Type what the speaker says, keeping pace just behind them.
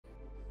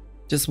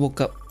Just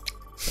woke up.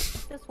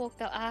 Just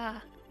woke up.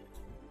 Ah.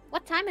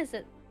 What time is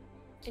it?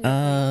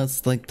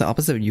 It's like the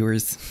opposite of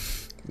yours,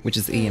 which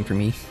is AM for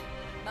me.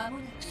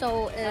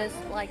 So it's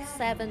like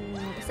 7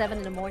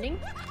 in the morning?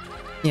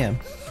 Yeah.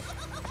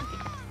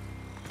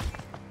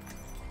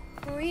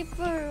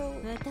 Reaper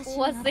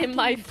was in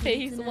my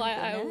face while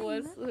I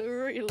was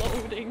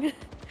reloading.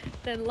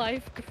 Then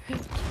life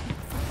gripped.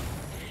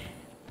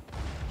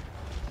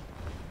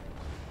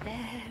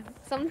 Damn.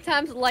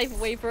 Sometimes life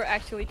waiver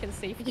actually can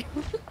save you.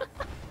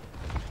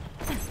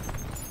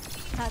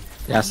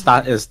 Yes,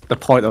 that is the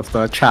point of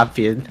the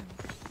champion.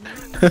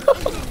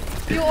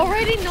 You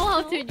already know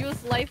how to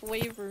use life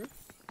waiver.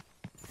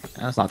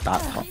 That's not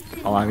that tough.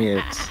 Oh, I mean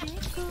it's...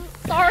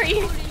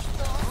 Sorry!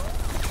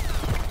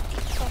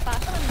 So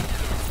fast.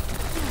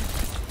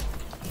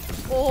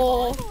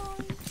 Oh!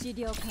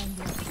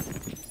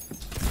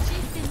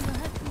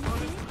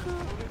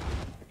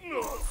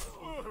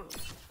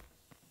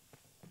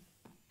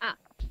 Ah,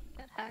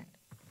 got hacked.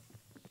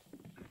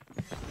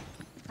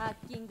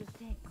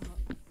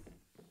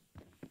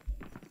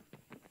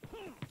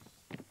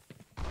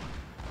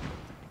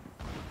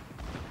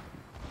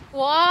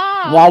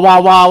 Wow! Wow,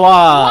 wow, wow,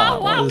 wow!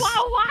 Wow, wow,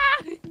 wow,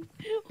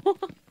 wow!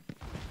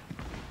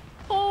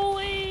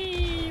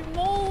 Holy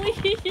moly!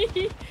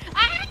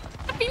 Ah!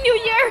 Happy New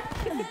Year!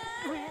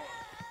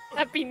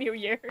 Happy New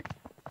Year!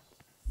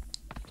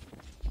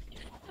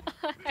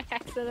 I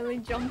accidentally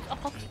jumped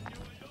off.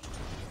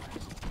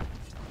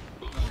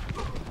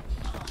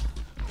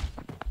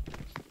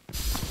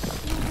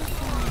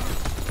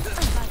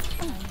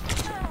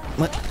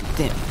 What?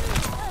 Damn.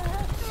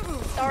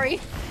 Sorry.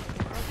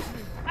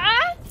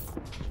 Ah!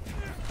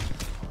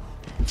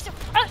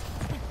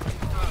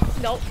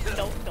 No,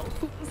 no, no.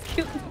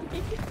 Excuse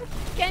me.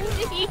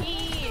 Genji!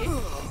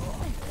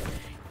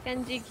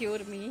 Genji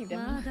killed me.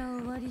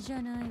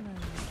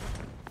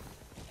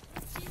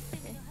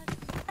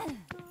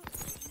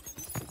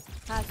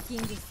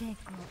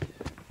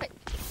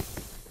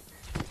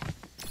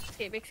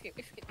 Escape.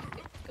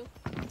 Go.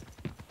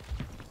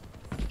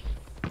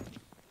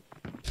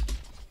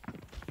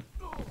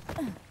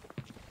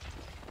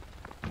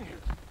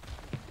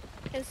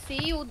 Can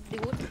see you,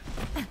 dude.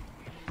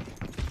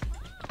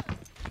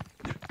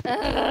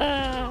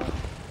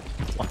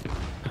 What?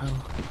 Oh.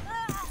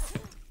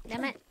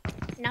 Damn it.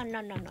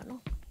 No.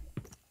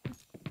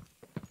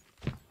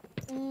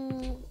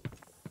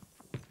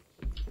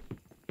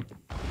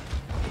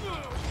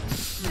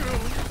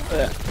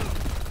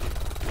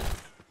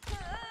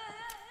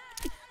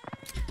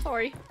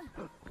 Sorry.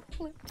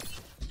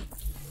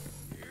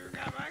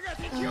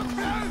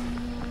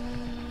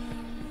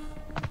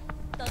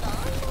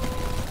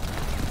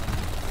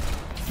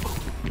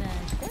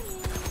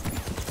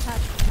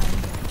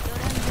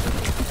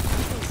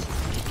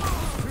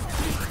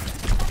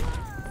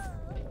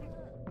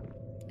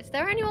 Is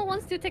there anyone who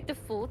wants to take the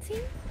full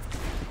team?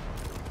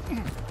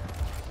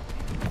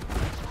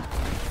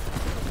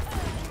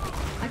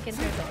 I can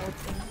hear the old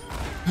team.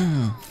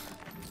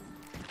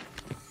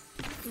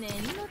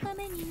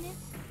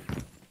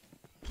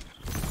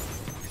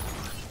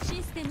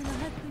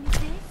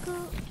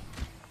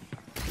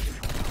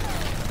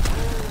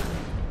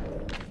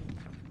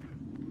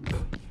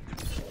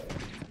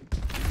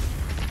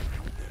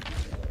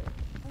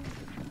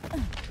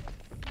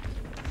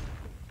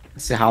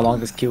 Let's see how long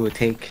this queue would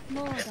take.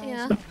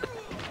 Yeah.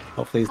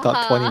 Hopefully it's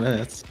not 20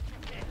 minutes.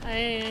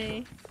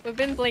 We've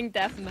been playing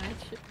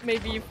deathmatch.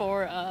 Maybe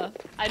for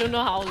I don't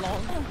know how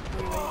long.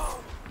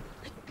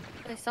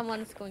 Okay,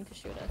 someone's going to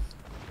shoot us.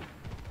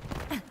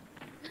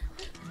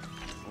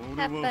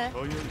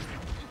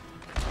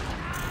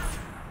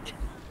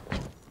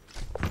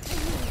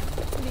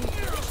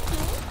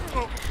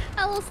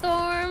 Hello,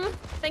 Storm.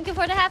 Thank you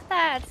for the half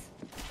pats.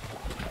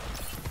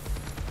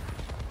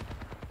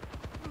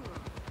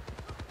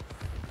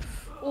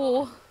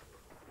 Oh.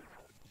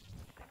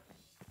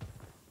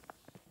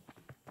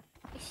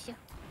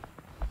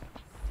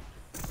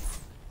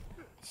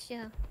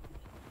 Sure.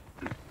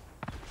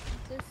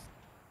 This.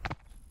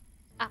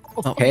 Ah.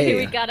 Okay.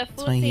 We got a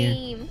full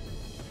team.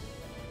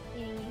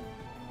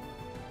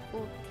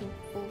 Full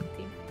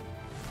team.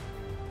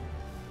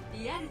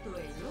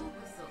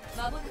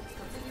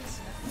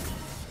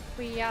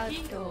 We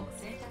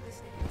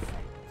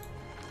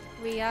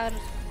are.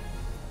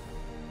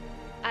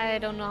 I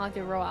don't know how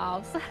to roll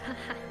out.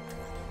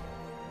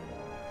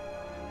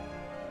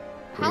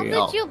 How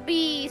did you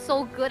be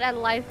so good at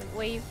life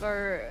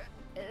waiver?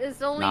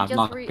 It's only nah, just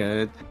not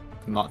good.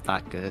 Not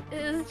that good.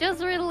 It's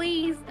just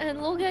released,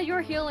 and look at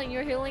your healing.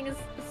 Your healing is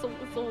so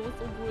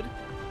good.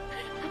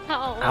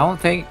 How? I don't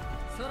think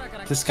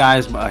this guy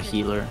is a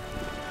healer.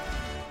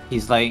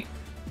 He's like,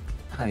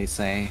 how do you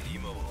say?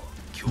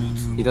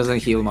 He doesn't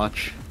heal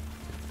much.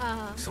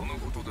 I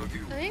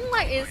think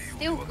like it's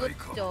still good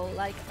though.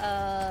 Like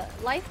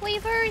life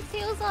waiver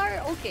heals are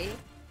okay.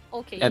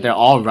 Yeah, they're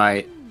all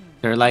right.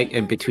 They're like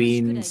in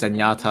between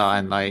Zenyatta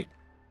and like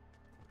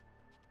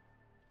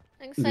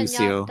I think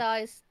Lucio.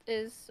 Zenyatta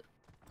is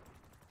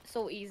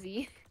so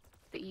easy.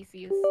 The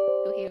easiest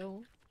to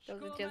heal.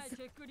 Those are just...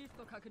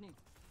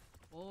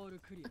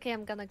 Okay,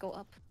 I'm gonna go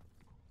up.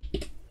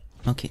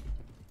 Okay. Okay.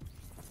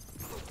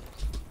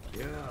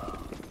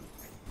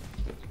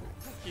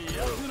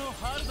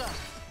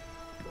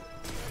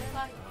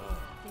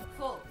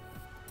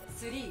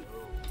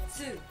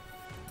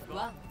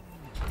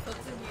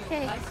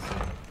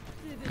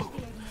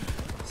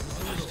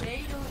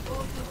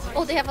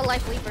 Oh, they have a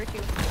life lever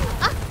too.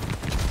 Ah!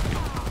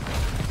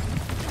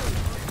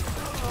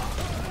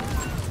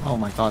 Oh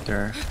my god,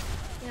 they're...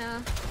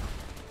 Yeah.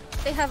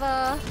 They have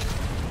a...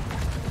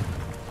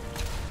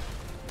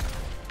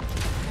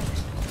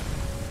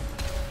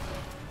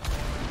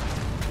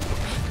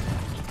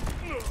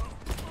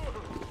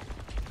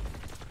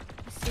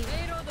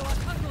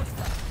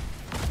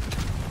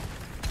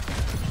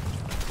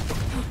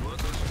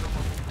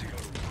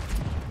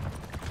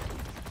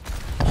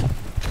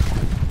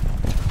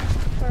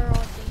 Where are they?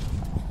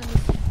 Let me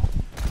see.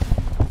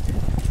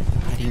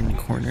 Hiding in the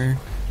corner.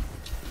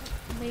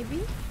 Maybe?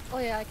 Oh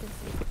yeah, I can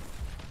see.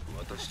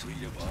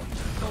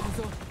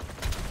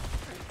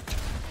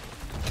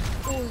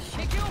 Oh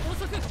shit.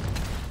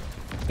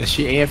 Is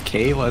she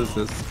AFK? What is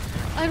this?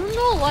 I don't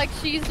know, like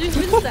she's just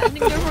been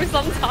standing there for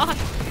some time.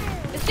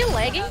 Is she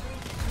lagging?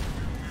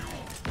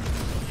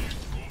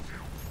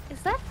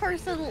 Is that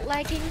person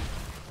lagging?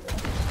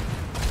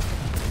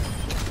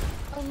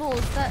 Oh no,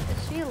 is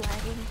she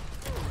lagging?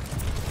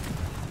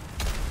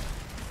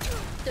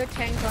 Their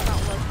tanks are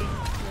not working.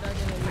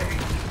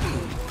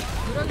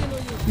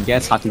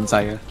 Yes, Hatin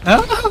Saya.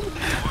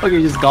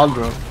 Okay, just gone,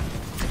 bro.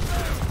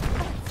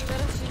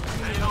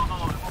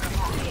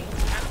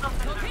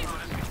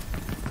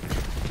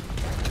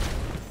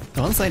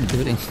 Go inside the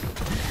building.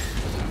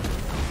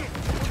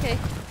 Okay,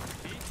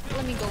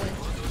 let me go in.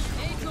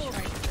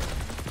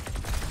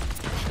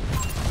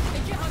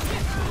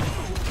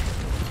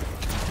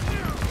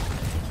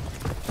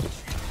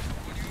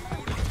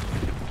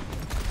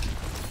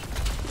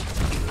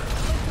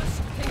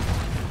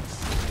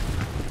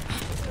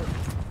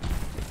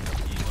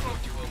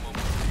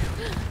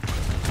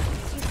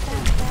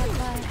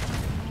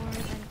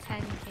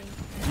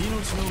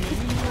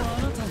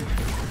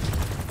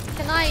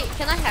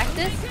 Can I hack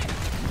this?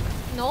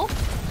 No?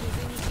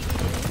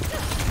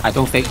 I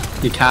don't think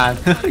you can.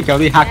 You can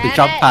only hack the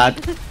jump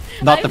pad,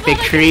 not the big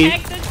tree.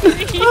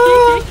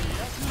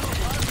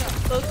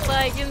 Looks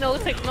like, you know,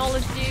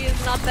 technology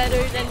is not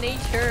better than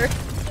nature.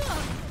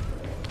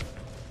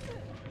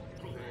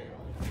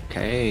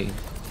 Okay.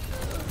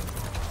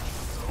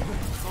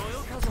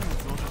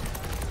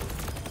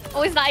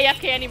 Oh, it's not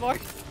AFK anymore.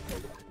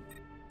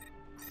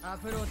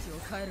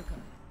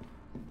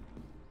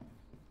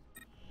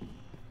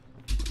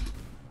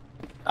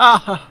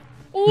 Ah!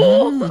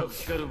 Ooh!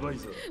 That's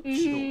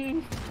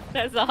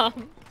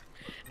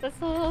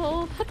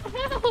so... What the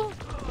hell?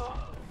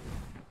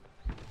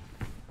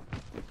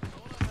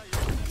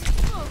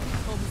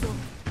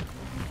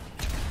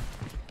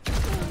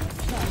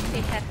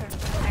 They had her.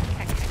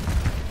 Hack.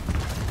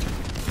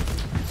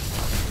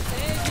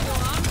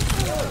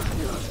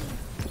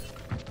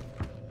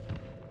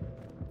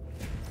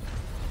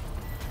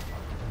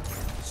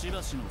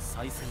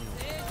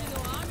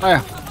 Oh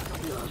yeah.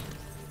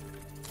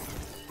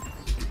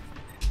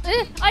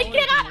 I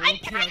cannot! I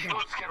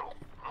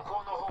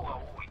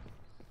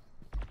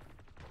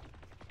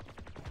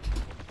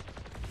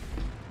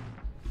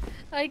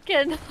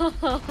cannot!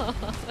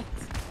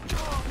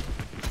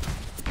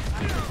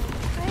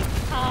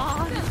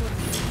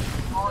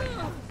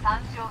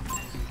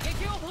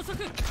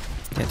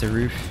 Get the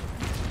roof.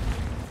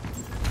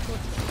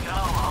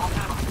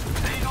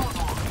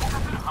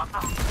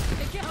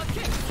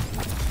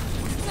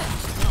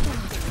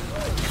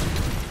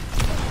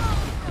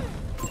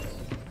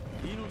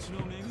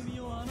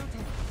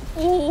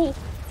 Oh!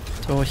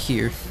 Oh,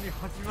 here.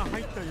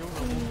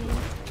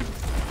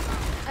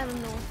 I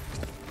don't know.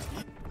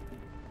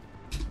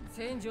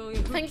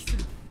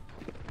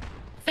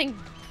 Think.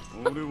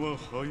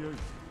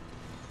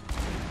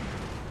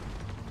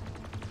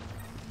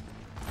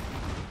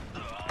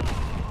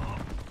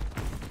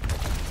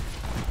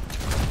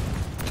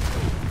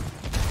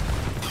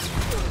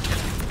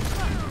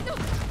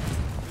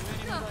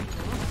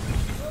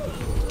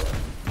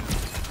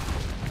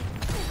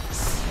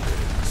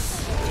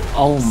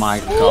 Oh my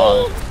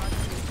god.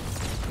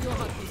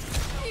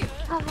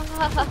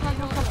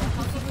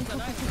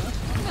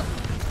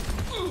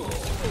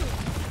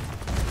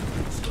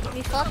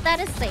 We thought that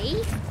is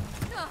safe.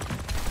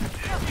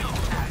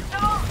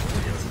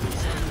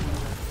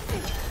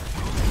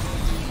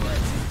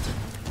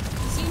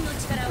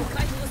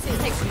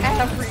 Takes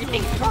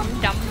everything from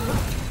them.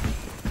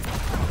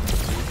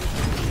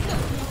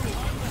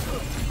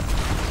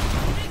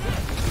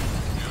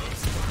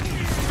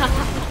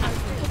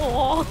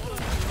 Oh.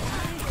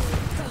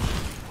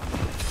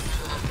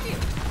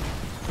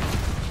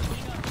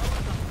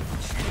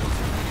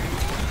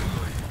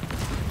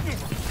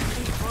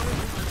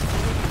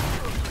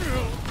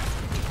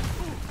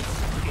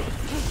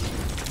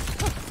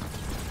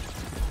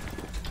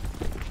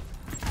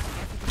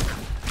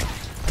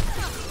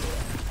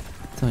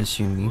 So want to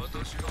shoot me.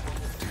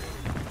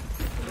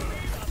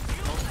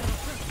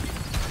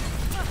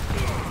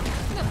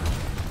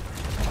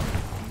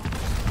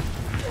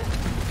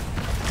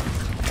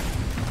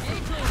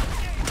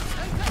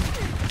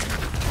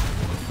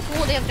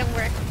 Oh, they have jungle.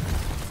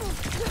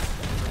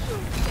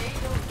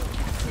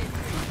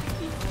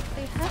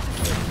 They have.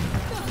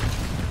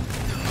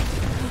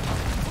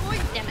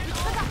 Damn it.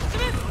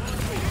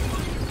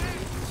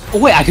 Oh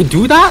wait, I can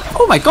do that?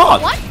 Oh my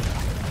god! What?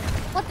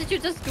 What did you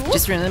just do?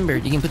 Just remember,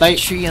 you can put Like-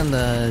 the tree on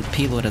the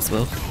payload as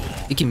well.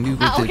 You can move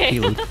with the Okay.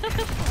 payload.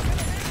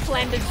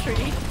 Planted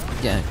tree.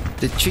 Yeah,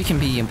 the tree can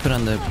be put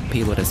on the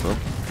payload as well.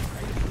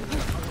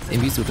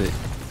 And use with it.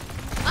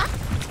 Ah,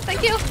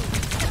 thank you.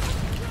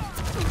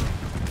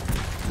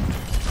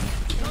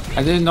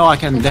 I didn't know I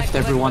can lift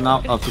everyone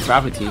out of the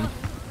gravity.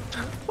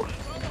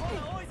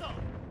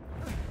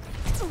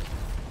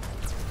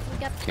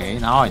 Okay,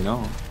 now I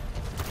know.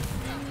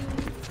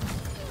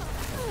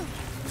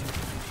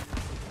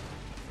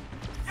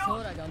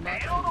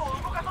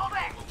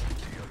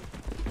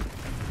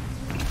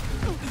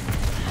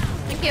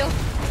 Thank you.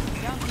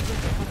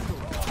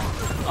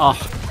 Oh,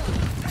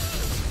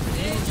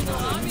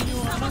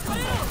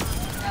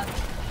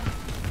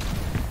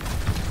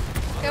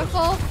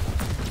 Careful.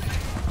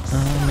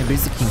 My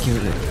basic can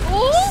kill it.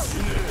 Oh!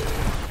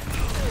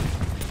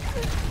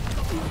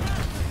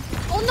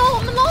 Oh no,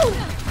 I'm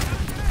alone!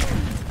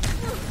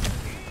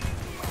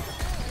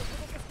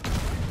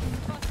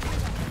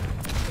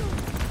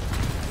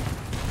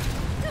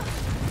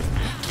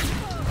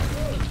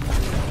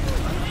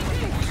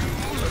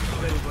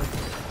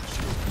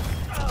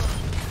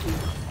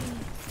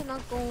 It's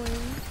not going.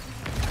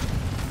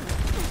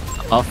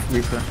 off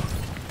Reaper.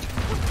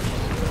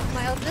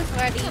 My ult is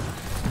ready.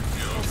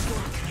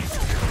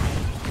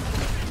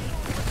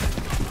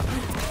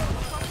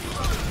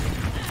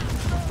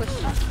 Push.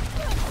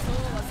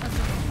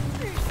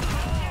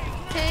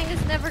 Tang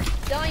has never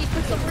died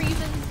for some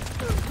reason.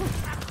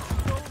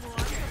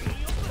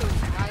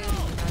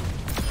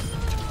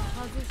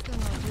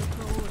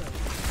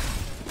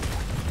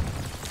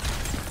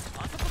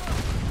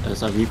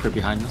 There's a Reaper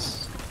behind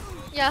us.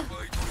 Yeah.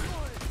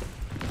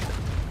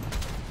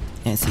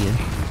 Can't see it.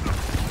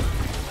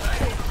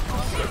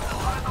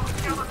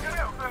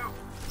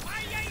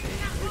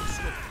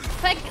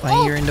 Like,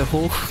 Why you're in the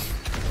hole?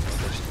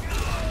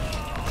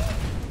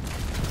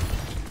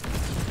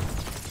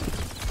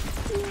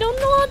 don't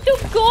know how to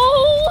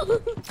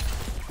go.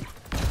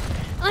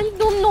 I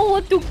don't know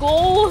what to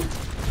go.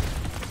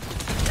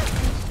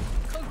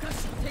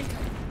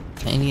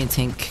 I need a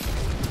tank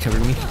to cover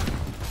me.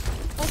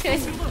 Okay.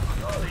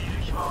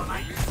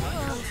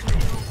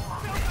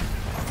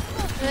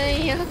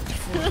 Hey,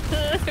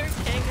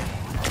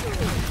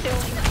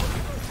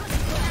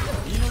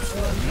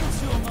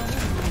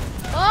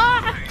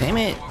 ah! Damn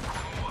it!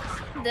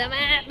 Damn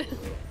it!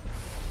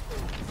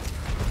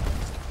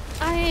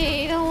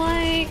 I don't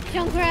like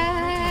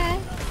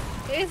Junkrat.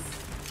 It's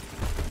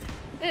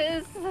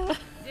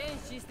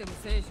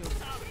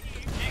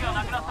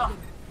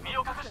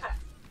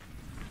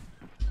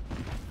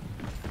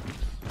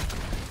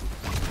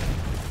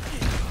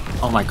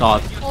Oh my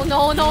god. oh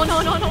no no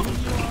no no no!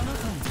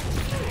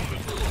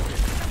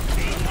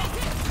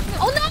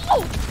 Oh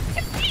no!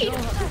 Shit!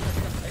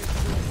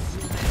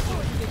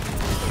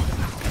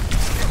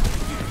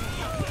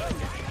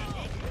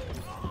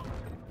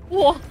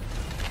 Whoa!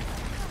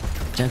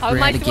 How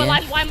am I Junkrat still again.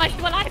 alive? Why am I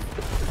still alive?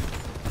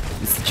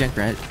 It's the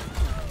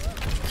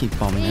Junkrat. Keep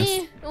bombing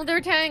us. Oh,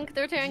 they're tank.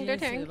 They're tank. They're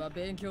tank.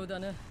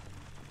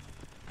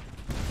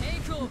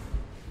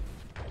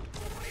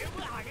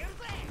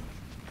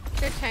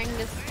 Their tank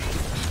is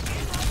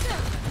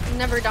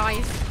never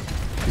dies.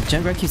 The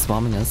Junkrat keeps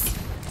bombing us.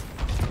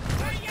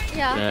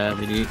 Yeah. Yeah,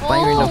 we need.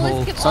 Fire in the hole.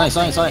 let's keep Sorry,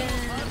 ulting sorry. again.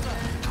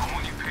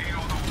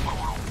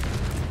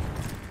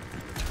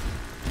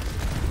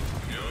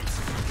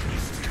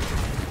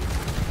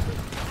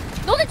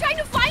 No, they're trying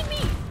to find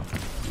me!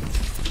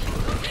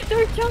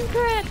 Their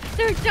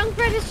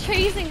Junkrat is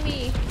chasing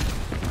me!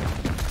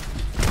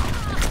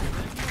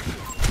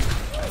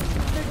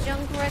 Their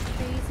Junkrat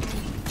chasing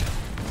me.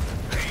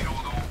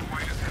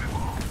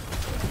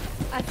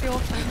 I feel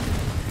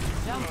fine.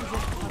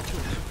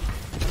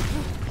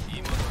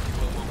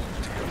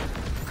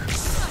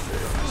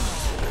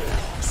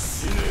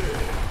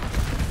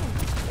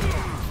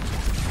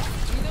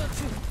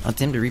 Oh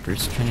damn, the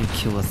Reaper's trying to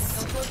kill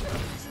us.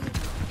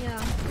 Yeah.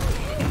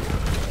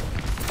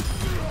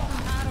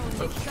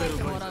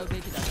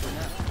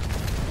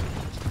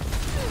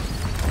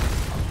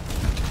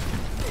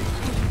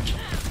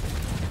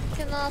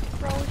 Cannot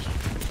approach.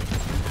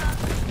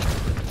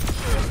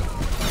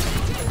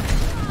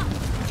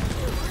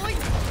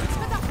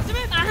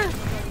 Ah.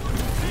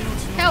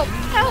 Help!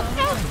 Help!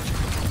 Help!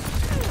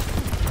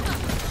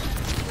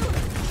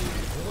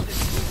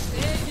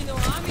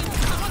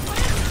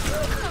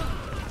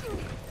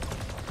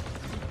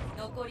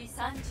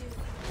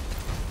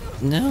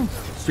 No,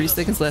 3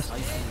 seconds left.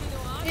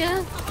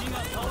 Yeah.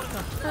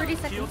 30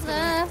 seconds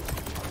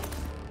left.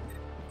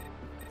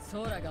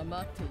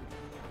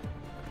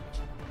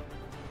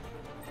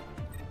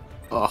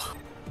 Oh.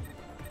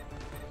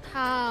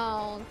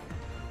 How?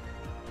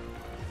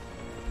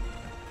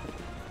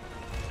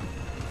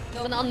 I'm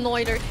gonna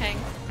annoy their tank.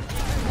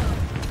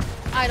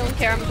 I don't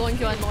care, I'm going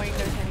to annoy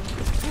their tank.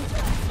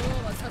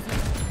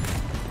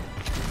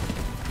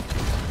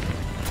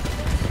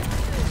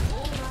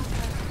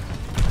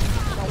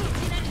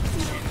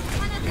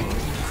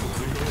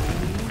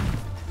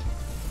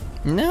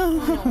 No.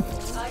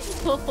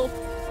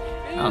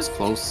 That was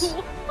close.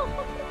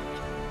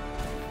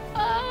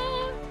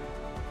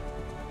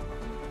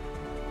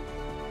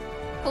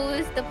 Who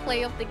is the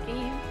play of the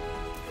game?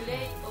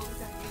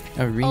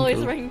 Ringo. Oh,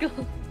 it's Ringo.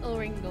 Oh,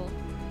 Ringo.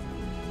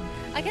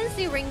 I can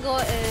see Ringo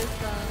is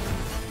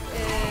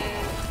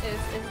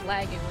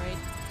lagging, right?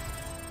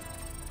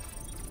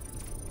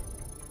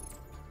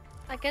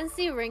 I can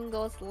see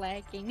Ringo's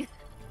lagging.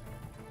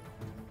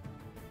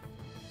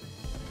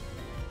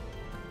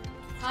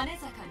 羽坂に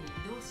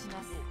移動し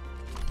ます。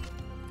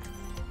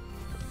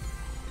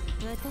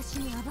私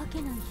に暴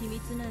けない秘密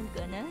なん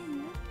かないよ。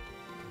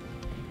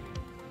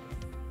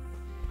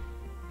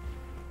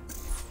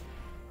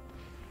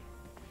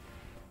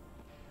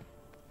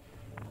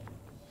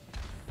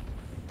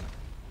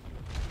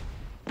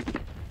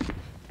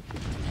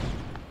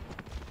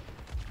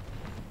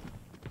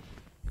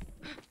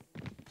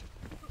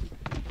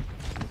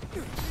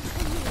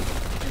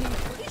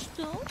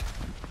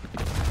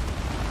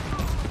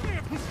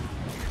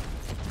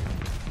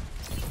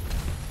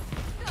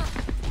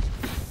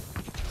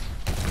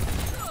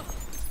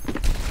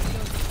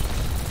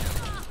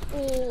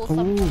Ooh,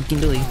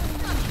 Kimberly. And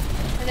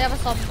they have a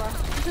sombra.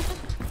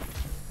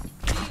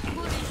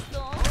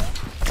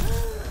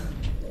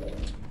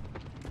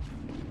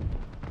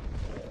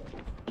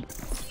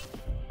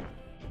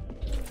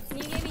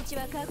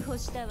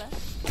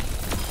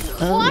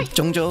 What?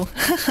 Jongjo.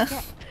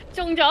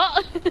 Jongjo.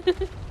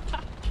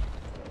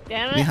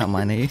 Damn it. You have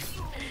money.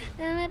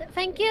 Damn it.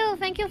 Thank you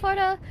for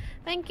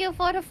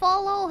the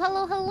follow.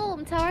 Hello.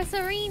 I'm Tara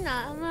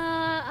Serena.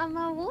 I'm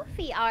a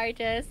Wolfie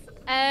artist.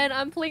 And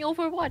I'm playing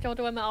Overwatch,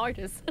 although I'm an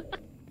artist.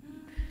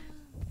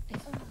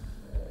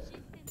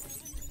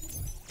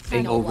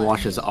 Saying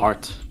Overwatch is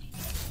art.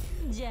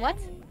 What?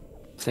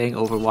 Saying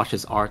Overwatch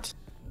is art.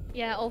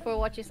 Yeah,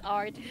 Overwatch is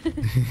art.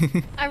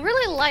 I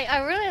really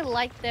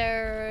like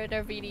their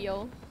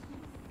video.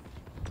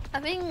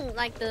 I think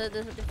like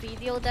the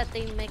video that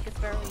they make is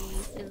very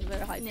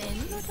hype.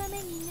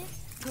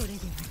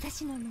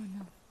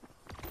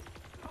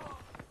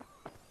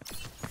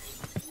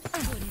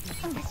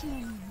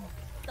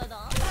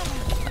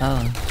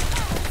 Oh.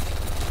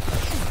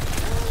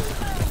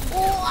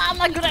 Oh, I'm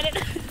not good at it.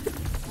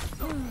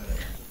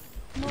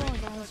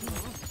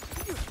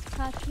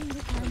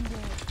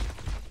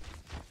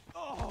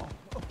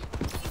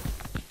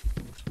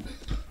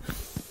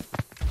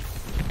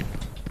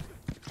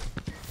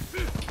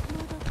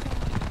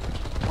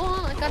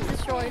 Oh, I got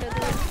destroyed.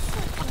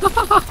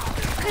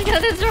 I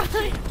got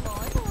destroyed.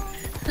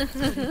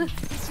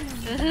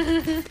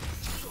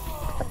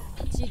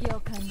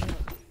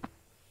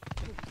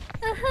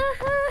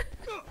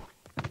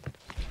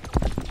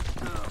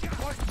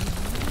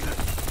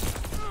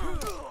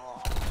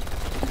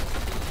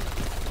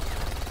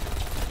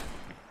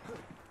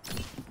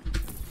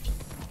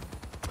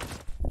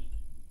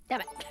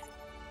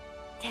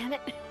 Damn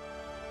it.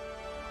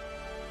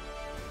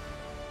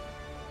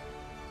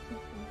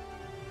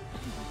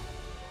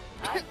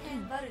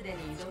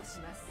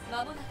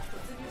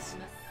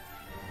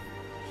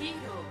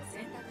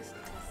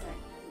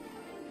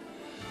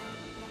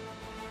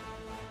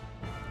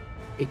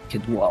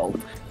 Wicked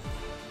world.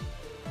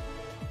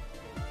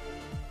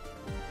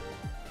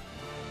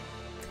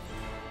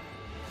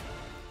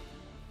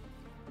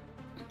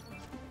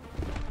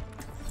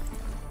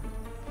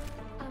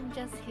 I'm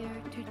just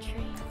here to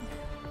train.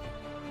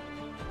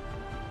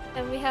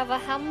 And we have a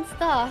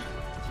hamster.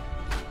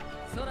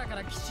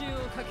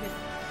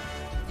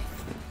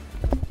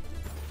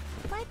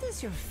 Why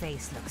does your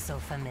face look so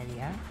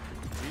familiar?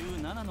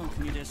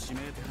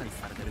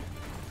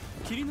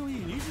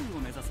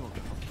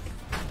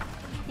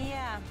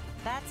 Yeah,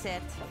 that's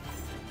it.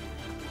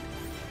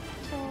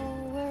 So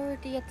where are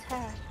the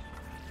attack?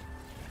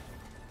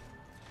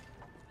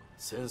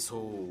 戦争を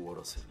終わ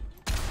らせる。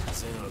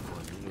善悪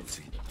は二の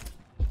次だ。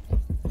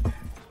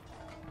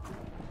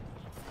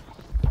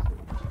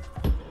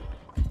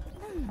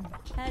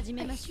始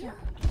めましょう。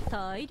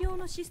大量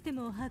のシステ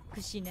ムをハッ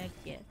クしな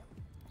きゃ。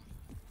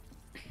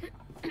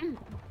5、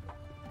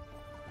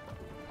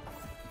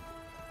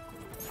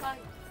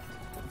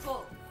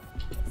4、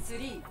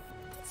3、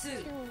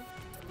2、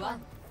1。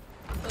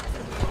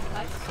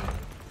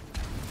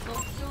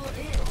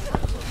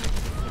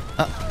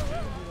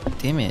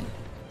Damn it.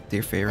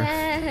 Dear Farah.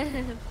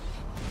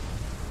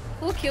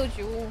 Who killed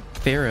you?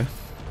 Farah.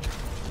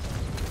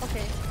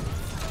 Okay.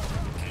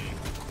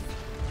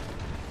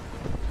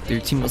 Their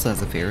team also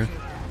has a Farah.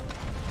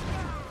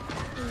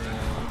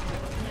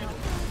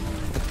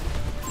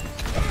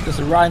 There's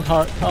a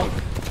Reinhardt. Oh.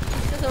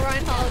 There's a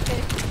Reinhardt,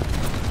 okay.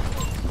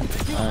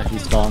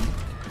 He's gone.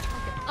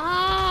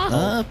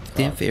 Ah!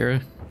 Damn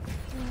Farah.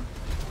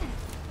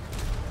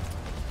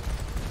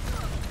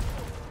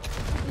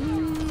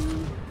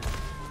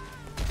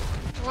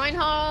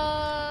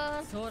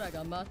 Reinhardt.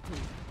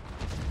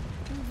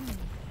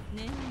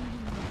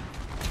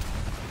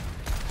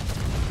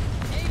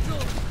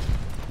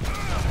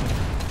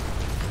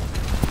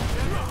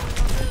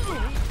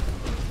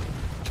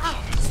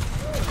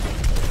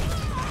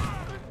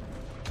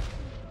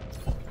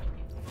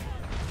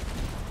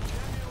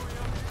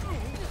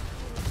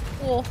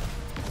 Oh.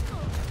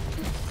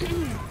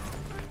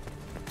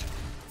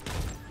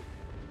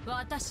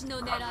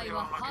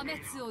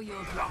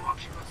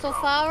 So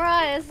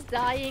Farah is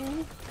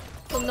dying,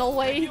 so no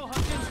way.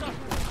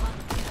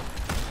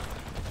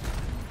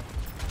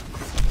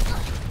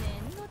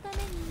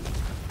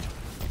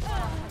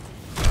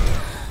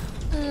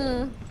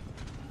 Damn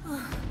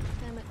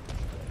it.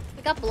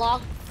 We got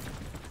blocked.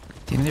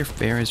 Damn, their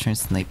bear is trying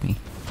to snipe me.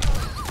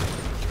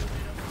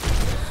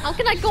 How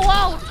can I go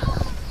out?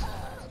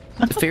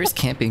 The bear's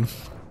camping.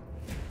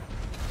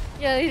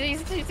 Yeah,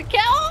 he's a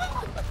cow.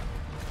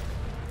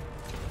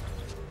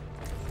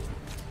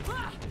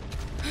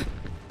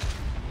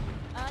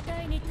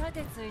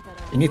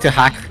 You need to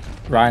hack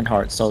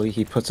Reinhardt so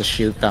he puts a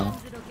shield down.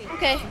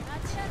 Okay.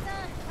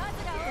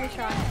 Let me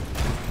try.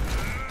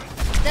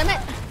 Damn it!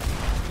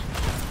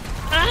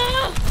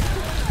 Ah!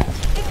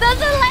 It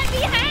doesn't let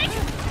me hack!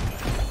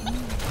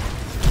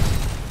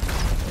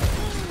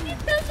 It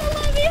doesn't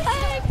let me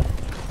hack!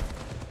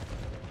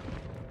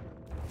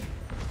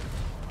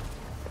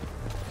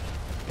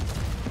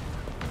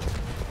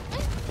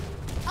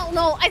 Oh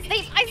no, I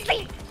sleep! I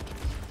sleep!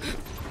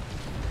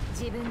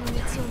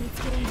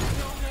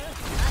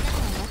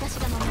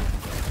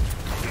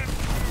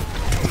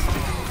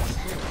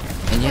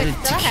 And you had to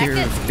take care of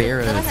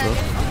Farah as well.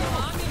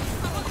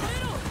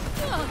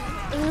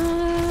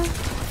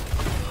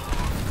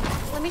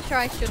 Let me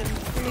try shoot him.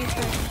 Let me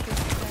try shoot him.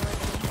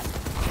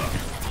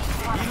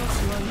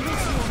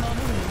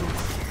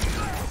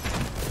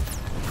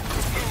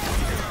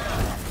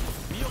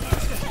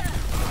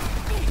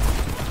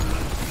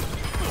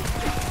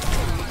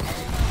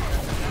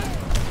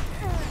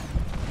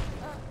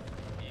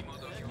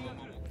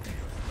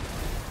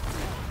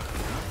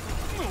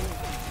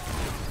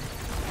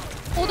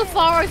 Oh, the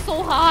flower is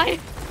so high.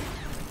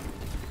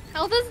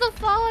 How does the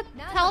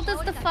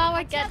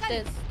flower get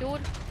this,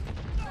 dude?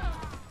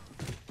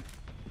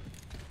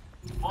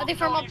 Are they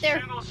from up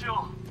there?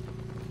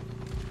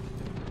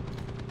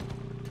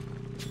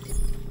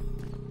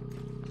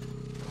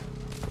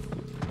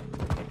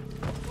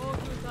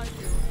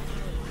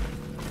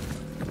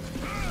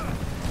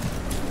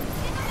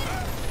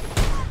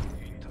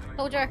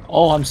 Soldier.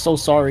 Oh, I'm so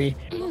sorry.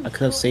 I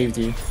could have saved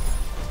you.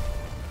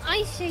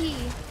 I see.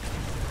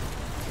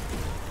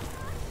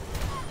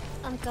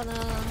 I'm gonna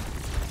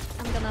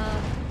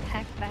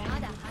hack back.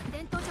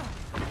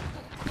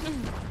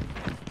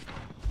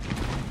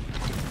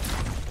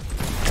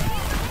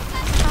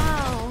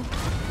 Ow.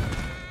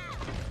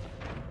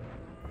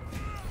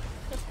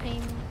 Just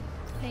pain.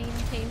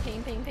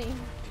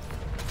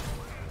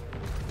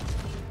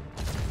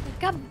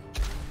 God.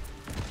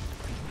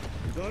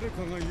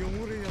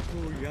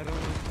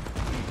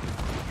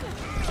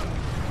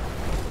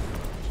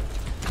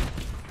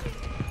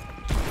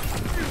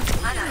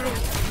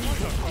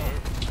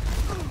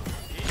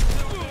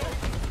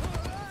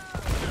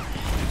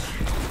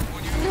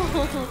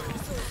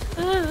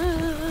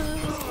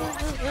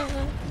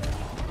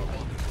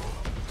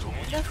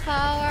 The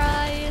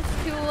power is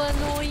too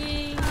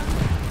annoying.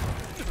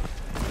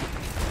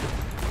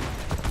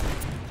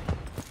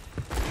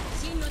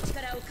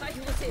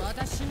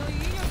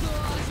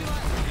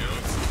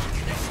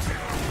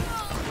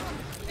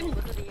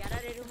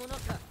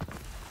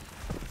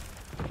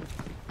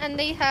 And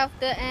they have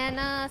the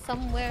Anna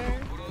somewhere.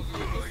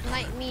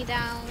 Snipe me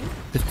down.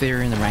 The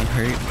Farah and the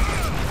Reinhardt.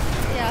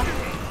 Yeah.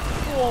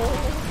 Whoa.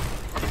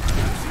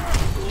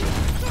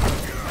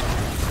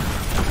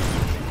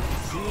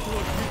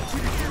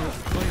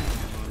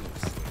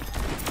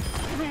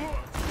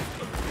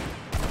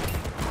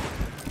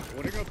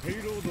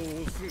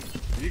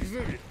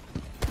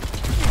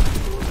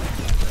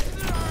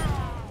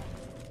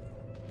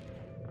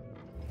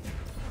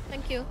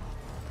 Thank you.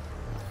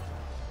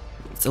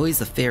 It's always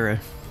the Farah.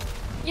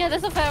 Yeah,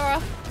 there's a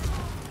Farah.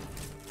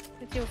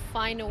 Did you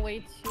find a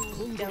way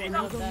to get rid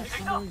of that?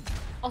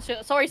 Oh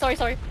shit, sorry.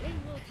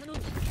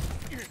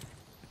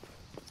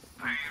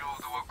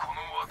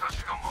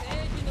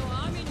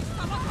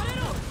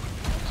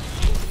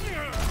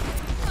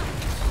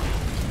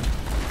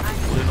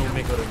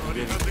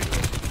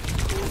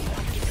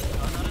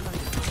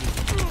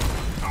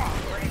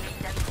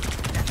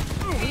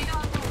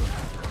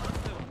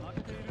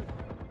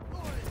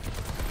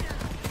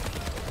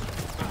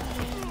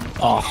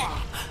 Oh.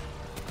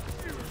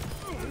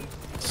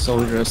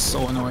 Soldier is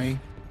so annoying.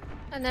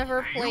 I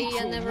never play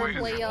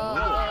Widowmaker.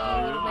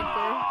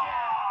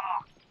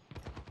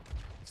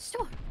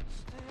 Sure.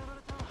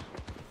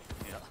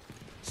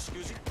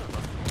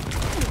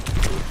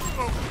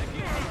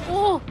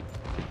 Oh!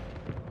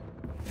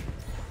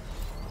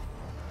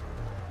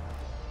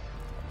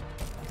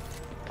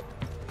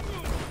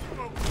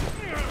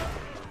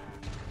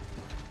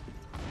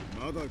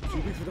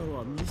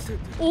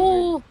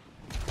 Oh,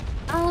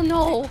 I don't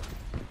know.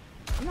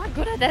 I'm not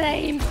good at that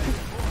aim.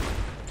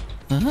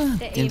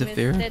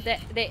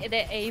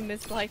 The aim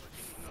is like,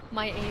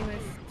 my aim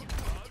is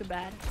too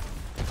bad.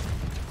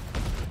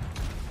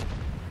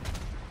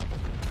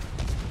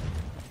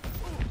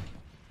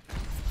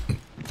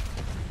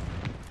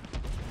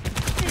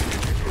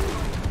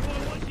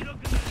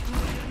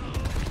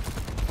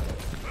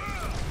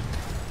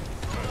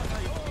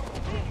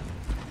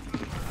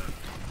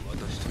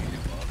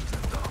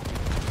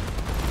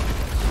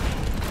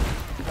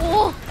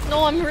 Oh,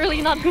 no, I'm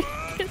really not good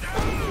at this.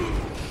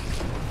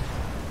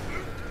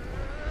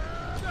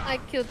 I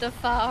killed the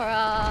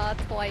Farah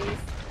twice,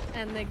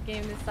 and the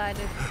game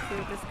decided to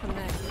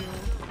disconnect me.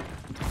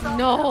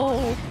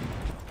 No!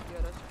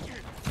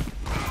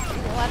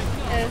 What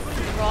is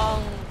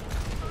wrong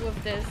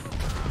with this?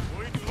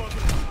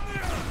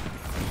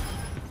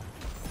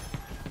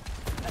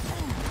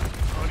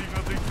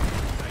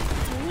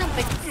 No,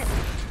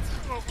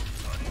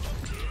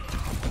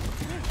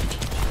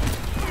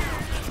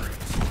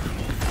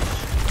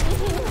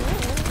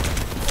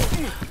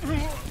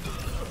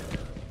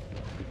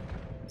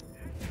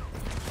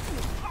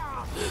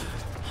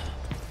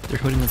 They're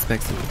holding us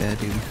back so bad,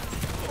 dude.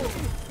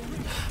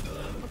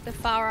 With the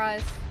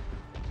Farahs.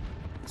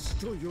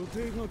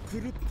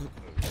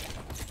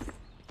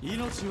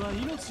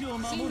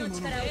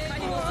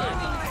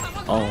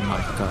 Oh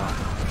my god.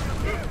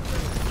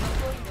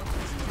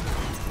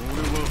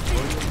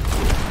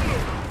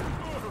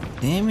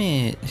 Damn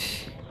it!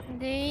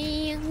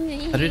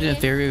 Other than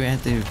Fairy, we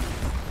had to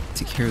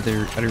take care of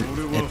their other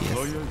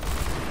FPS.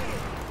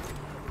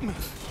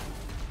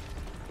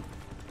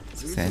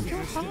 Sad.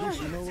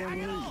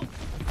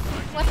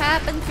 What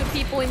happened to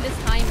people in this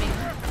timing?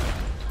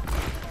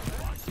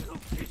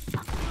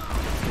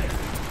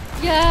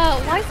 Yeah,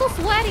 why so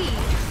sweaty?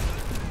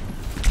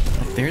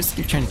 Fairies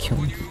keep trying to kill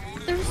me.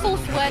 They're so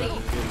sweaty.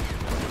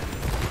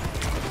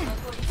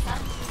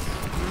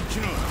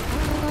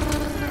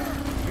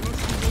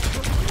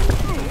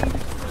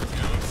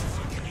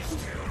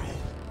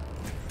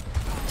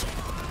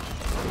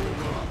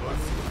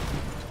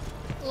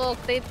 Look,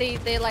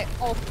 they like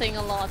ulting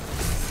a lot.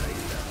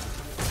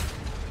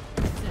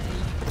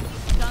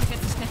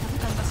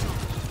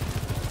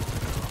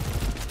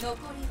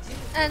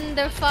 And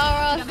the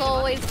Farah's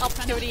always up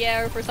to the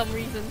air for some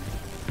reason.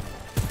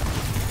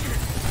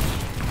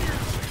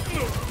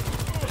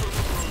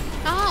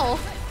 Ow!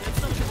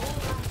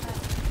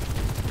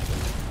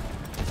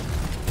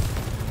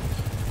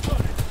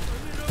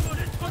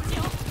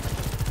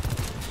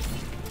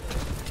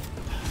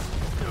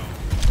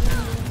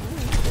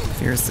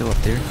 Fear's still up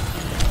there.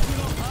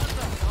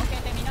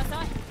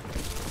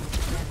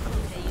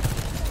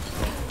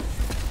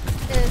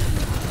 There's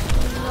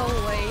no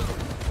way.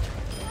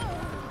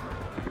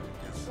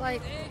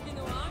 Like...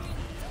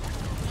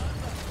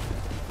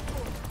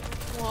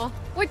 What?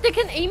 Wait, they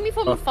can aim me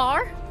from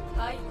afar?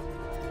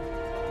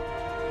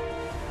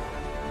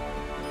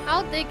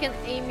 How they can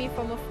aim me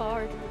from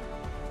afar, dude?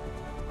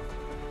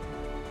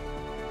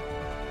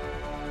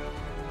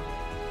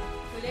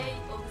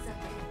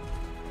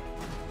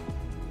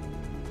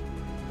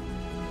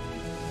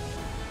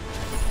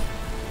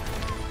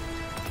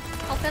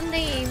 How can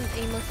they aim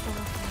us from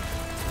afar?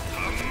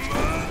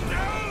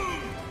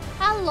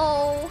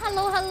 Hello!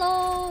 Hello,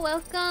 hello!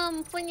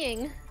 Welcome!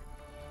 Punying!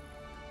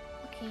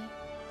 Okay.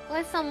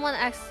 Let someone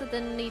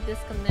accidentally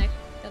disconnect.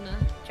 Gonna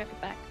check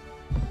it back.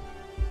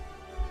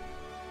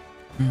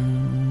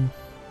 Gonna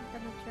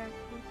check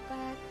it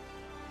back.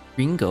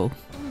 Ringo.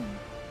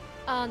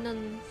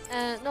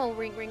 No,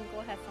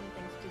 Ringo has some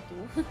things to do.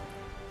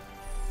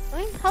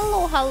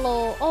 Hello,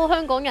 hello. Oh,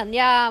 香港人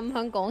yeah, I'm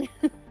香港.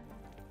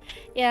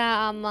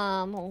 Yeah, I'm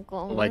香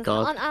港. Oh my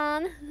god.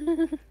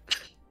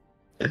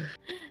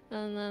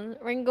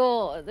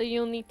 Ringo, do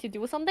you need to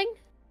do something?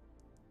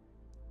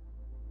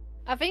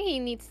 I think he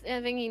needs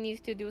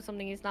to do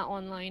something. He's not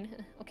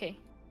online. Okay.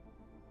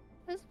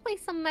 Let's play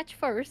some match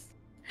first.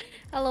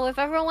 Hello, if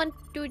everyone want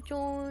to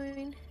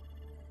join.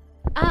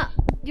 Ah,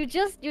 you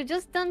just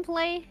done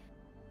play?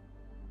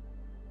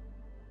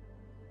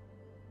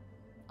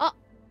 Oh,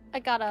 I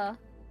gotta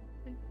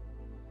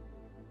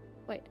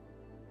wait.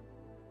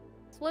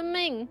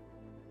 Swimming.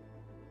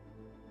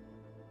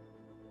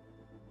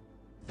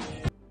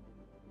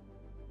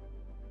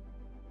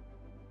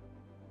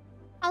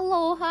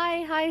 Hello,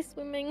 hi,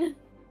 swimming.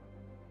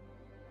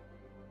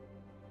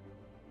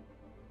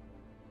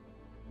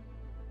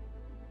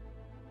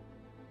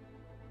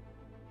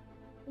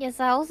 Yes,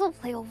 I also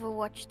play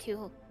Overwatch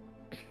too.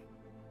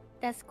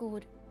 That's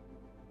good.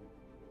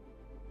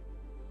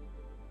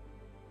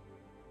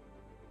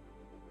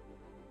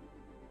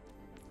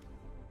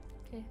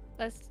 Okay,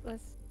 let's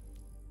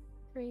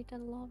create a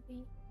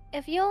lobby.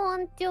 If you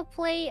want to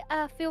play,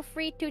 feel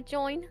free to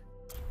join.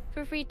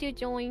 Feel free to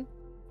join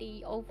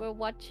the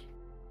Overwatch.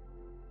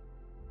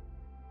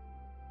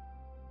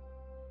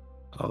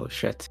 Oh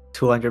shit.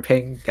 200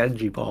 ping,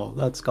 Genji ball.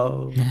 Let's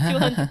go.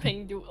 200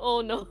 ping, dude.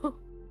 Oh no.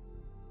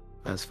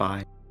 That's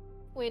fine.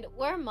 Wait,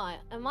 where am I?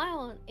 Am I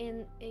on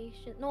in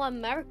Asian? No,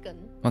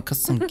 American. A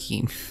custom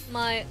game.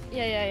 My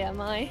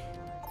my.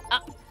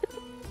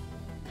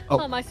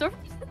 Oh. My server's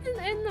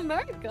in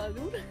America,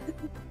 dude.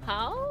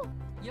 How?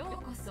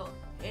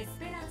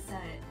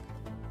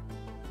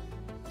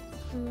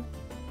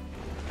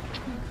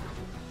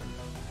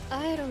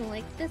 I don't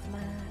like this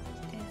map.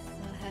 It's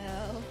so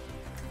hell.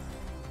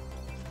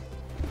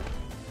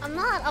 I'm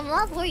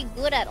not very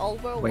good at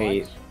Overwatch.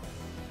 Wait.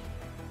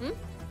 Hmm?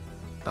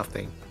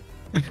 Nothing.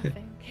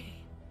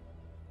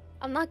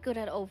 I'm not good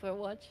at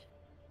Overwatch.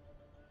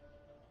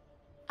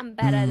 I'm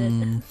bad at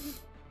it.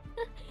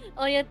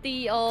 我一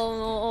啲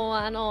我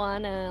玩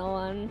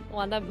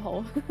得唔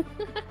好。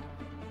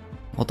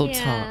我都 Yeah.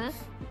 差。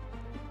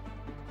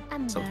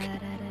 I'm It's bad okay.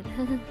 at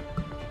it.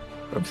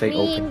 I'm saying Me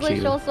open English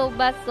queue. also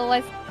bad, so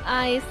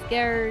I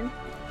scared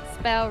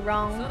spell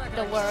wrong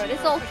the word.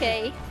 It's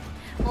okay.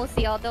 冇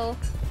事我都。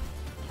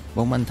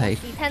冇問題。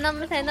聽得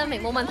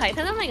明冇問題，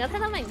聽得明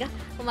㗎。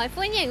同埋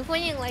歡迎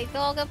嚟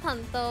到我嘅頻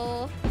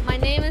道。My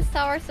name is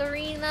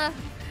Serena。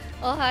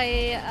我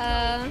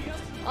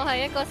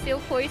係一個小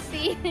繪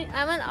師。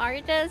I'm an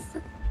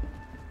artist.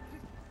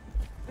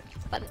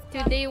 But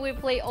today we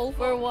play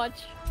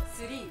Overwatch.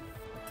 3,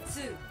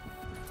 2,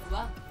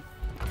 1.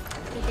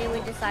 Today we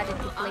decided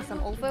to play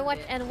some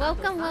Overwatch and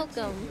welcome.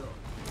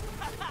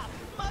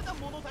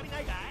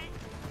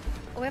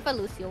 We have a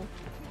Lucio.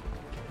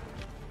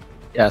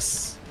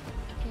 Yes.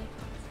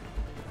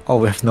 Oh,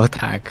 we have no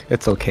tag.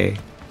 It's okay.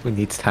 Who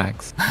needs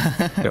tags?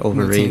 They're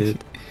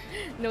overrated.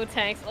 No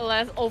tanks,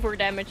 less over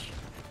damage.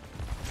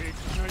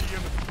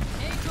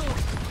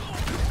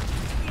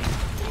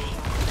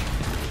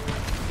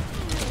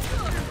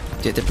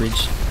 Get the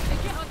bridge.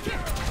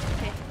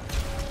 Okay,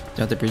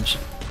 Get the bridge.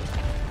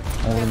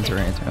 All into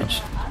range. I'm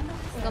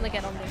gonna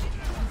get on there.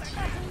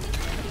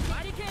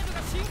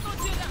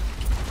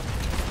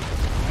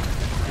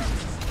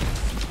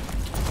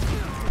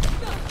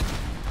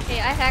 Okay,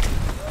 I hacked.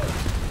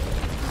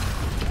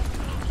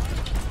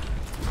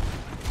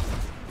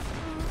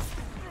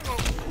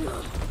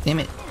 Damn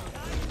it.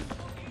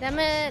 Damn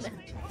it.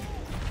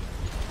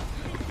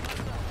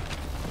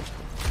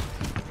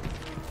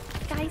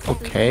 Guys.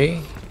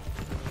 Okay.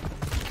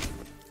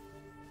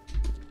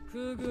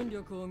 空軍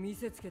力を見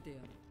せつけてや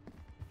る。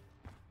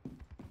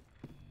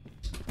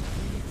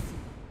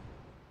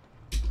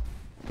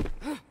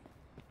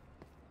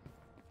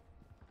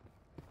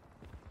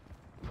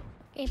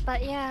Okay,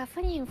 but yeah,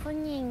 歡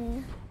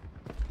迎。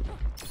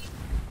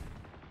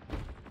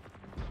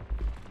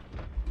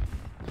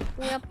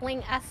We are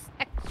playing as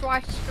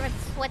extra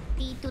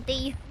sweaty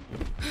today.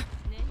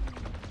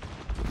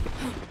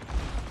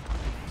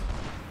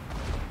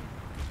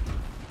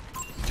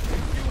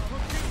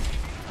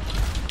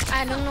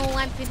 I don't know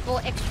why people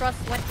extra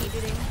sweaty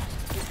today.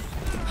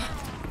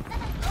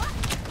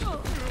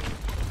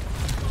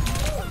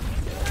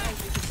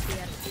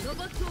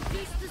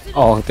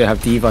 Oh, they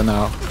have Diva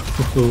now.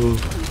 Ooh,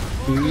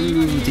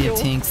 they have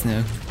tanks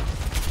now.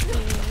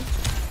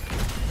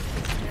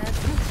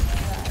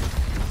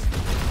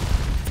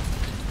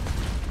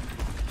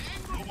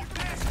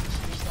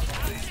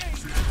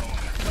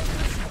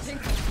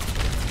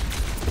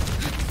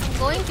 I'm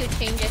going to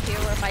change a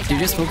hero if I die. You're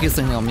just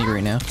focusing on me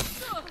right now.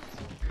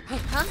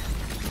 Huh?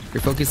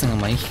 You're focusing on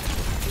me.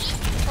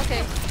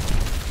 Okay.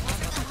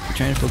 You're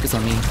trying to focus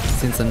on me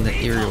since I'm the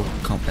aerial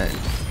combat.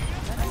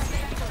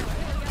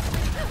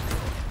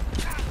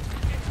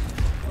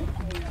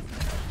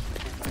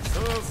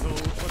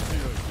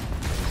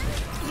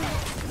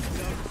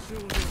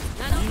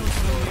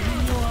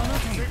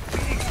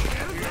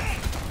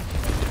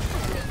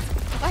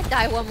 If I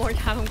die one more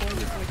time, I'm going to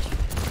switch.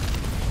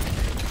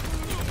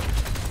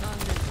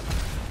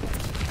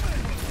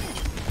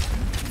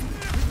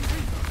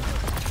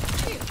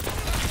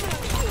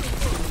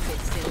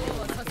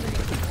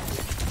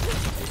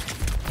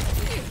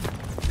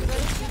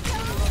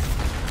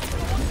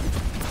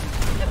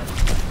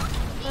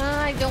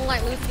 I don't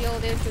like Lucio,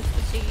 they're too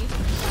squishy.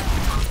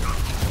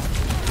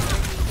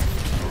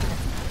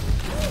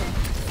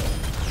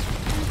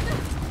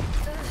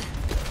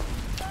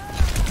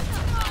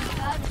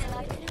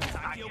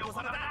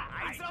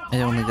 I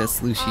don't think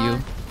that's Lucio.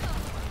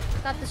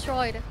 Got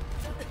destroyed.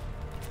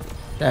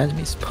 The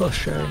enemy's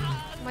pushing.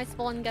 My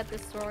spawn got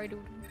destroyed.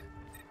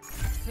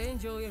 戦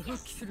場へ復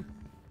帰する。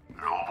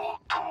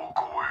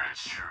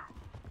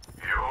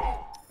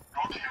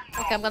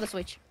 Okay, I'm gonna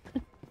switch.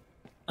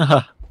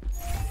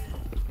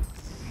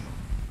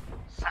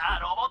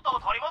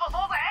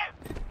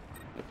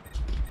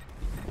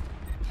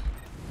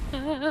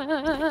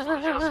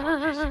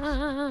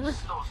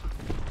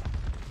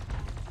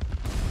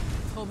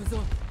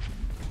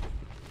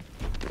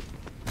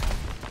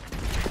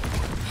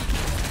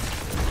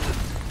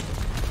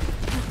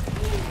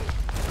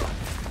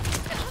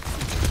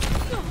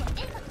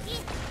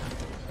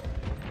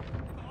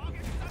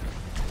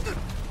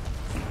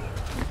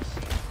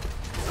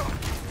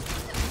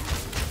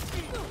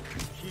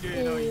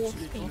 Ooh,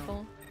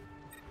 painful.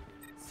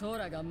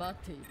 空が待っ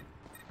ている。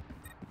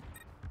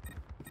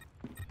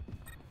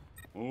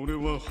俺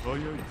は早い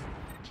ぞ。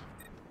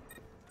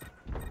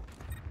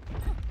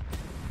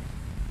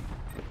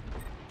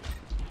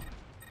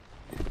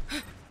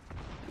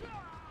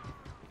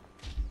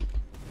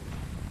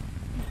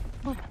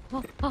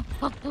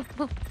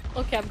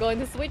 Okay, I'm going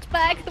to switch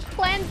back to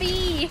Plan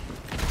B.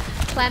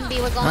 Plan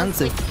B was on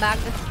switch back.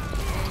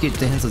 Get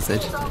the hands on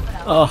edge.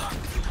 Oh,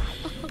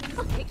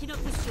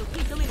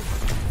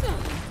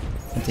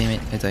 Damn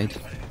it, I died.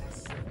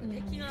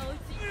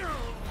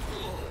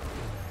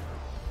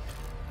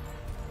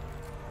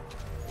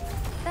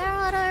 There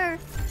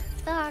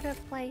are other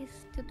place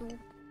to do.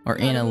 Or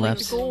Anna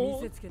left.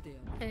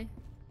 Okay.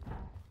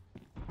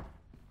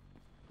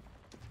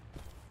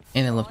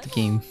 Anna left the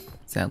game,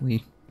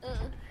 sadly.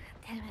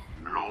 Damn it.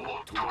 ロボ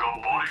ットが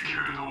バリケ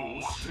ードを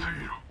押してい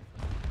る。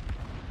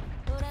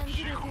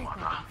広間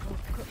だ。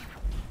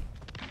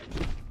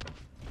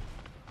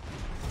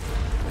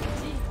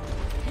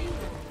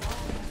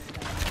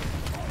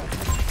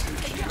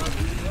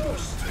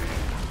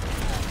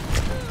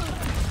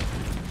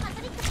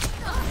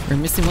 We're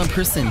missing one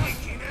person.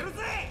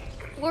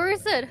 Where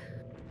is it?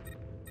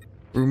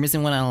 We're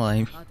missing one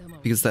ally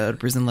because the other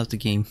person left the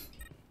game.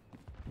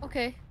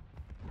 Okay.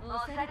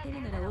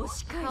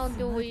 How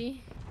do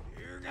we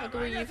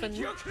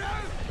even?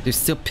 They're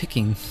still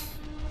picking.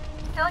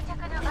 No. I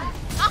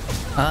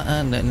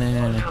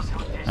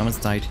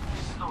almost died.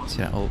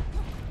 Yeah, oh.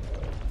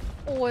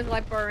 Oh, it's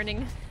like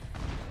burning.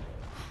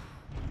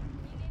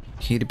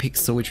 Okay, to pick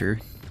soldier.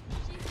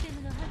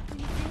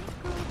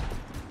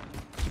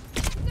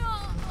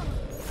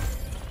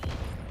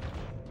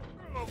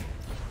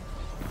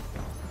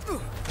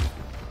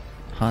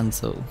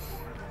 Hanzo.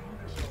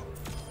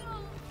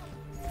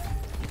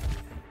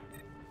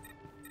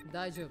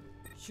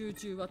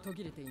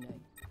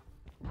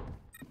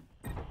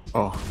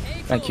 oh,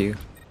 thank you.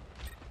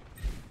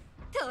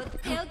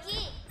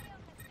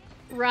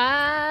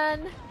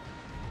 Run!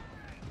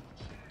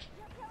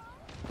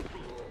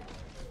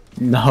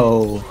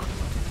 No.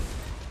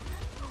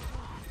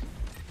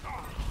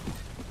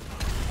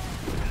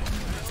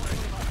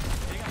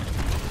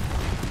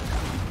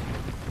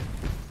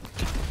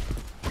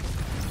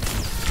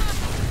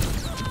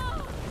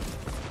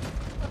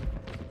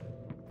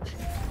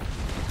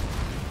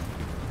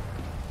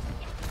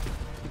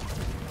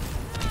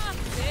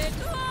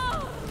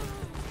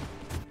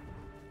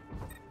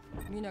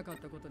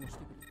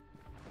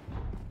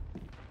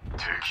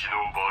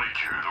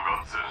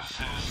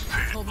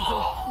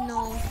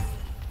 No.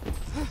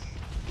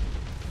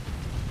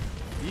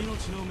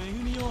 命の恵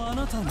みをあ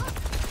なたに。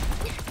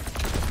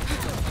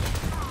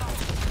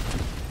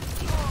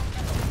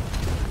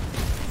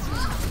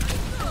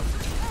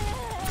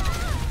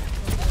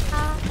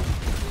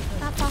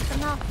 Not fast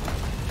enough.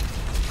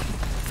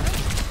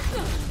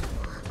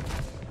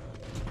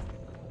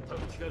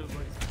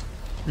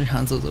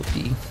 Hanzo's OP.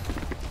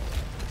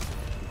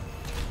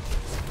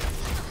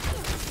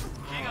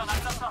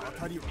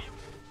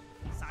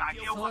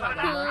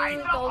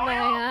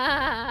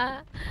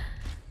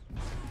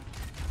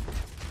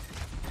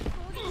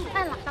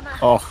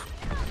 Oh,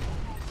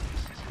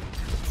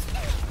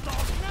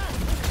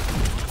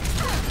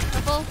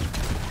 Careful.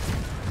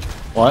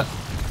 what?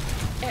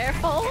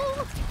 Careful.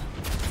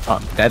 Oh,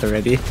 I'm dead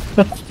already.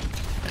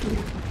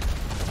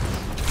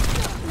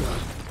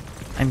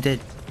 I'm dead.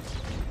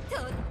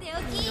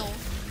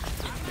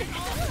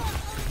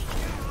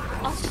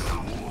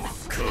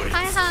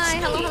 Hi,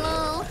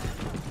 hello.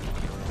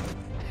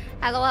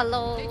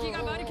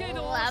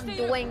 I'm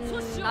doing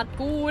not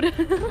good.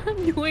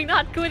 I'm doing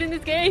not good in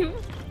this game.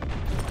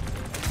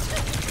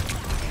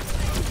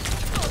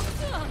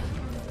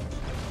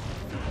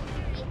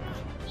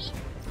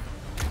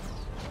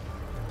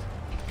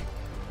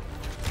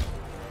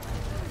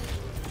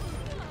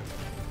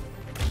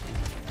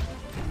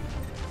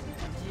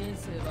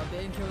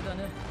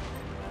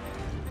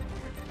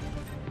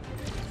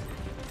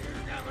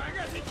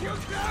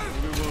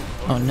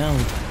 Oh no.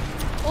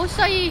 Oh,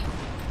 Shai!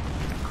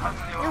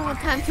 No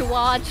time to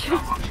watch.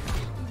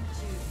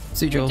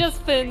 Sujo.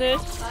 Just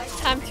finished.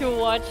 Time to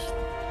watch.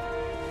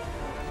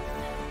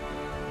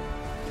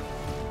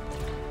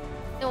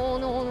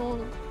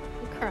 No.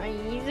 I'm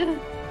crying.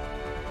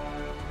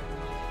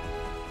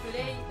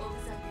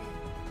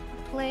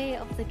 Play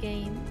of the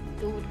game,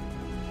 dude.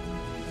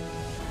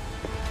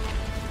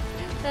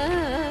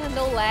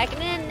 No lag,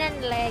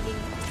 none lagging.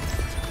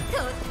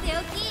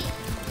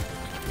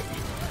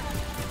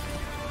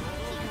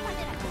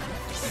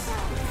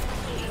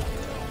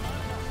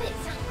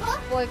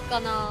 We're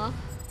gonna.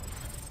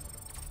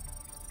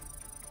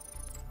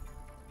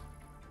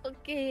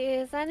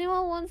 Okay, if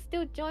anyone wants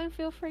to join,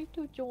 feel free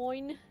to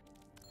join.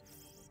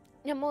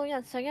 有冇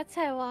人想一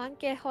齊玩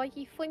嘅可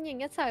以歡迎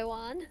一齊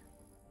玩。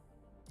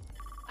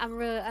I'm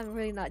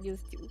really not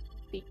used to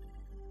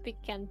big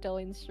Kanto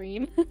in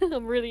stream.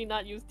 I'm really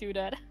not used to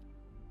that.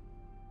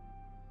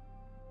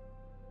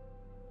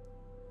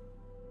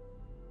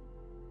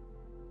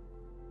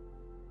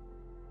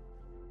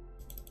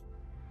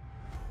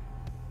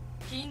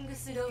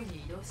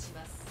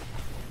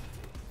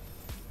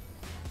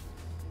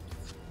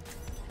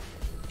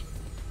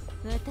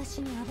 I'm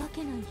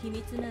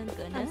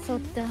so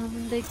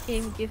dumb. The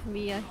game give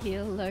me a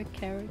healer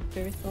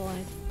character, so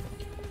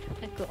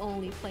I could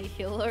only play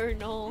healer.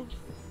 No.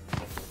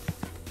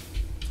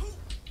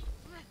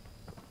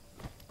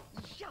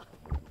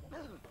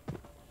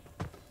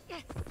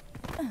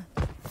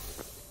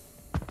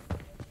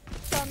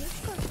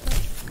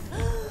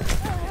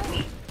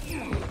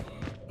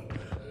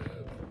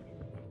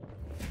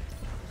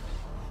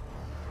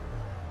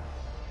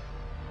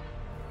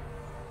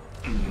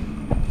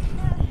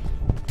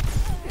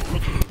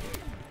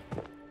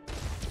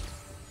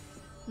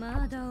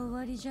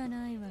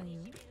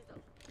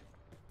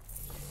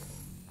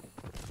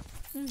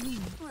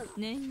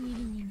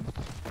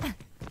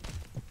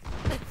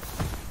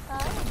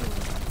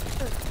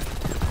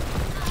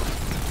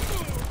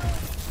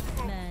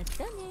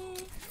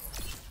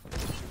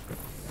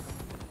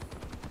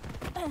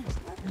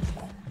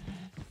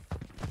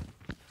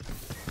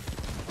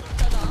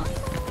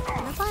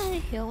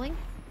 Healing?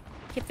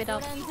 Keep it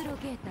up.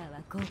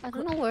 I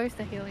don't know where's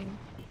the healing.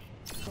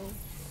 Go.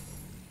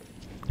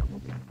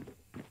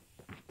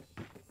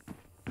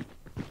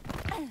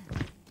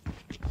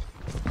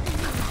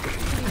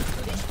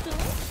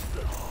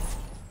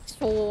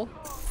 So.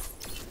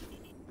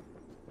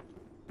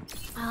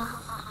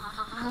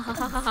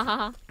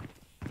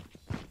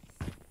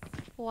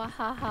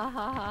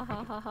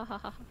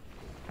 Wahahahahahahaha.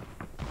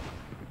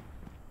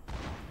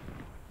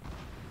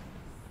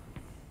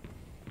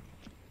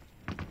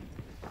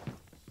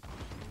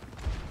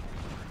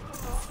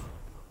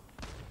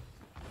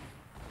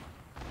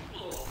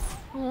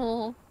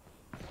 Oh.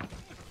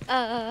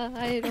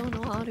 I don't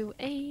know how to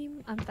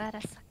aim. I'm bad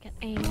at second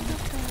aim.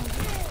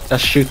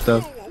 Just shoot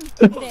though.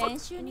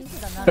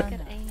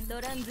 Second aim.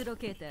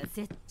 Okay,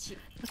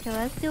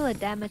 let's do a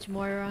damage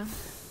Moira.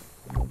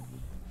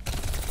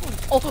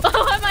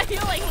 Oh, am I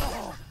healing?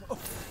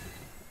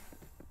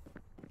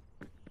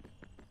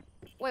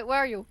 Wait, where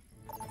are you?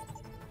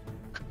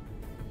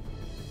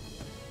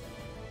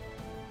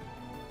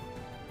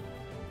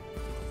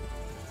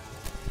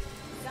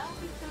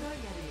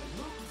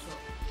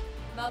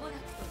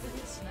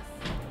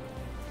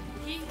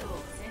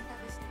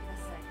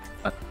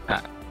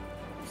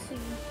 See.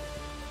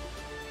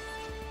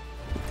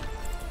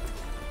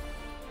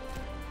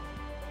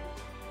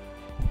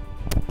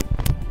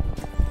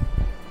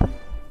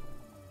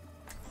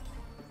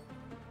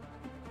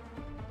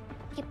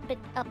 Keep it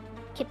up,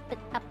 keep it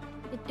up.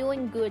 You're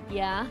doing good,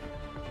 yeah?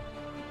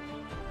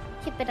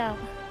 Keep it up.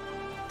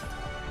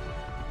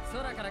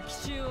 There are no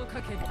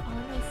secrets.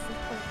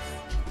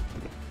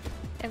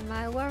 In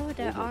my world,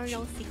 there are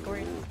no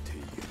secrets.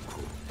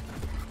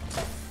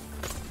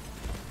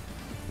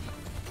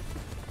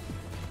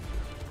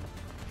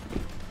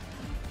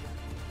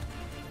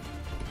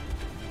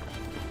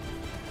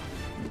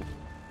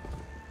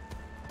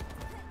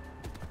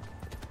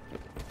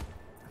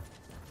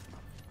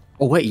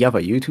 Oh wait, you have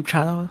a YouTube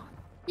channel?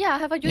 Yeah, I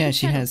have a YouTube Yeah,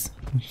 she channel. has.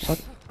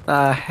 What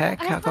the heck?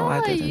 I How have come I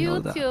a didn't know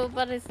that? YouTube,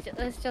 but it's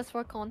just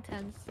for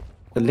content.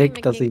 The I'm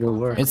link doesn't making even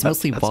work. content. It's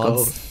mostly Let's go.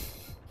 VODs.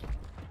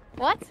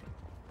 What?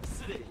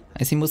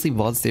 I see mostly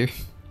VODs there.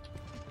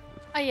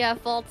 Oh yeah,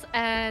 vaults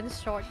and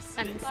shorts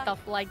and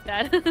stuff like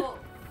that.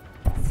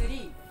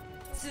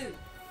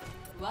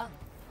 3、2、1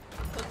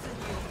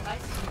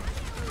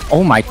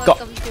 Oh my god!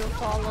 Welcome to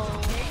follow.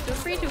 Feel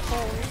free to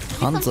follow.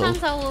 Hanzo.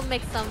 Sometimes I will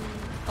make some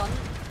fun,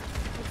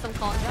 make some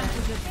content.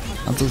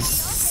 Hanzo's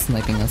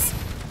sniping us.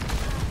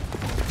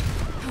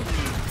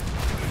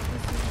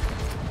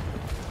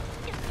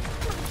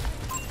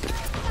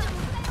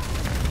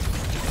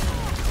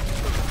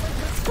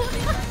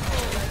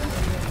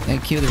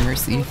 Thank you, the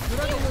mercy.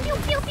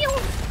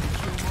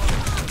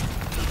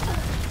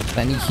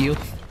 I need heal.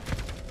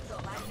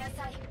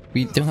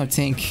 We don't have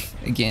tank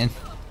again.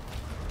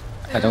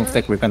 I don't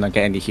think we're gonna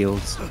get any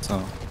heals,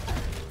 so.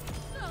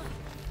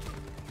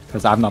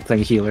 Because I'm not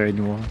playing healer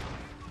anymore.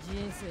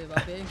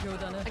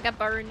 I got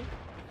burned.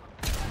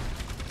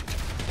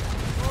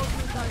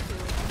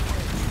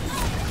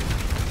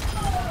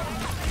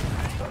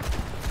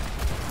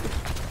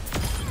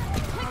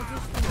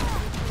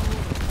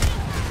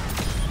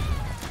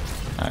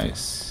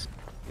 Nice.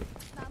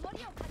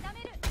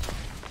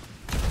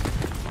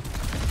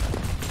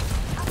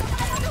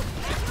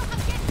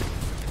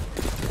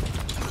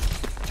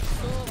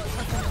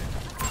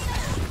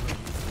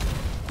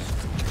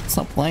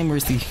 Stop blind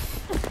mercy.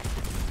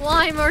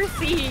 Why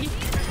mercy?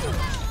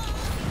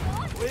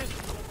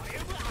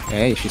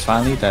 Hey, she's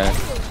finally dead.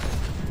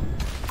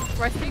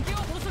 Resting.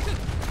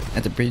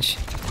 At the bridge.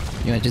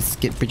 You wanna just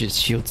get Bridget's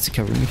shield to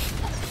cover me?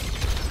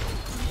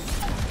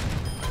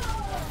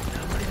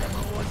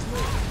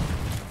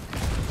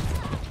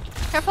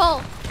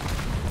 Careful.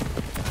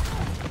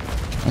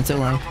 I'm still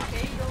alive.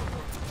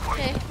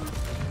 Okay.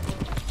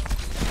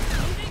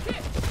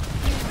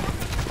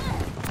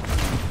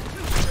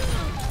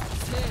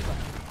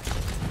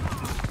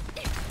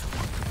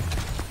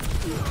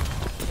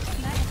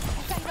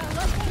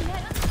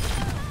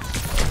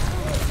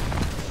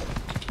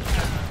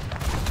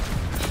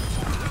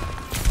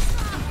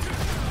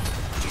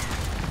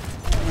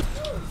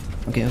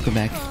 Okay, I'll go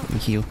back and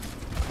heal.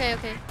 Okay,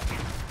 okay.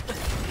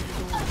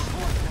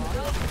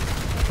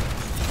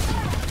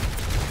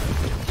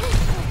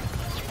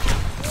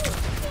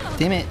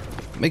 Damn it!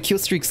 My kill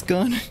streak's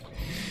gone.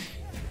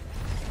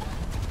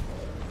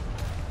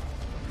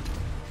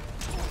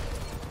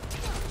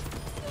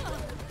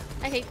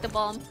 I hate the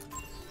bomb.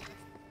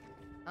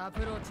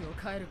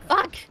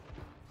 Fuck!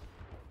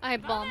 I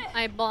bomb.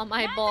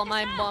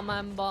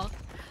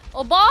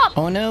 Oh, bomb!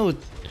 Oh no!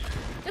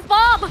 It's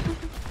bomb!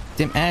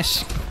 Damn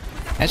Ash!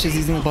 Ash is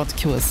using the ball to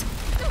kill us.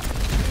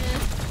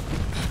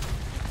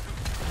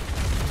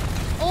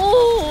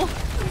 Oh!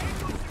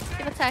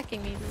 Keep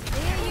attacking me.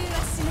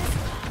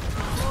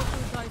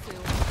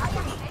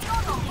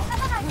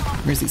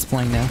 Mercy's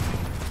flying now.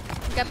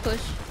 Get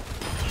pushed.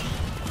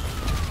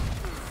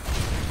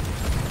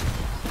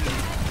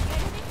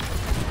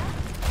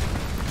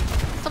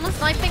 Someone's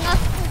sniping us.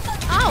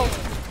 Ow!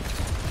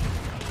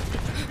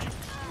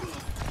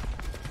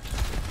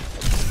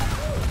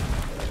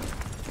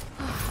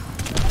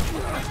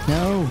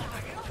 No!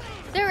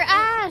 They're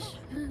Ash!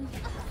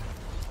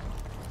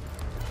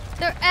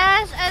 They're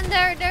Ash and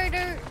they're...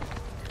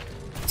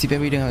 Too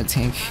bad we don't have a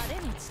tank.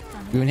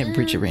 We wouldn't have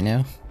Bridget right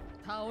now.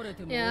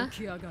 Yeah.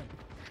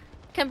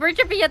 Can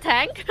Bridget be a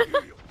tank?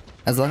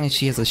 As long as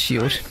she has a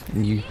shield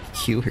and you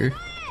heal her.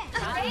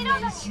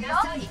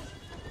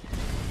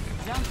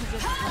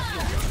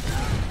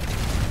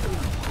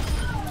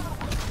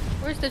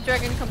 Where's the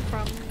dragon come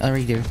from?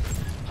 Right there.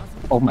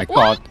 Oh my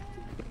god.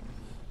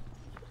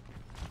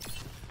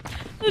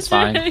 It's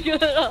fine. We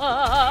don't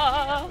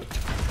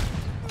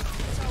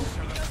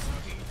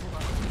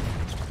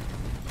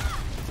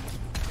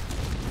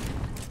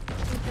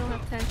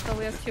have tanks, but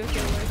we have 2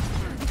 healers.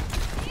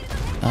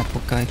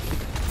 Poor guy.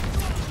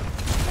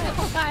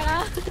 Poor guy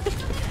lah.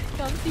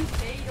 Con xin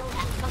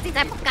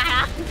tay poor guy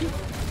lah.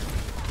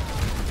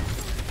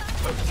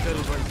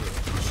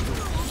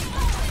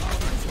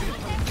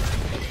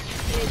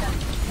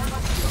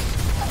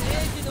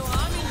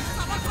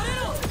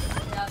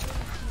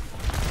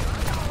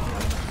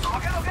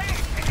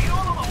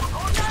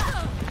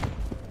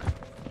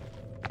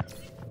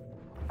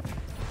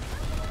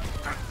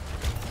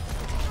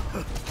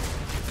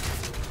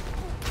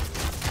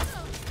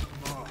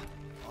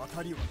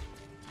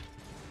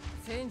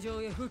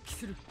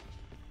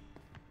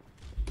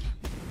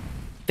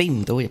 Bay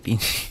唔到入邊，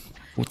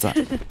好窄。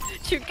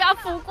全家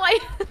富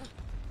貴。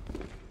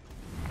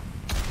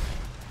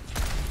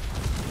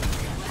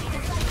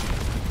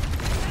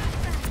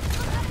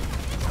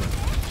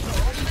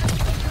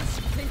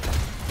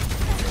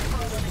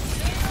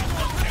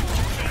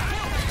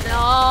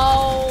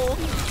No!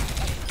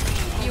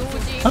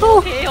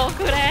 Oh.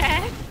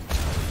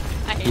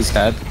 He's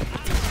dead.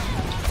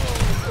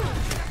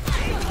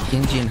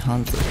 Genji and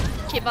Hanzo.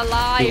 Keep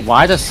alive. Dude,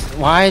 why does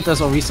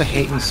Orisa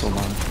hate me so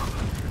much?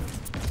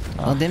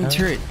 Oh, them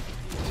turret.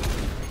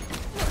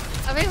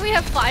 I mean, we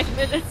have 5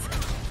 minutes.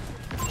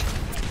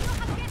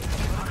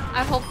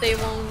 I hope they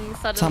won't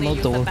suddenly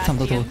use the Bastion.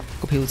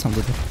 Okay, okay.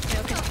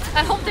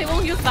 I hope they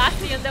won't use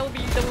Bastion. That would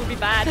be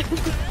bad.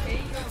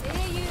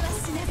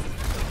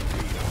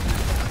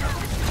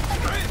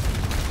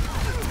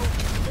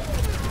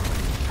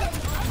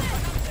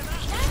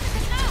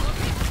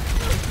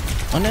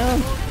 Oh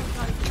no!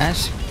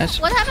 Ash.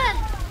 What happened?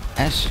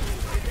 Ash.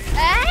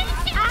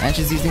 Ash? Ash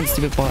is using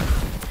stupid bot.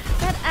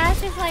 That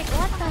Ash is like,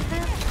 what the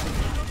hell?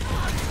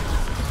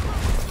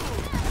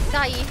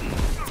 Die.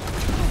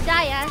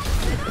 Die, Ash.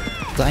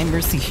 Die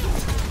Mercy.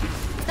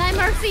 Die,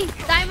 Mercy.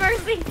 Die,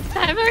 Mercy.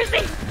 Die,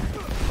 Mercy.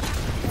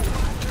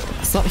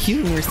 Stop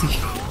healing Mercy.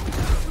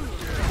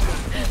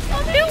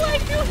 I feel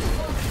like you.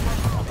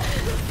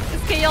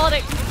 It's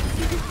chaotic.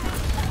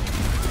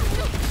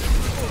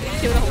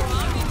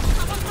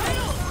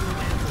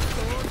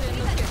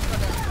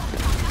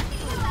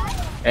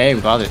 Hey,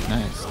 we got it.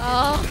 Nice.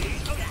 Oh.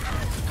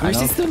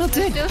 Mercy's still not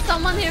dead. There's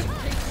someone here.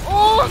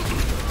 Oh!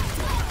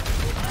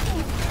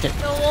 Okay.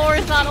 The war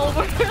is not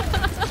over.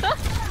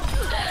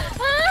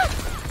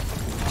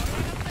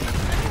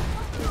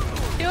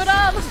 Shoot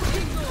up!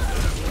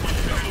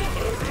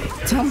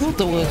 Tumble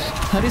the wood.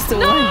 How is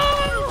still alive?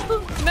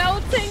 No!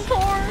 Melting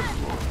core.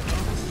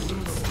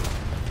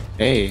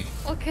 Hey.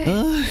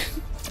 Okay.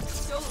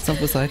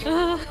 Sample side.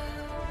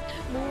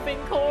 Moving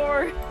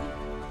core.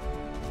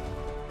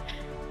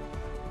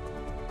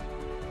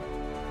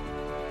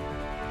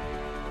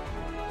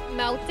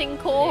 Melting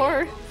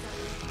core.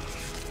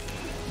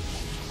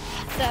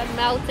 That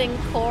melting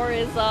core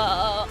is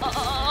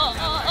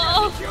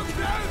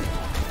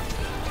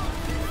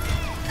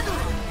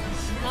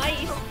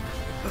nice.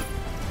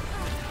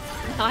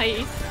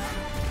 Nice.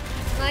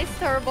 Nice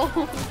turbo.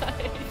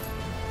 Nice.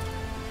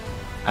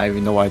 I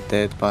even know what I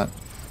did, but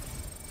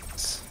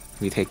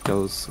we take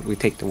those. We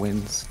take the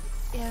wins.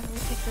 Yeah, we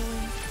take the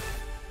win.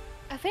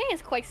 I think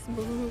it's quite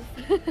smooth.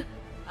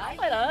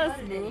 Quite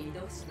smooth.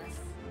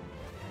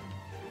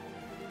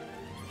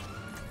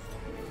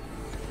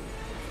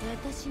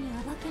 私に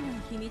暴けない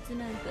秘密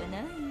なんかな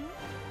いよ。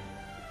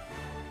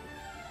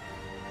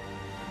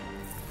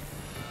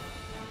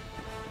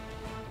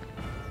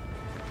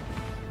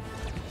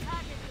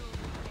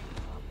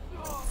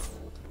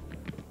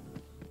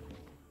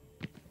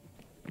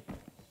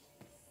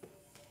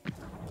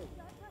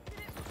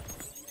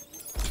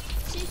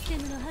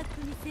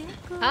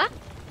Huh?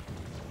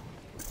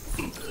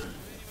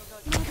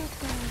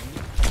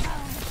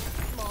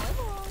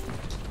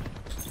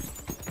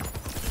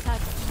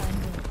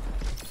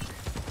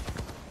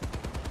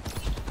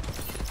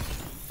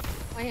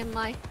 Why am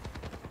I?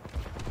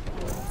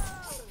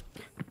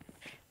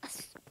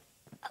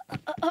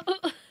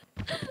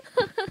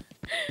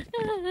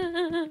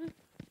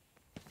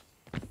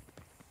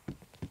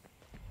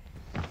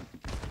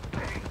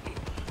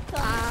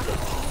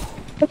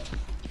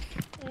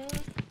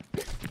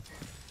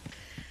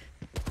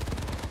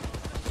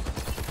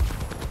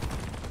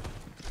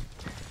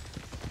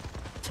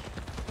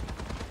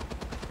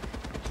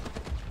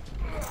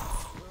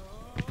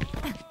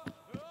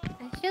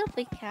 I should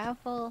be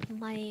careful of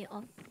my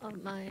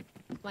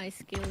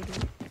skill.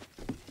 Dude.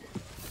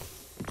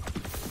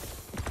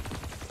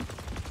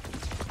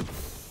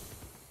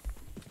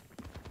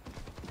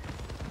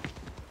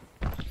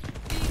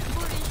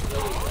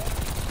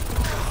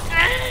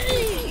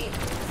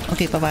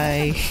 Okay, bye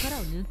bye.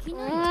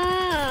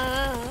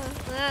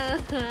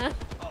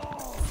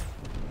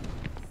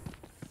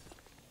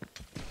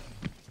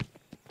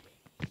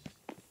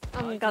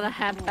 I'm gonna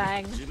have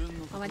bang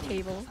on my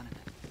table.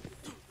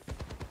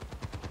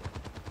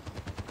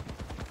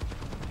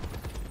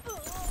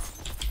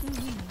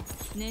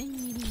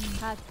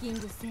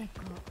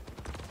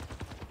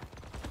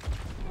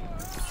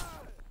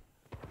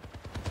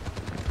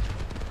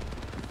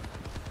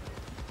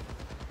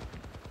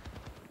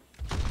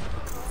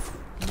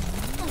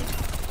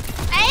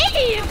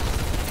 Hey!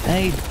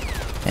 Hey,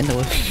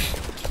 hello.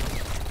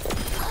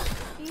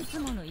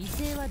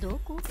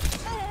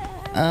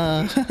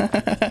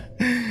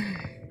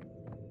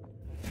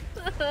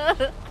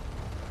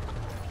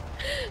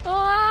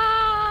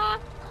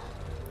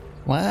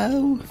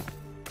 Wow.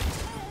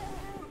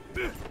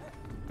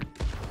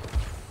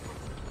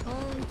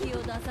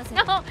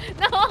 No!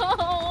 No!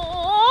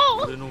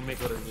 俺の目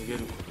から逃げる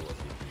ことはで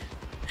き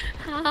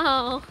ない。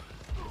 How?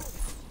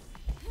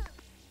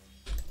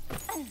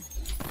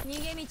 逃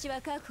げ道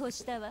は確保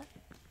したわ。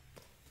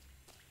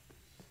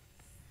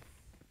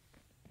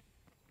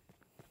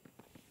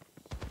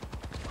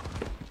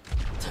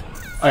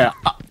 Oh yeah.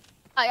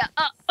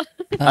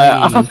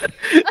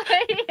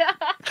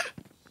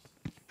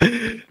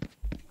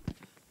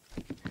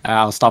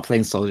 I'll stop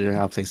playing soldier.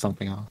 I'll play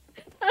something else.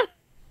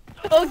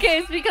 Okay,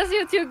 it's because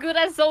you're too good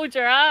at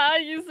soldier, huh?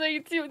 You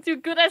say you're too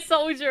good at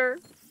soldier.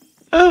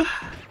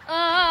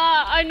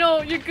 I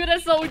know you're good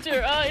at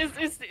soldier.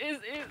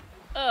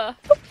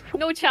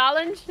 No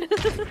challenge.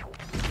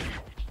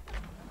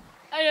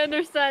 I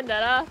understand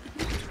that, huh?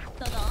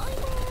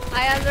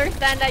 I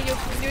understand that you're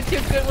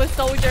too good with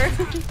soldier.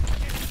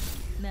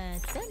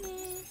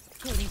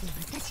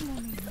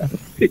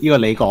 呢個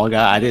你講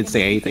㗎 I didn't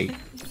say anything.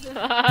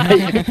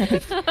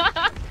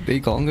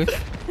 你講嘅。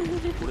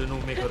俺の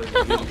目から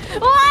逃げる。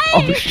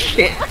 Oh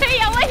shit. Wait.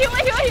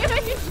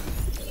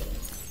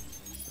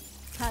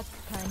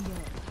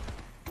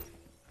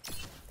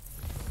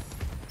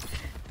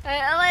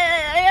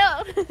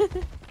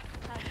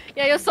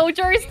 Yeah, your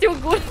soldier is too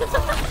good.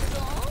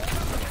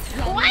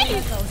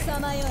 Why?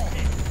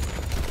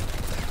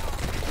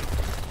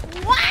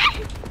 What?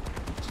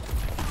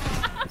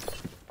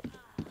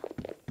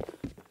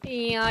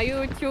 Yeah,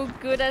 you're too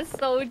good at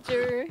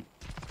soldier.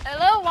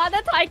 Hello, 玩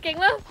得太勁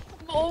啦，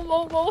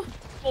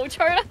冇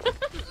趣啦，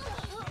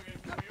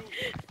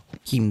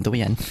見唔到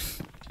人。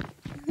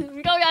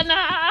唔夠人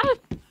啊！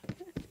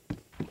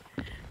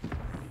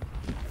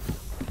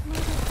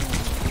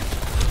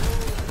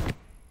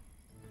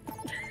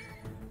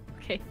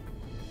 Okay.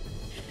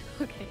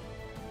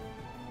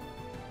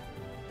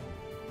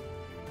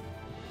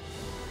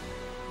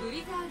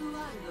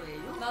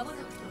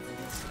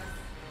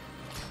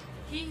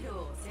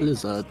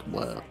 Blizzard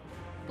World.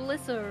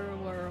 Blizzard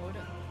World.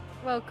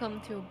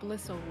 Welcome to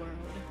Blizzard World.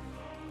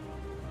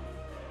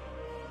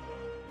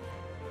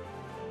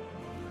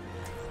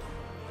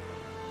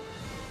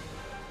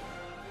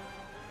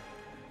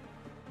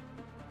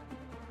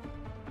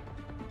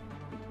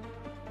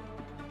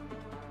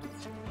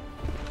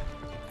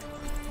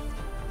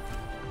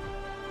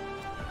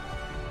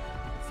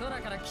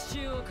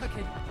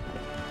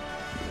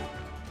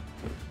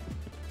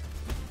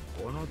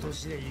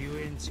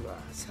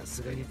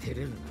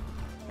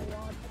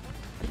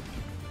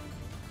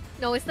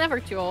 No, it's never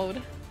too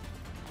old.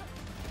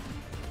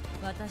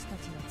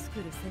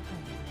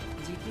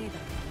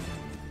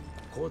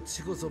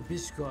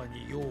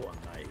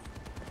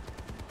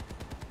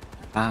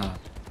 Ah.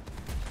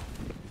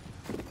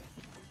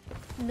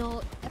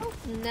 No,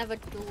 it's never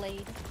too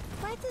late.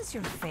 Why does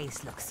your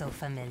face look so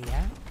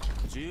familiar?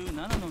 17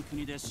の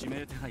国で指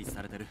名手配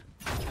されてる。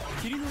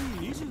霧の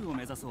いい20を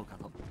目指そうか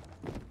と。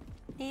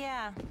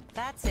Yeah,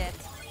 that's it.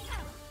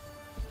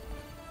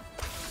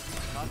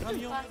 高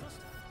みを目指し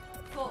て。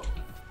4、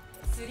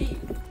3、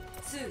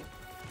2、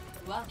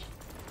1。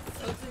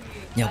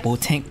有冇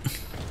tank?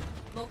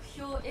 目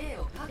標 A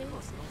を確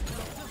保し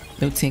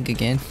ろ。 No tank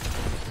again.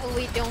 Oh,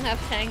 we don't have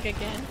tank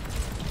again.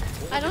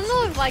 I don't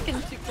know if I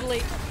can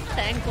like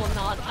tank or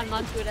not. I'm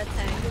not good at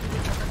tank.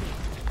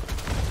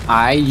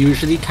 I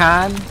usually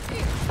can,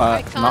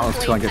 but I not can't with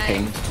play 200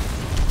 ping.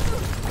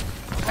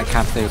 I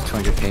can't play with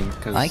 200 ping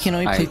because I can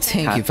only play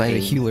tank if I have a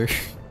healer.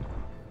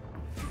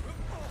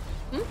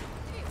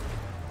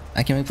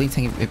 I can only play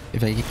tank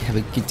if I have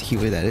a good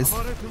healer, that is.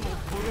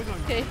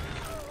 Okay.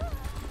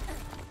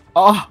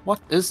 Oh, what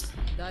is?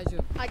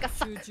 I got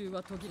sucked.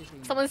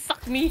 Someone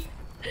sucked me.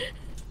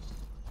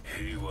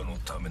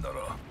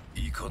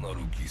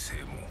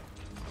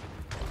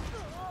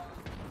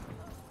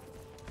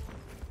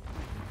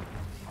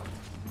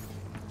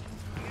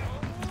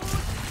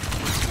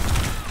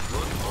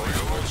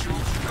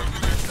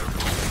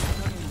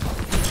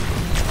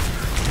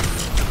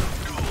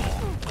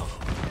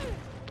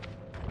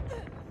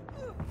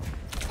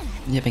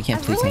 Yep, I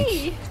can't play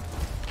tank.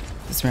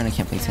 This round I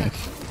can't play tank.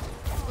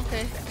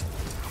 Okay.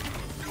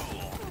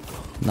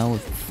 Not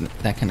with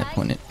that kind of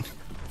opponent.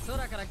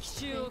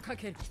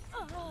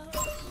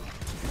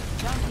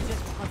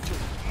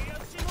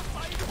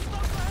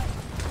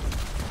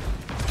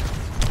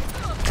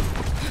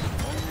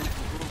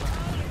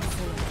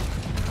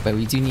 But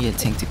we do need a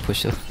tank to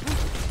push up.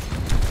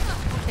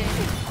 Okay.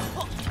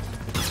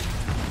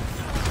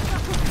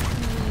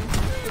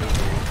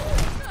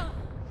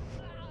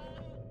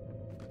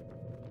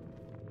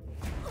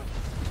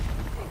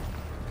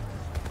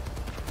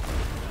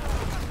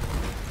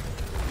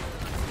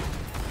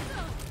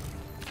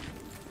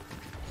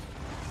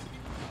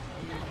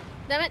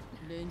 Damn it.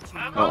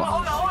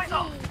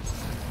 Oh.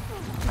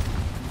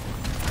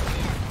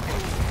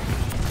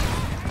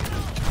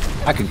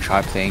 I can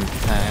try playing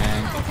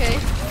tank. Okay.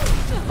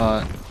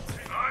 But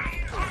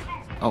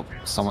oh,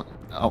 someone.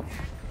 Oh,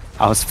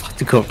 I was about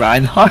to go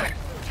Reinhardt.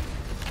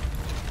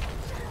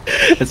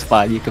 It's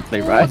fine. You can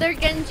play Oh, Reinhardt. they're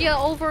Genjia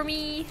over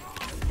me.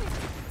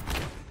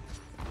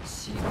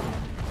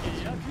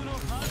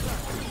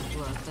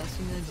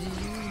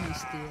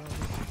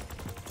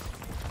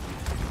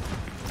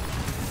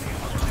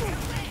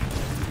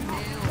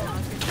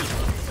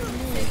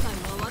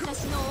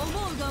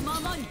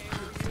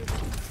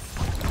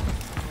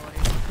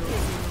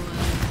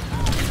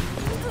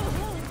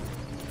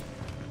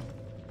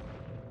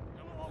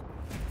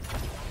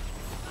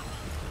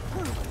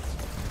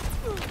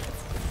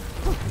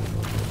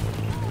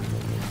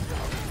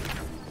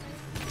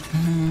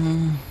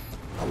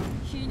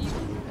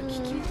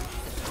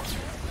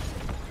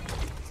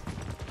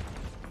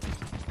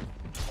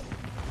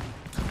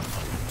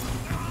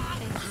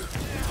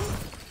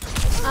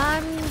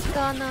 I'm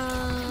gonna...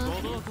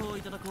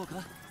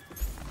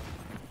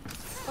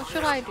 What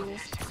should I do?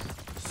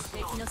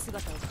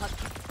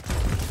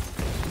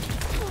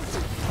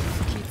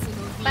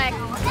 Back.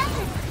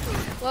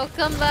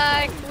 Welcome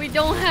back. We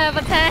don't have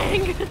a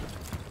tank.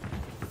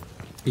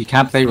 You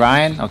can't play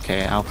Ryan?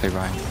 Okay, I'll play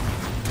Ryan.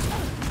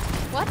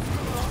 What?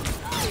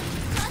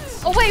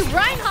 Oh wait,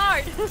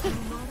 Reinhardt!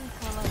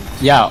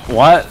 Yeah,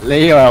 what?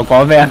 你以為我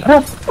講咩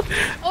啊？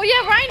 Oh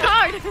yeah,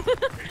 Reinhardt!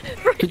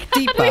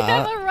 Forgot we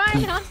have a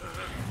Reinhardt!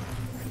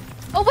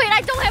 Oh wait,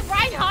 I don't have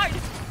Reinhardt!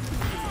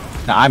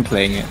 No, I'm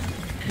playing it.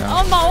 No.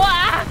 Oh冇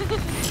啊!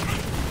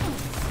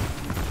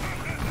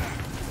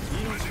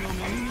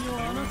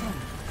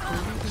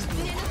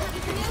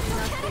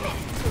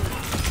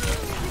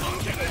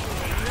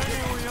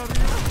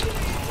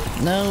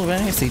 No,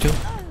 right here, Seijo.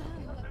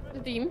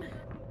 Team.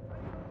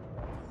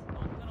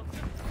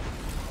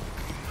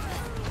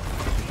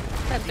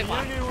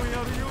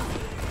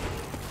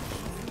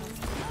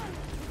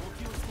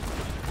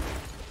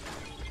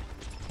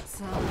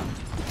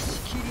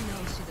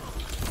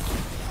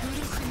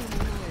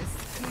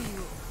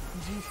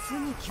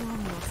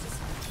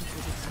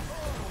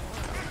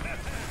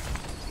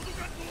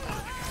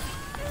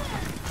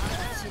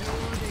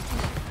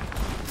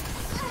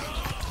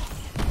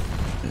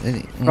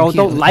 Bro,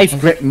 don't life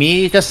grip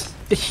me, just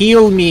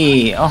heal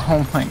me!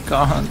 Oh my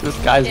god, this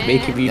guy's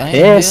making me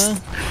pissed!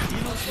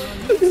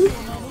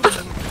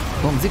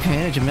 我唔知佢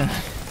喺度做咩。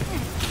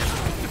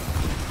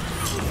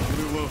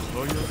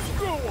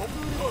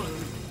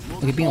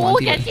我嘅邊個玩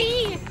啲嚟？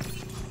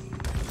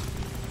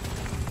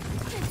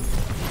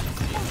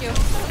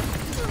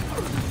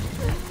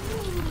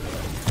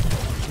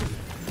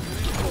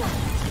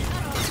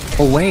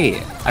 Oh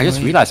wait, I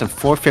just realized I'm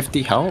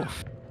 450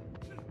 health.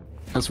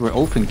 Because we're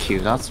open queue,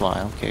 that's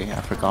why. Okay,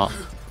 I forgot.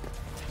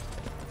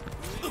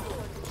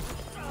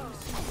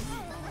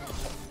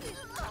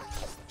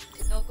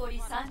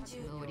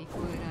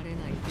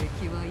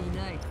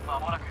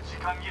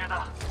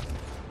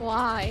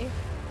 Why?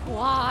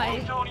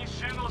 Why?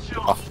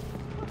 Oh.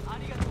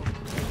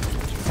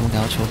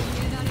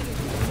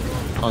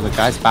 Oh, the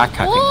guy's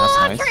backcatting, that's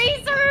nice.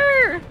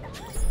 Tracer!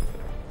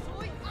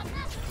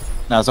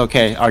 No, it's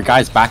okay. Our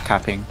guy's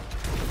backcapping.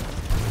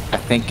 I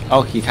think.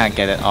 Oh, he can't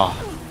get it. Oh,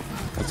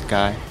 this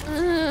guy.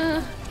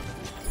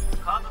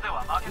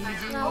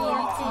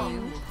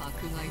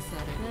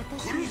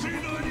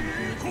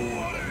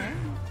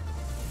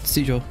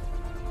 Seijo.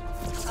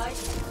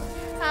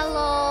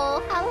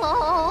 Hello,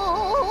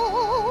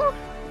 hello.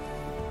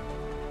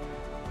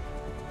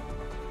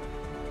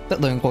 得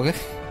兩個嘅。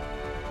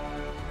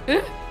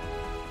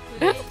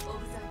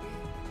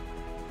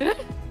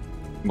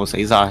冇死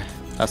晒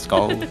 ，Let's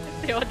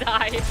go。They all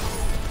die.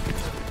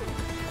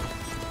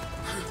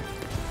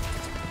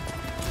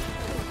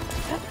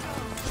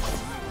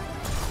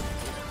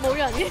 冇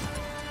人嘅。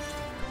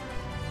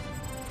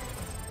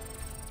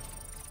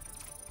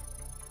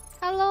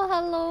Hello,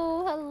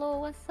 hello, hello.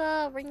 What's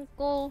up,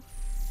 Wrinkle?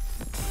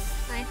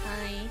 Hi,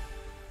 hi.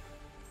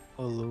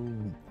 Hello.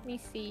 Let me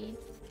see.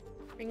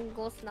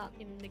 Wrinkle's not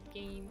in the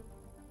game.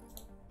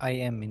 I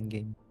am in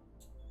game.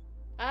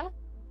 Ah?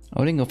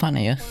 Oh, Ringo, fan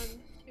er jeg. 1,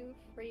 2,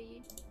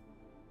 3.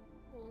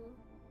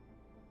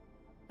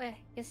 Wait,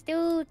 you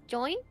still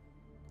join?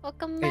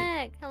 Welcome Hey.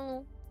 back.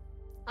 Hello.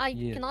 I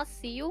Yeah. cannot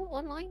see you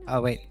online.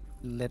 Oh wait,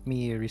 let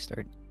me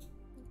restart.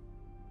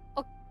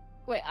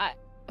 Wait,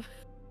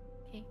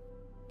 okay.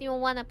 Do you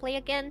wanna play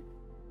again?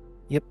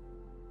 Yep.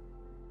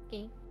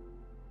 Okay.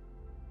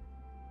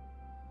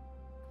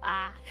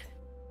 Ah.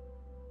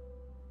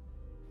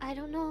 I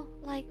don't know.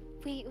 Like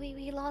we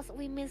lost.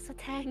 We missed a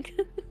tank.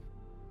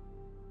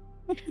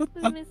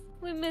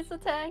 we miss a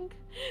tank.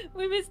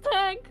 We miss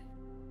tank.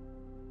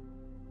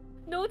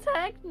 No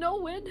tank, no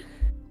win.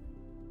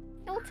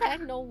 No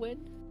tank, no win.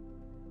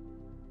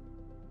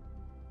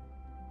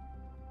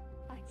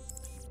 Like,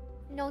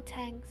 no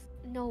tanks,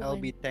 no I'll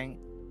win. be tank.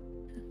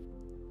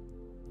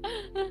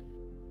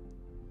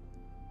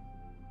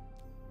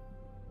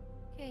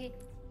 Okay.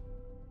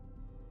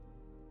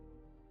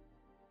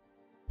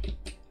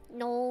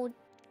 No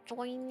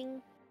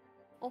joining.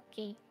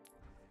 Okay.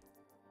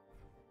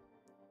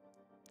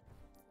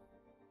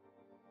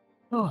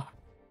 Oh.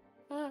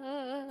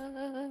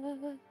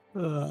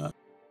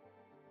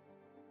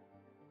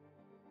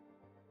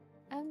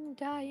 I'm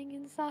dying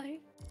inside.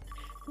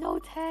 No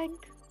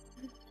tank.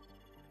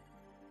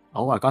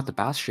 Oh, I got the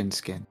Bastion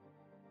skin.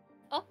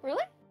 Oh,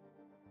 really?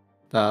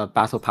 The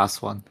Battle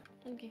Pass one.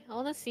 Okay, I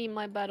wanna see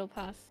my battle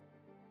pass.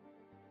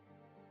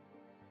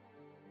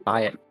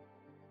 Buy it.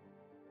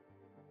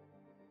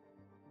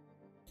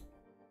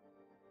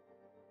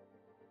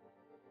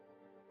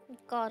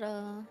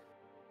 Gotta.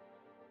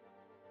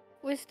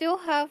 We still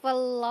have a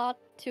lot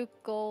to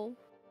go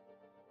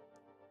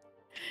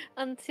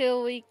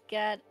until we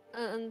get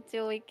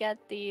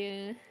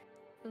the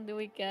until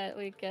we get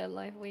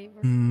life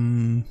waiver.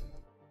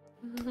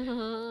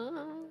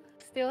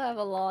 Still have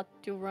a lot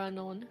to run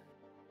on.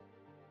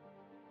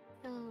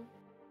 Oh.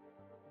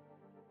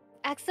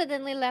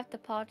 Accidentally left the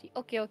party.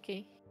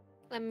 Okay.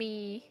 Let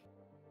me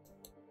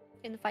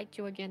invite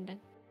you again then.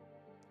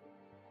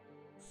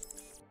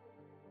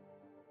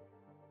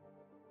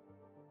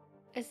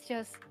 It's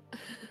just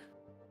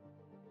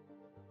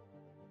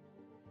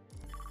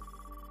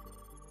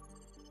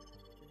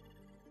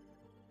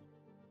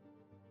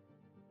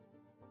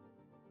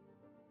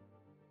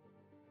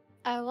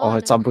Oh,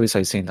 it's on Bruce.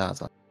 I've seen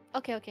that.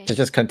 Okay.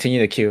 Just continue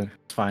the queue.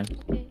 It's fine.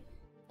 Okay.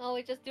 Oh,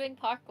 we're just doing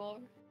parkour.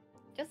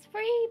 Just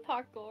free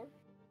parkour.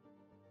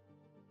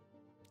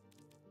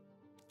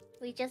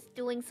 We're just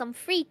doing some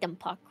freedom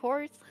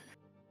parkours.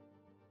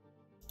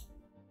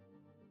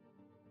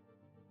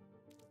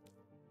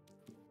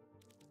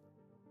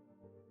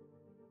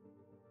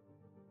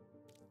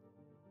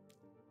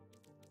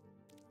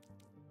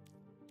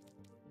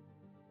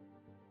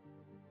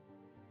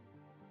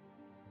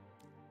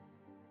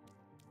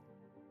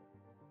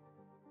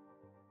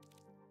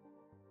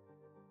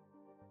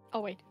 Oh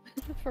wait,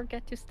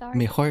 forget to start.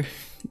 Mejor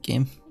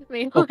game.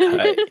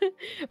 Okay.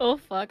 Oh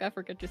fuck, I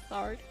forgot to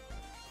start.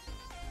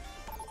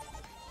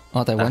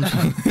 Oh, that one.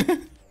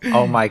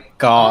 Oh my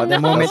god. Oh, The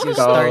moment let's you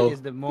go. start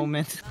is the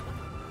moment.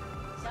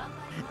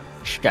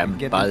 Scam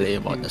Get ballet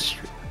into the on the queue.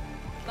 street.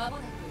 まも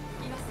なく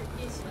今接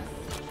近しま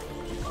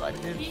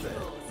す。リングを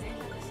選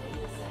択して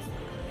ください。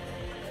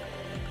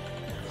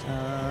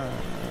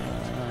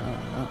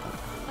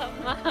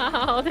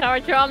Oh, Tower,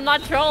 I'm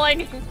not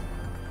trolling.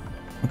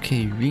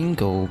 Okay,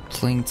 Ringo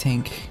playing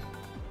tank.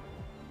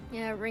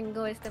 Yeah,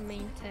 Ringo is the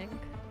main tank.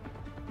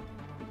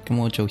 Come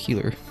on, Joe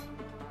healer.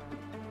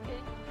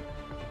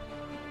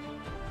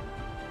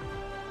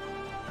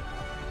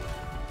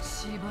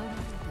 縛られた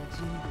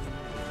人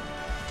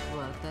類を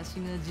私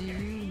が自由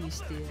に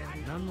してや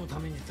る。何のた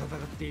めに戦っ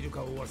ている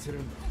かを忘れる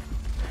んだ。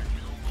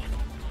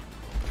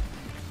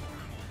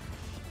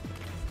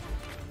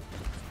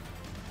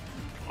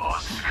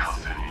足か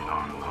せに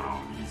なるなら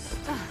見せ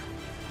て。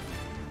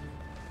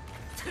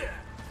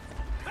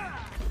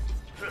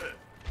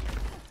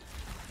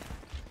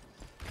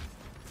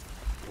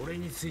俺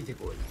について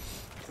こい。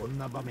こん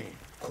な場面、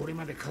これ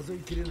まで数え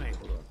きれない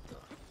ほどあった。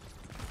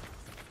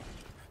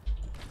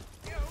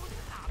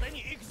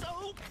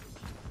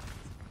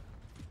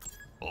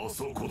あ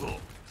そこだ。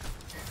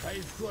回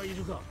復はい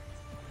るか。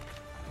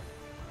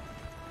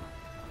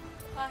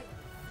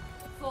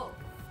5、4、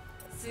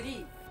3、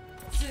2、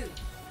1。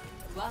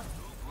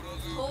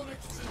攻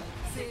撃チーム、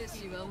生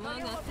死は我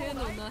が手の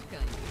中に。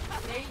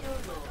レイドー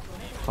ルを止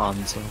める。ファン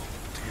ズ。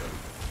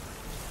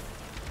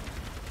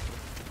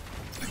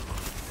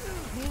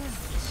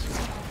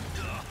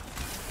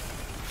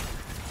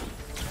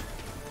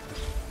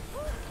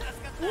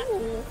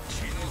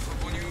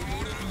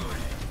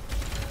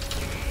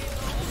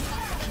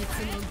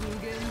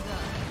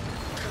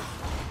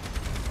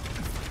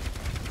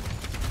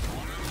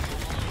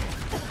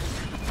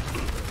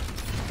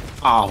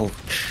Ouch.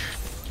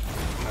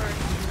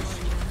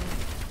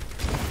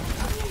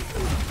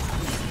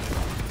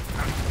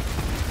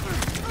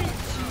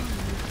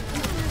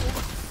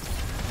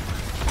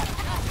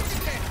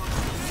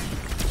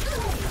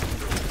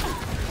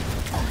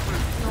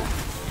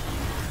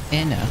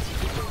 And now.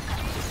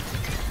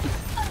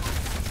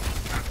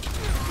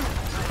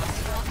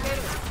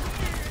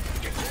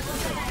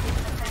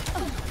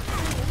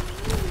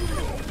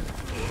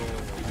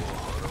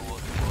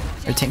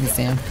 They're taking us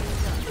down.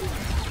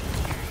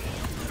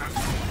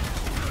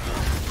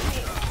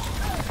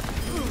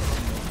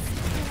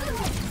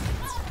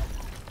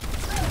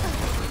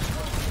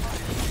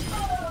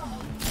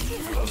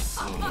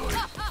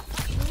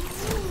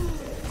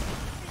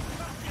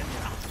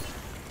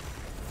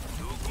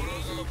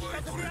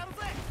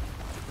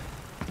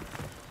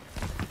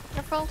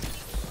 Careful.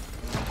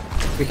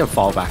 We can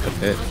fall back a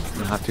bit. We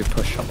don't have to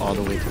push up all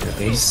the way to the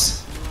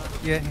base.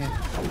 Yeah,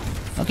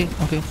 yeah. Okay,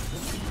 okay.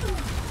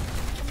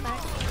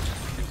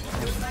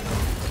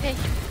 Okay.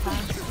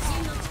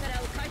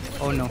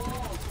 Oh no.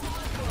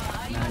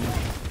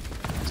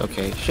 It's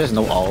okay. She has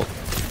no ult,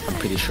 I'm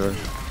pretty sure.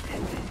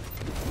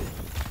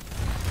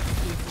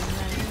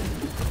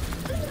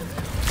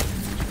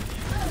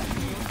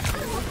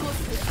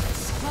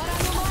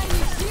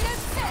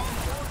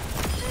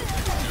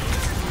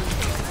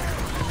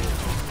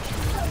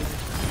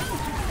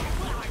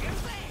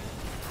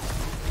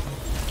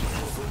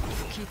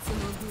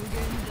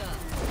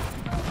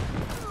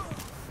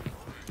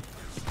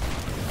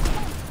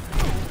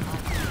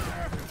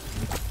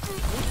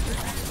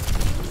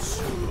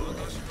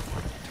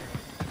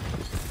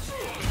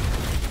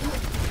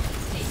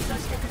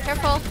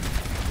 Careful.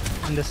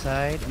 On the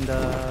side, on the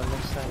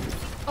left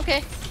side.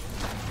 Okay.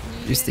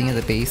 You're staying at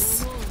the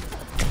base.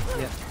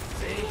 Yeah.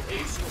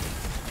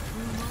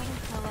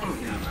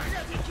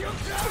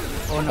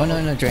 Oh no,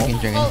 no, dragon.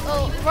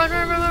 Oh,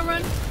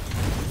 run.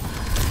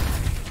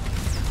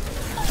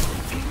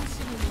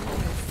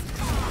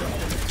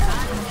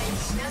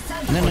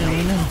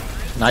 No.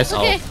 Nice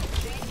Okay. ult.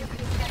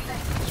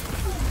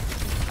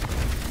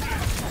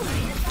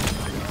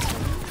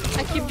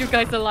 I keep you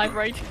guys alive,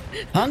 right?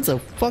 Hanzo,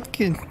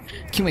 fucking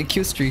kill my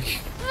kill streak.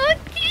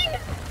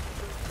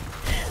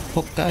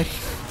 Oh god.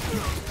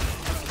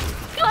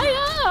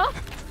 Kaya!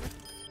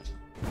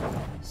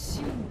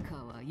 進化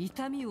は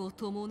痛みを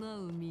伴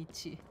う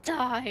道。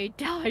 Die.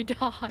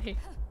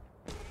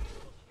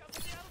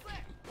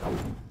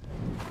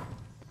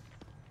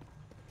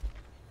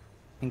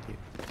 Thank you.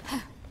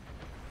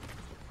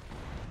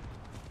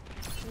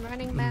 I'm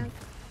running back.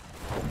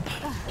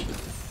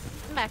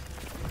 I'm back.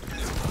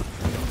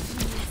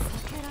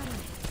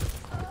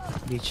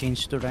 They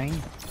changed to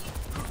Rhine.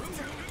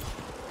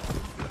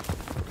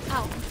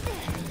 Ow.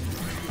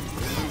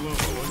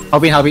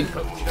 Helping.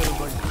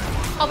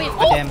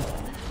 Oh! Damn.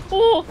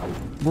 Oh!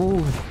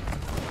 Ooh.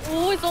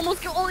 Oh, it's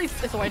almost killed. Oh,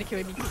 it's already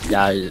killing me.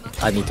 Yeah,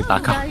 I need to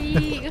back up.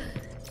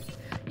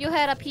 You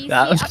had a PC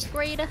That was-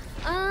 upgrade.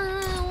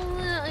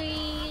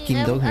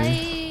 Kingdom.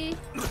 I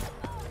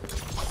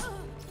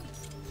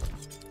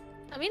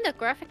mean the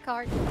graphic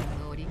card.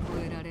 乗り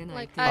越えられない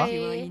Like 敵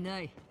はいな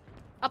い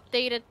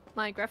updated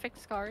my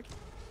graphics card.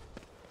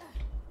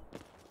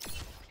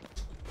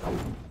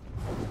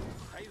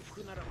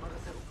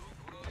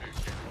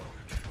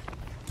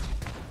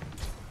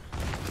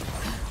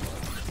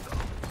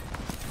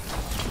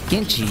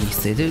 Genji,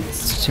 say dude,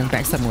 turn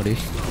back some more. Ay.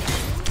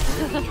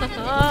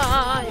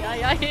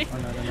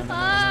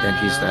 Then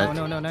he's dead.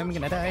 No, I'm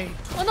gonna die.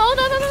 Oh no.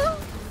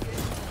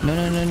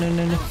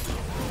 No.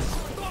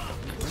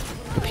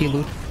 The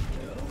payload.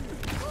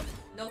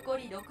 残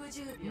り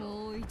60秒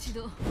もう一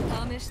度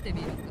試して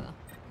みるか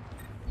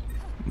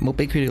Mo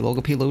bakery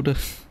logo payload.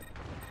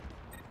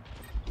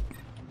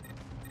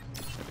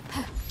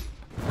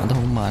 Anda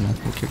humana,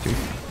 okay. 私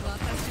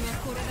は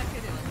これだけ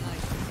ではない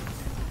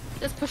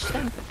Just push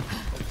them.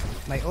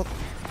 My ult.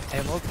 I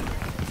have ult.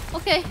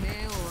 Okay. 目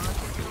を開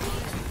け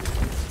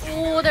て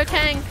Oh, they're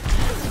tank.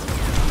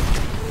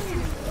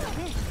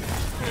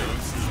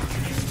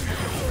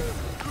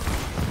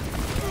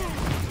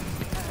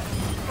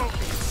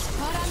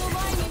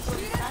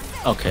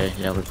 Okay,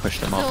 yeah, we pushed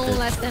them off Don't it.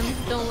 let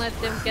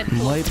them get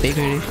My close.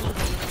 bakery.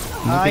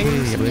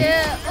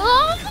 Yeah.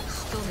 Oh,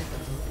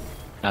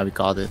 Yeah, we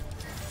got it.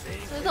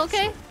 it's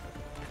okay.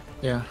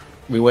 Yeah,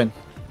 we win.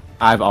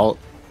 I have ult,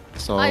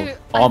 so I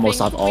almost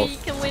think have ult. we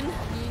can win.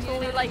 It's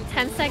only like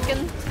 10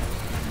 seconds.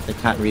 They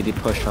can't really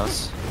push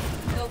us.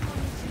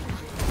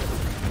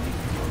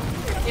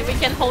 If we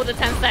can hold the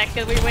 10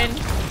 seconds, we win.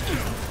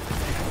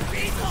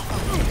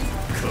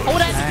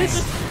 Hold it!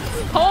 Nice.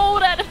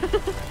 Hold it!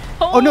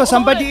 Oh no, Hold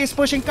somebody it. is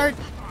pushing cart.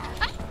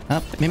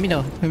 Maybe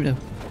no.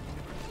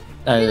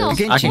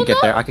 I can get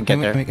there. I can get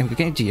there.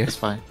 Genji, It's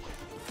fine.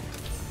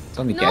 It's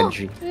only No,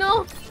 Genji.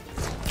 no.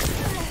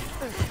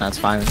 That's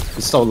fine.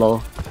 It's so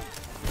low.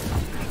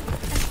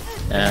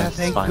 Yeah, Yeah, it's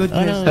thank fine.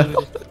 goodness.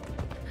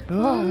 Oh no.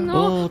 Oh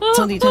no. Oh,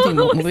 something,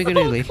 mo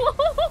bakery.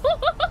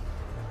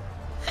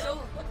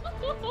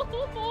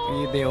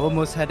 They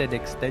almost had an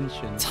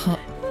extension.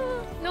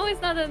 No,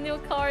 it's not a new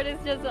card,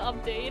 it's just an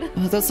update.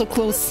 Oh, that's so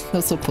close.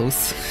 That's so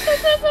close.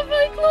 That's a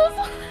very close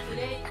one.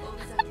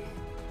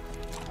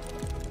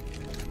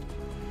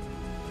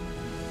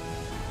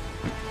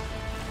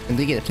 And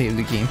they get to play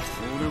the game.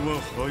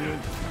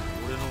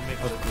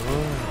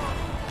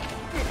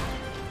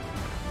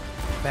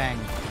 Bang,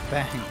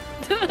 bang.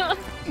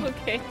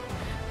 Okay.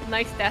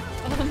 Nice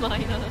death of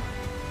mine.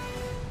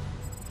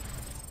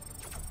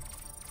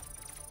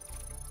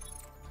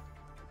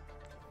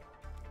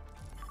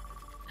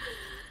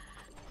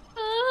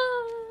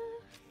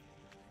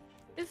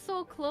 It's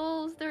so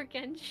close. Their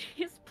Genji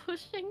is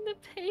pushing the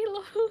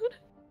payload.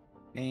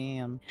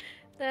 Damn.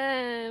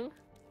 Damn.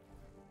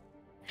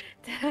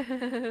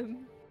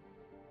 Damn.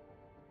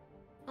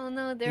 Oh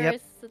no, there Yep.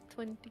 is a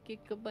 20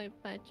 GB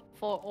patch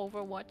for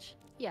Overwatch.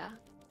 Yeah.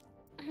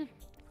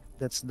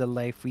 That's the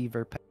Life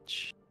Weaver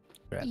patch.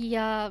 Right.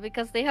 Yeah,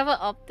 because they have an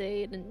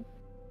update and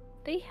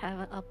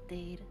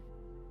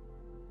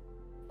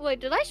Wait,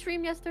 did I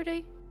stream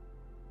yesterday?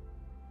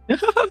 You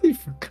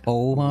forgot.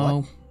 Oh,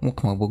 well,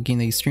 come on, we'll gain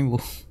the stream.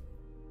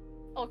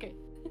 Okay.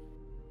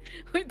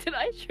 Wait, did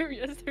I stream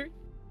yesterday?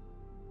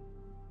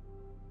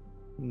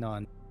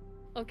 None.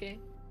 Okay.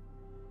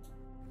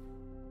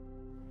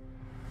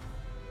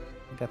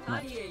 Got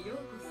much.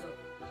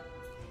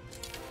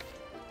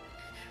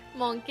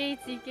 忘記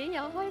自己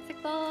有開直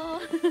播，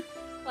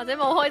或者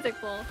冇開直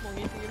播，忘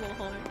記自己冇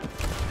開。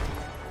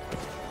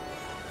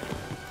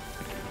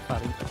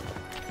Sorry.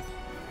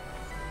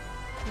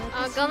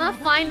 I'm gonna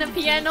find the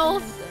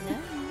pianos.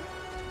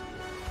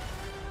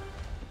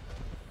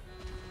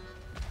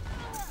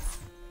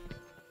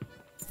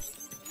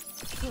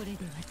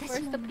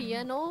 Where's the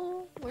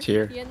piano? Where's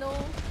Here. the piano?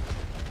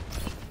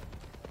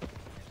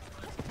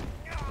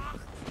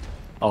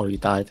 Oh, you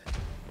died.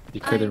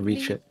 You couldn't I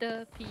reach need it.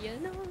 The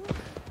piano.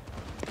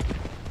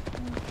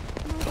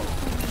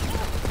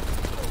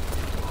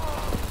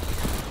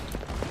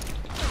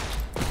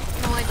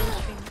 No, I don't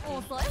stream.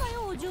 遅いわ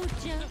よお嬢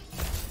ちゃん。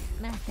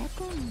また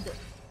今度。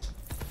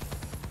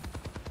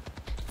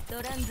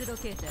トランズロ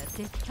ケーター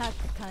セットアッ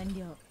プ完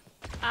了。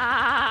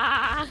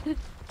Ah!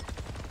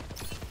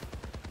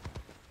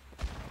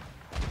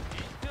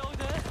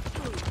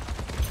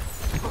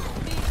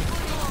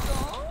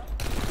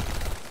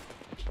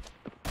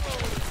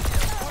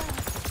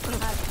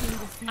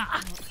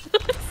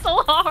 So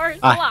hard,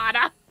 好難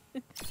啊！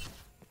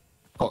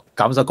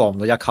咁就過唔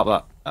到一級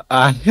啦。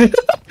唉，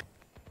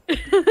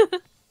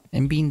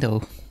 And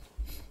Bindo.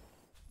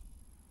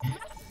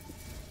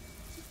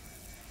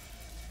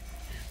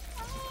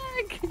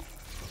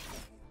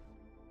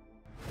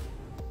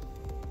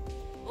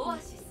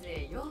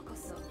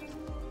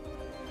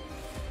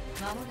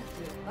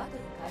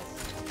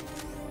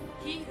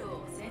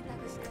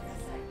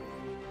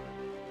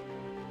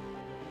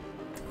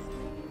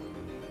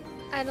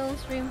 I don't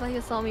stream, but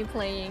you saw me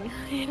playing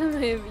in a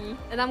movie,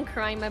 and I'm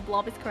crying. My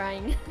blob is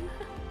crying.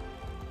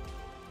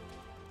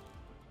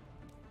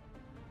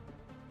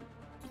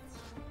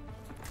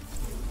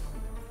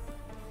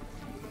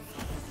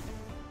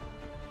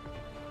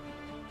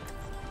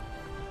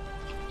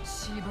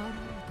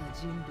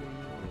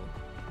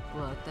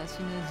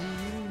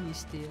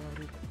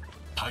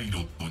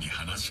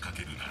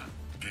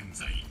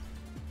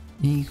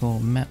 Eagle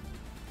map.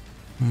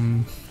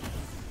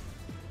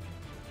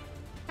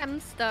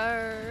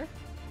 Hamster.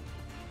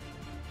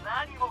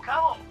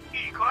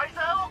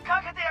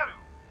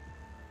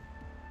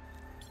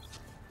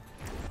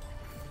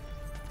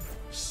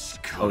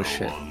 Oh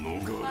shit.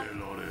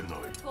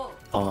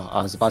 Oh,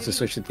 I was about to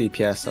switch to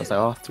DPS. I was like,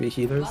 oh, 3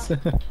 healers.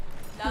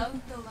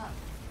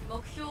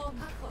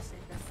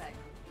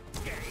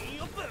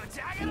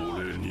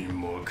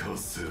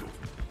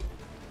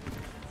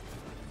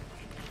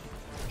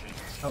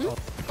 Uh-oh.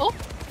 Oh,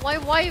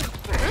 why?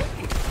 Huh?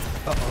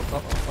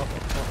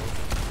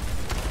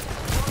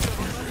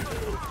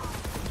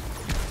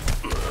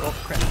 Oh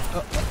crap.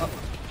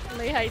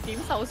 你係點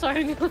受傷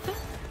嘅？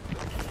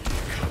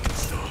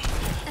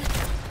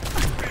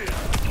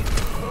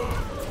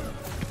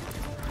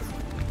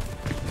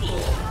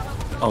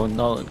 Oh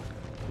no.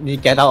 You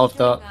get out of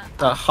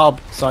the hub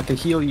so I can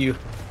heal you.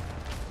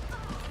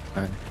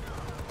 Alright.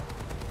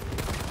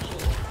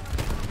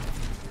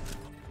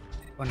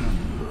 Oh no.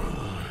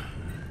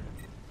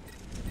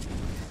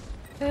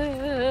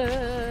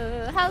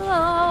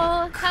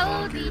 Hello,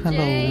 hello, DJ.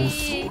 Hello.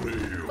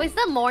 Wait, is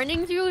that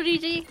morning to you,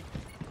 DJ?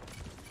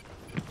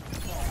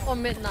 Or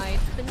midnight?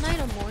 Midnight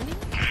or morning?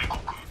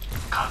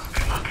 I'm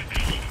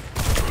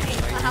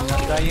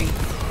Hello. dying.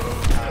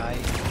 Hi.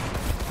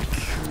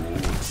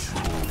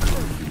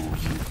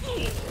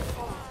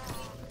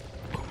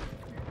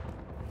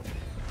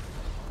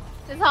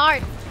 It's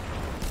hard.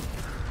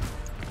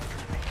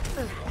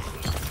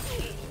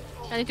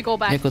 I need to go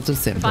back. Yeah, go to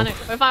Simple.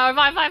 We're fine.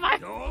 I need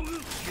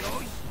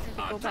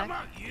to go back.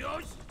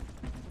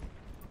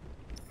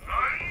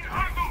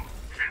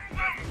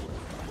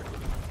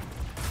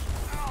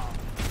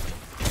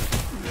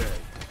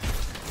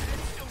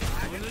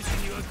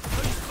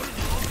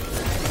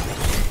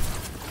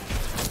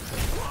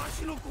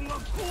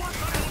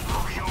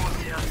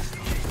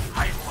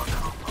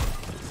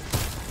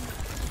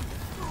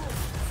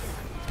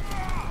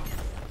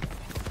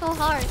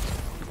 hard.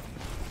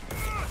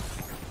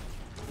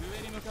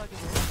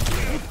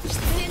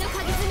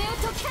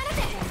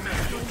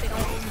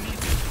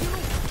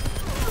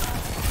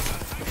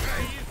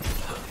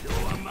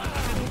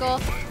 Go.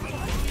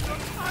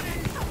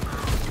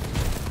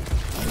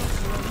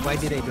 Why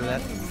did I do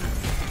that?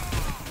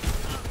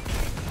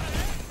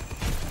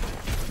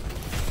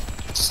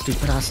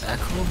 Stupid ass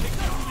echo.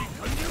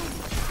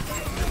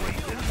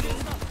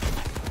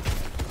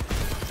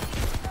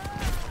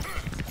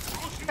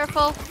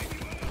 Careful.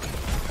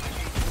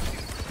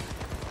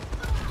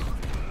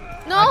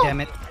 No! Ah,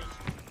 damn it.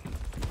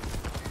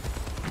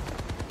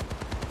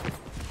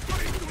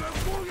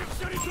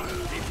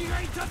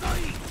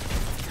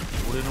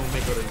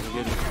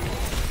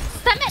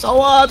 Damn it! 走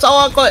啊走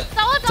啊佢，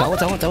走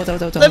走走走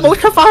走走。你冇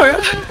出翻去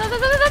啊！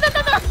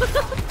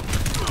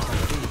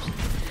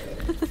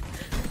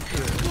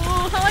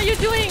 Oh, how are you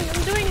doing?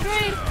 I'm doing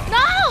great.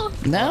 No!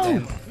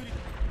 No.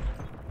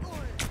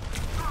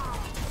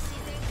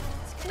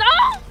 No!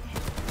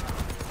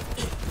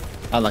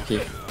 Unlucky.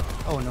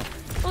 Oh no.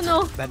 Oh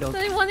no. Bad ult.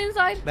 There's anyone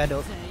inside? Bad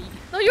ult.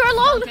 No, you're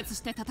alone. 結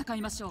して戦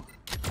いましょう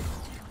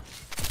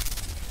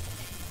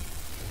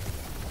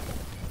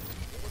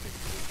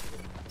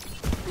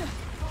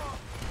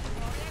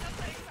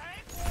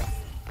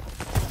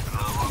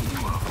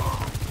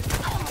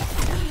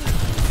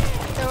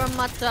There were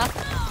matcha.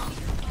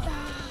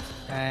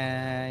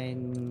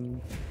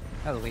 And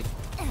oh wait.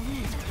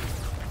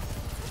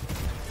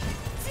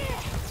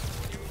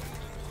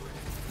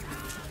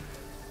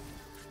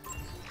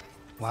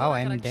 Wow,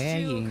 I'm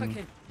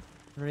dying.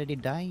 Already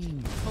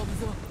dying.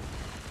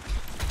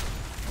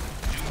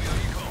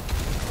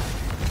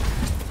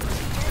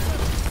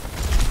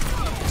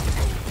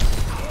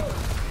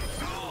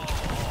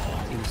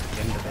 Seems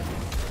to end of it.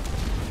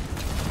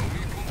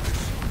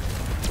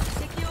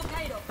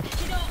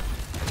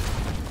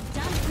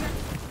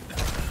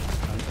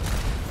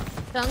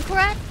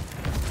 Junkrat?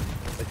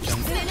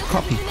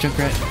 Copy.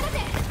 Junkrat.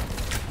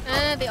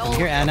 They all. Come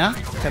here, Anna.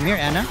 Come here,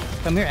 Anna.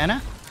 Come here,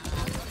 Anna.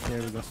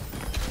 There we go.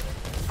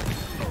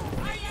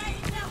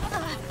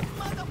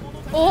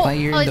 Oh,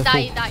 Fire oh, in the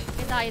die, hole. die.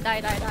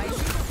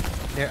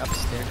 They're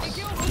upstairs.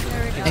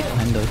 There we go. Hey,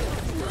 handle.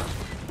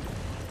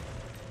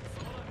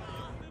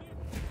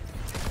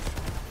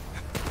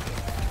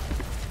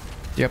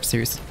 You're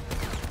upstairs.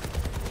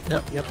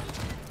 Yep.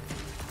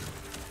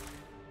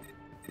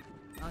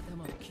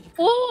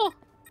 Oh!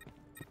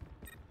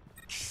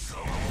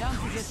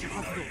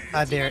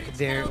 Ah, they're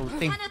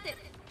ulting.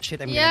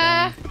 Shit, I'm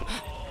Yeah. gonna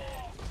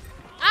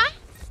Ah!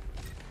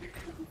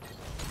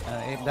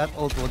 die. If that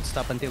ult won't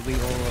stop until we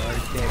all are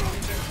dead.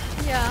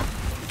 Yeah.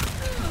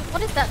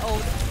 What is that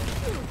old?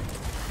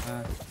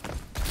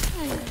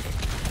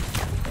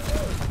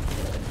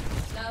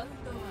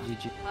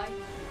 GG.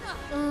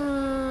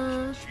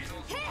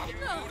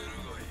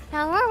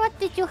 Tara, what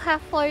did you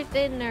have for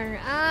dinner?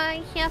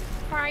 I have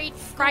fried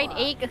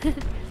egg.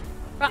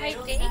 Fried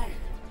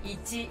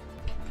egg?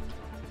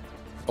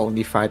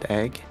 Only fried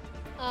egg.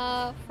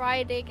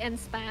 Fried egg and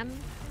spam.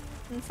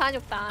 生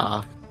肉蛋。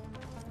啊，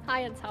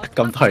蝦仁炒。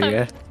咁頹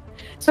嘅，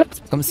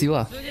咁少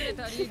啊？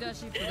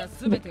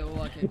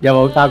有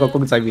冇加個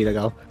公仔麵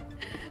啊？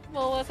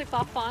冇啊，食白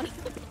飯。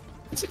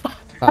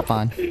白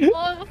飯。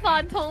我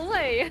飯桶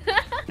嚟。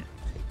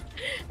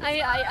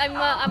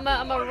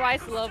I'm a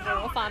rice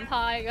lover， 我飯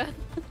派㗎。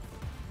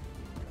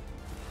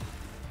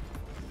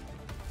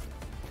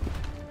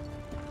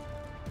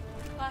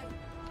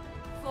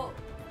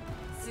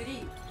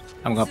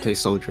I'm gonna play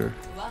soldier.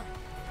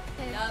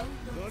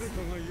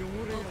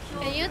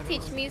 Can you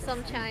teach me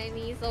some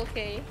Chinese?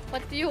 Okay.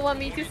 What do you want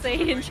me to say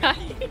in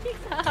Chinese?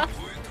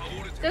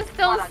 Just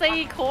don't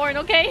say corn,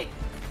 okay?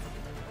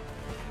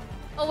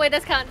 Oh wait,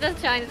 that's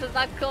Chinese. That's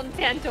not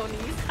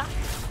Cantonese.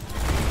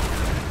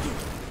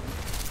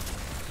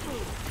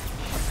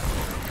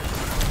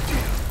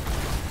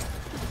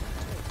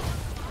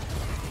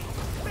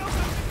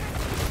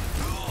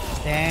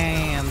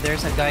 Damn,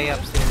 there's a guy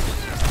upstairs.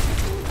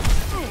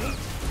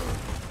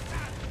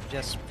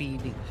 Just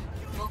feeding.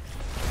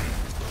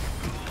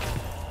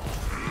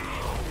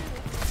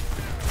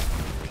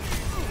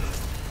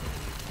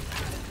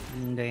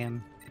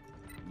 Damn.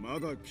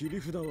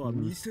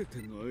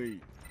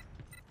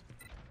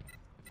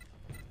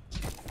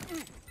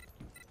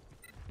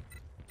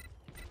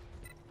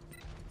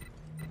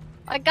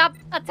 I got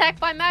attacked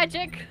by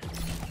magic.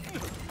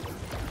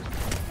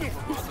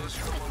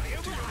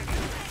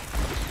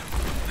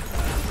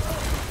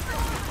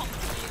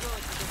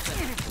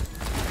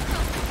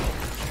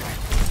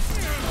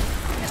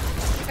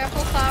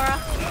 Careful, Farah.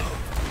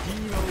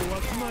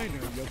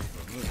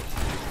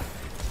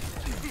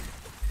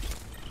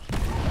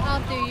 How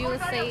do you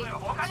say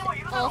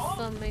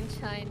awesome in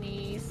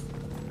Chinese?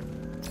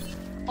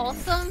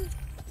 Awesome?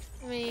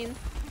 I mean,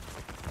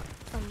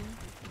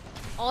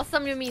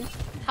 awesome you mean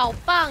好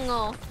棒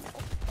哦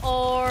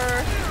or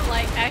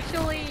like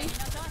actually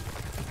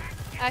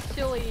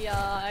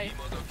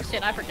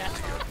shit, I forget.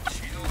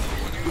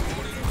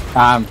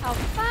 好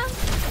棒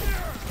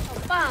好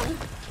棒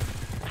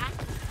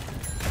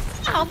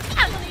好棒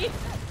你！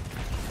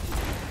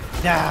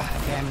 Yeah,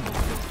 damn.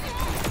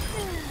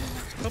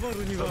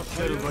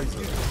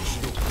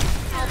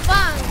 好棒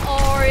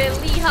or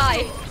厉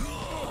害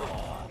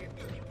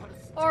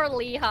or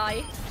厉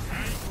害。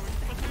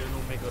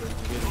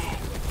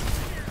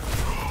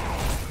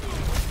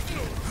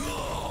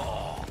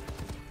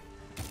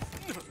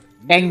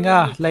勁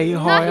啊！厲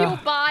害啊！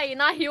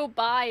那 heal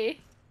by，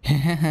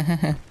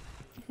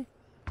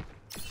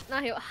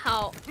 那 heal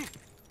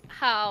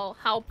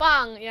好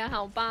棒呀，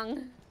好棒！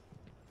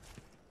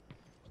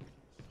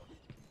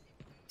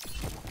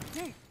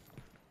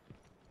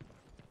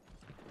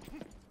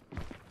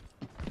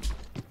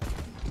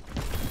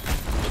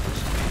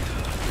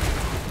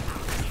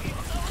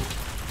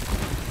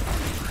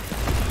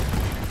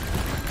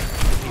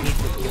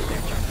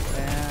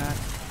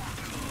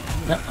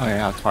 Oh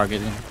yeah,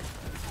 targeting.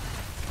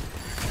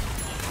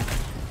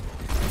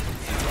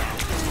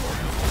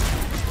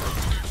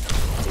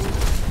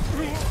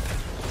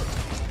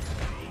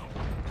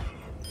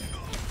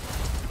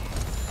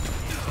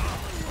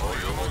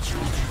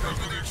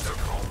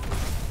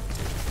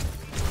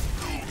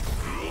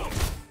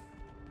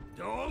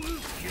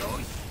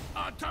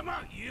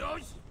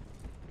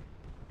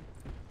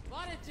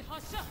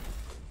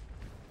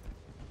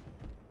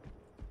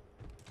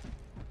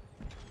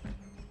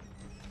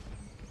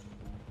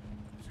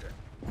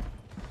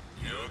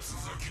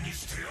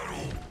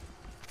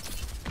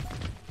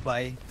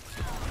 Bye.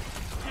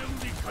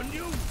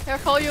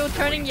 Careful, you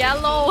turning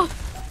yellow.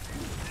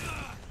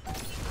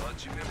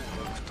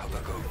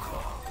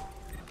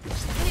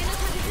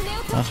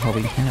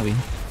 Hobby.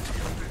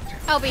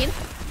 Alvin.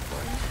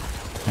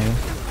 Ayun.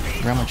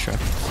 Rammer truck.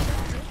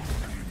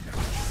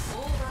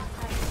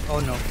 Oh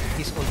no,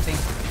 he's ulting.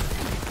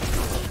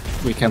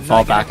 We can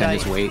fall back and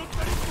just wait.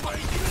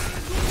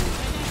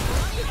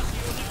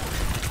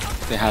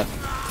 They have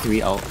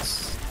 3 ults.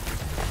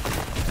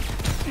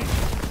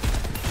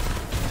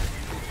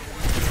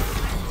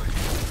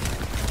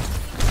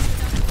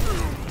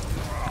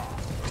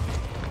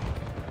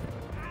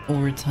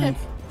 Overtime.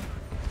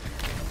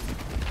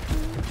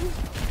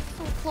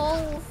 So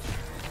close.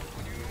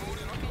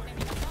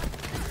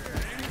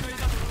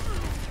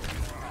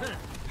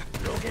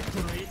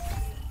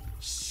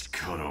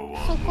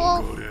 So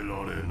close.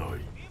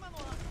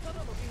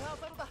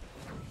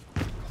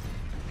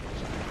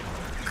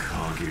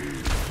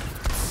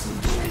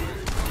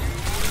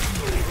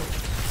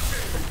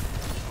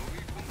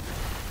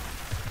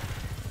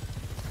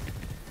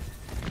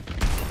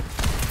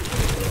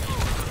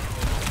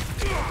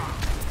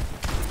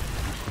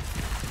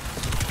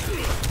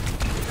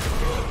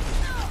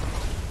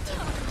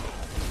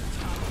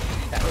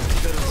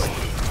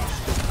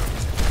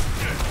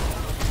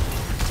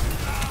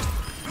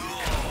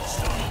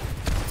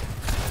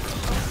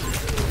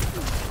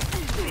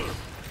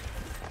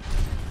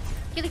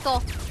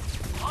 Kiriko.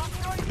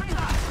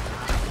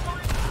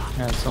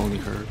 Yeah, it's only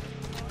her.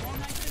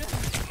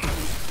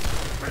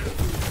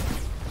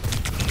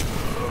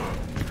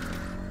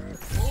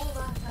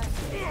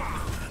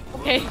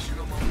 Okay.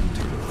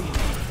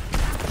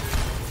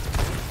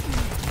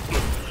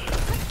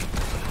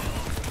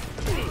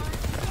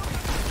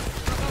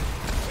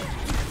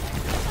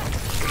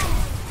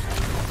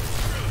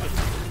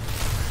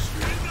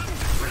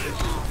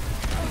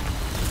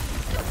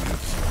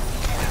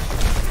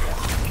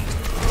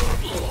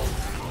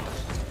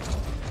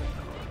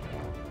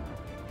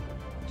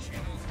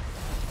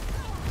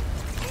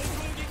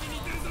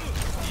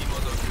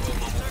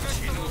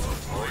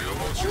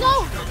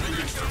 No!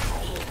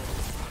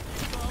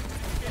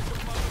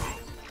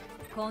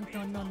 混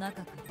沌の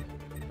中か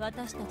ら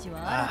私たち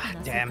は新た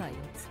な世界を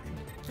作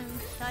る。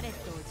タレッ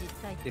トを実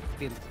際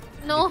Defeat,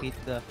 No. defeat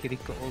the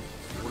Kiriko ult.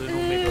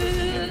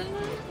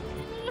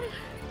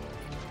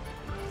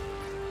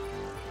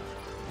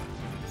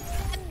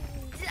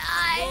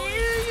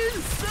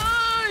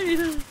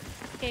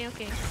 Okay,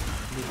 okay.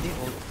 Defeat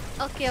ult.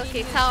 Okay,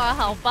 okay. Tower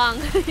好棒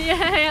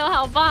Yeah,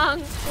 好棒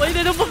我一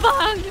点都不棒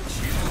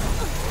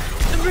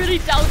I'm really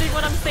doubting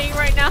what I'm saying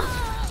right now.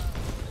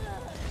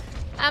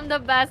 I'm the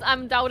best.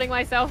 I'm doubting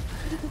myself.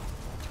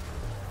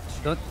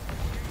 Don't.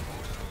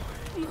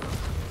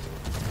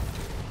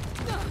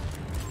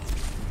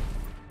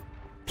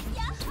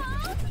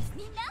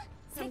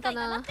 I'm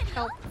gonna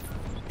help.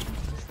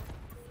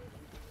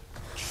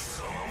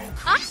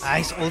 Ah,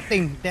 he's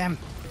ulting. Damn.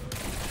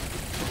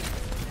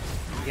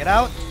 Get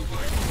out.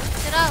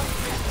 Get out.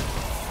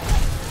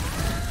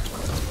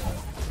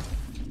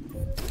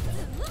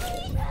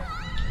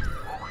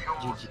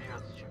 GG.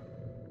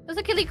 There's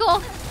a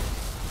Kiriko.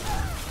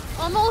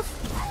 Almost.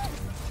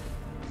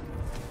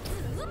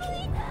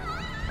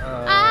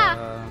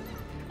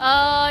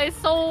 It's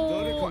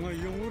so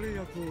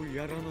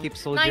Keep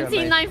soldier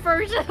 99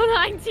 version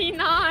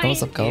 99.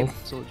 What's up, go? Keep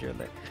soldier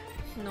alive.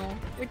 No,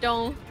 we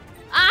don't.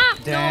 Ah!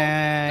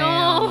 Damn,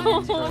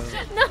 No! bro.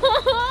 No!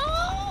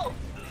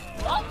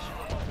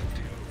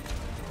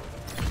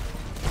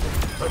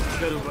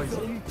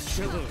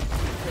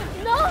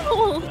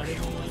 No!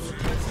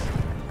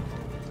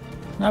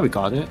 Now we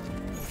got it.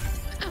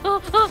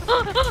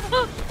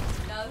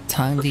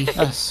 Timely. Timely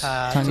Too late,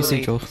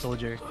 central.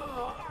 soldier.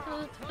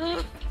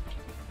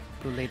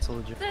 Too late,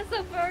 soldier. That's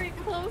a very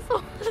close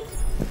one.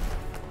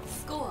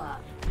 Score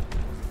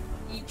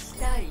 1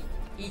対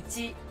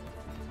1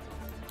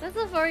 That's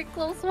a very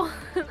close one.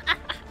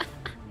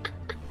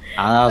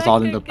 That was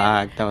all in the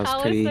bag. That was How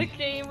was pretty. the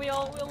game? We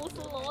also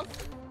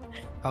lost.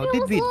 How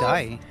did we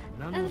die?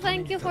 And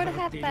thank you for the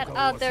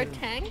headpad. Their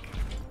tank.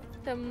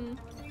 Their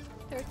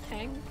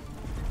tank.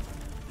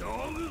 道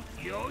具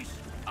よし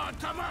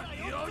頭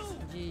よし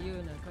自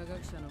由な科学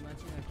者の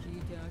町が聞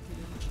いて呆れる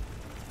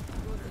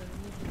午前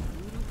2時に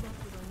ウルフバッ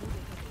クが逃げ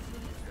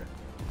た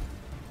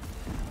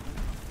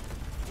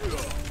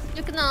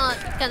You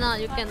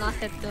cannot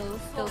hit those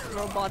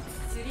robots.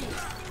 3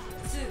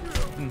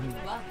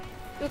 2 1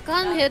 You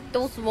can't hit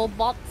those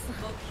robots. 目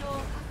標を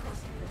確保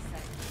してくださ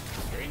い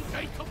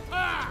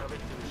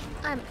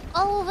I'm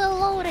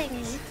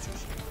overloading.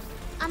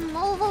 I'm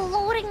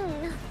overloading.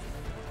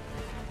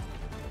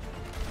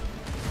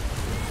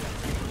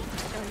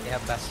 They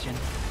have Bastion.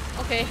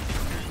 Okay.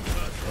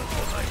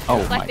 Oh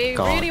Like my they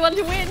god. really want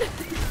to win.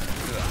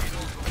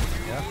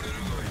 Yeah.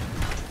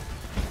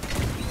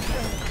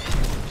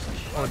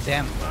 Oh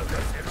damn.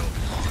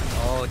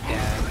 Oh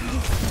damn.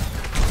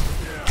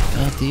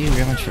 Do you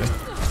very much for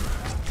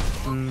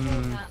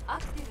ア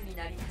クティブに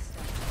なりまし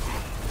た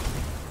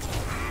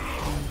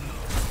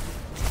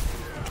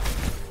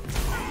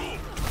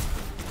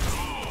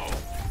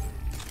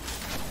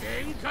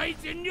全開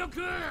全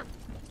力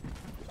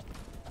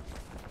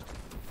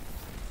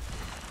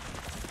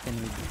Can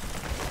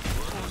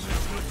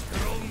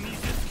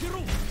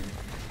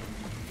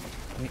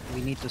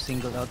we need to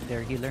single out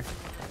their healer.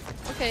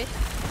 Okay.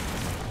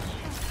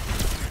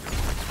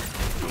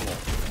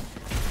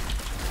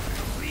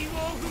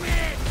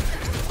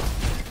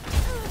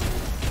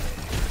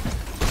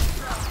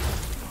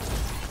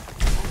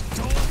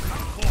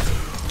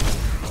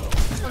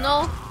 Oh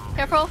no!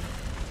 Careful!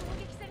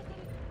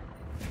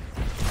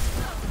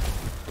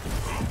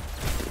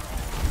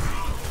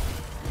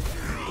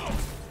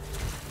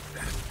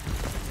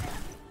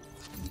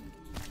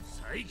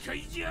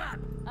 Saikaiじゃ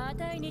あ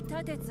たいに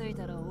盾つい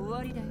たら終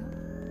わりだよ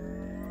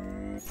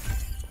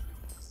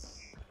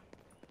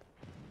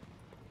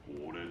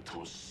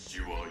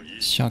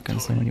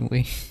shotguns them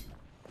anyway.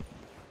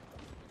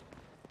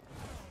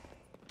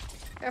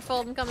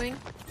 Careful, I'm coming.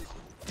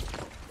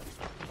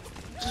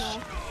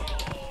 No.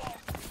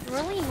 I'm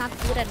really not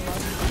good at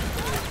motion.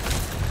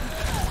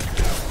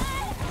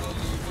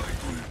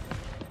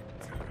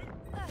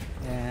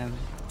 And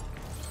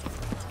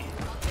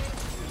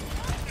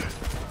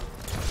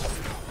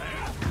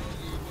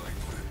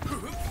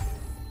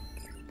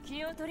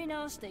気を取り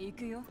直してい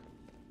くよ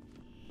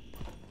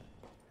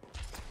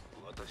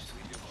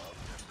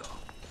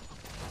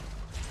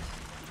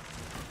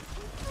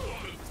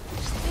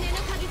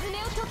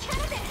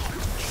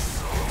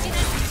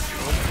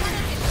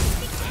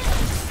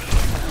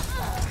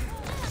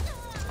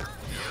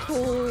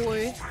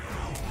Holy.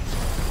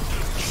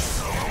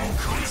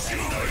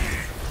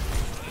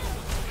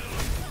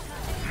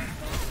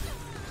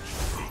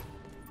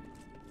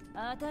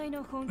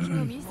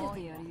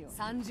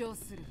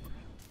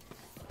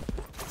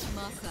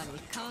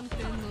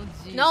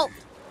 No.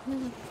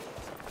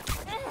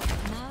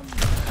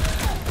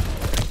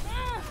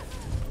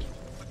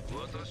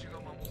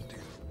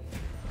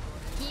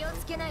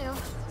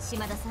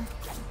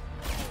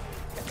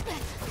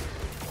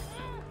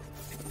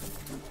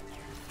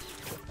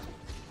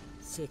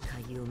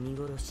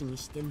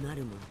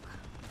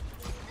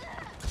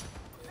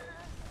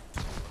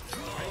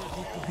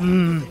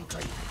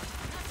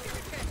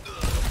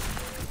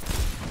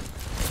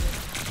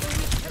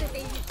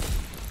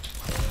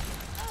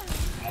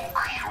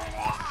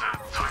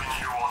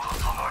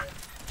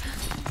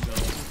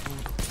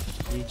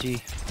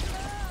 GG.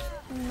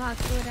 I'm not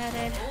good at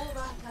it.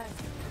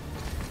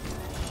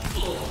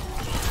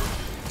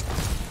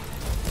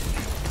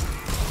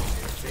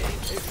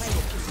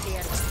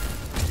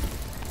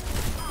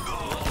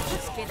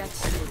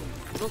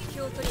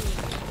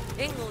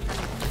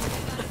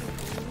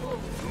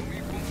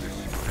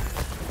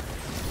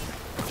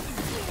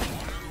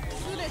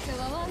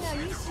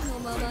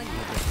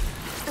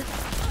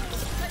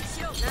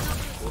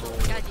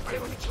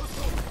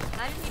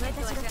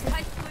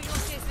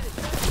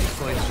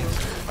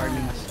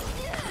 Farming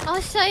us. Oh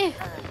shit.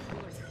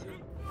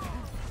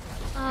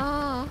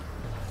 Oh.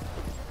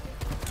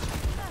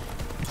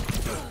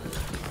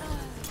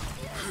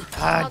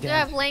 After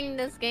Damn. playing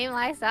this game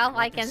myself,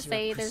 I can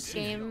say this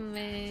game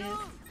is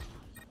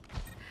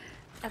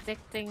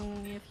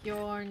addicting if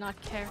you're not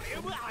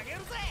careful.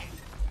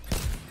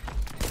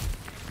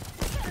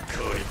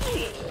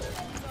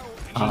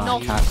 No.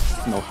 Cat,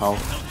 no health.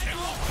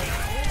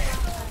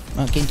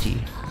 Oh, Genji.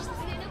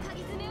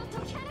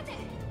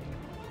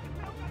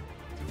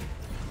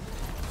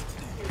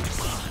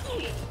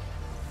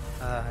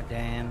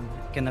 Damn.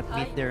 Cannot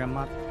beat their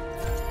Amat.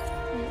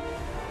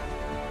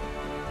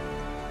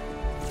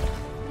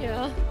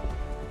 Yeah.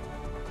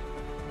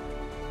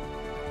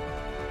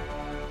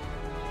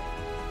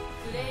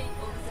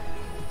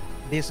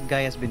 This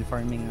guy has been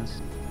farming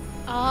us.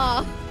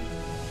 Ah.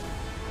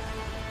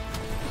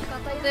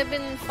 They've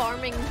been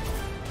farming.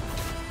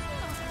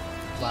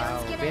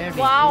 Wow, very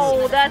Wow,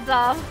 good. that's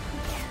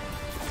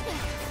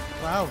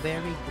Wow,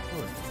 very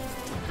good.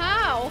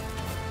 How?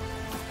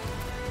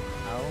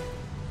 How?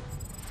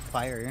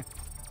 Fire.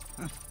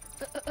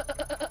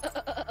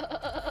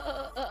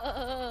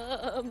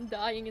 I'm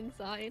dying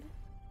inside.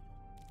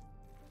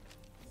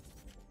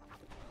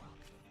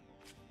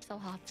 So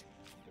hot.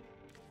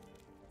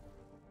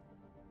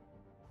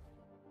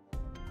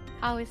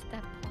 How is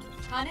that possible?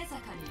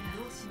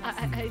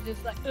 I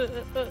just like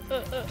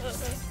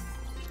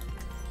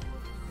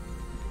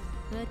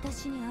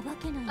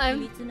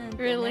I'm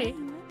really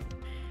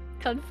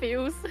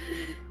confused.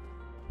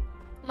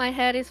 My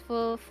head is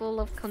full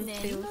of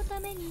confused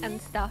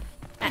and stuff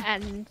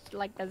and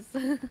like this.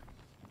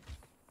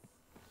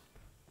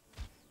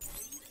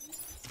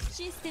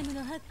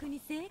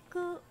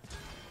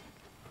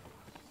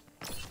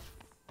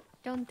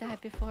 Don't die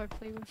before I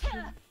play with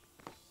you.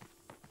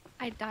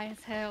 I die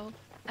as hell.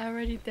 I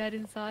already dead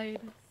inside.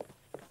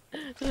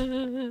 Just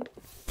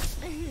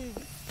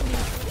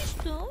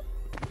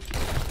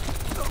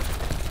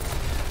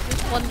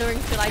wondering,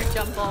 should I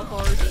jump off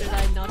or should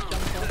I not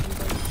jump off? I'm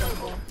going to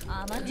jump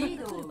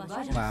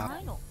off. Wow.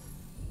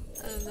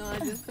 I don't know,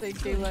 I'm just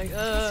thinking like,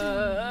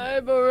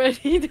 I'm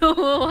already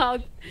know how.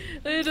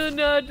 I don't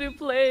know how to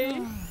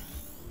play.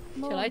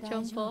 Should I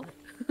jump off?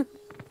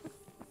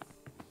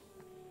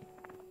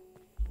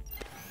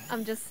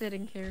 I'm just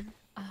sitting here.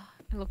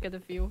 Look at the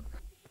view.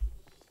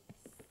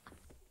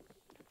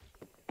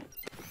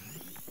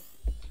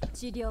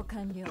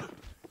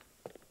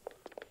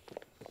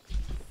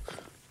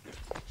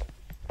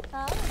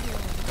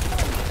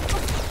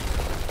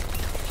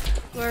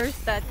 Where's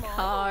that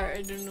car?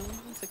 I don't know.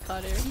 It's a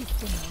car there.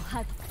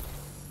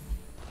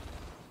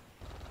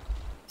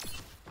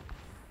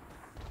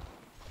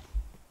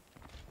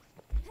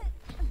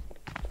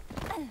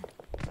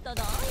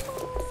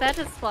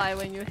 Satisfy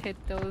when you hit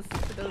those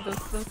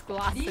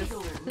glasses.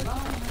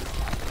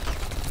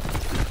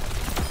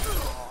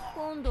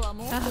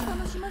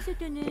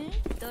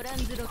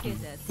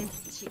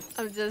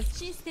 I'm just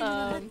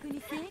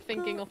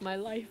thinking of my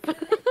life.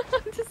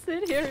 I'm just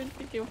sitting here and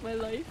thinking of my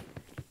life.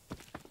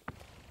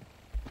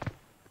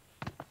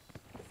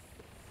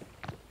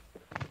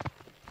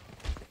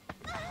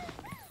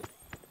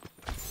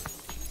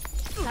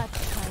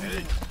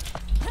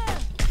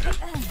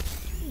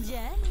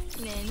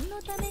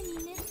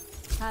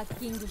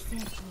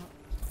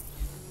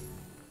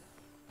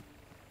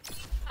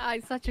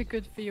 It's such a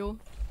good feel.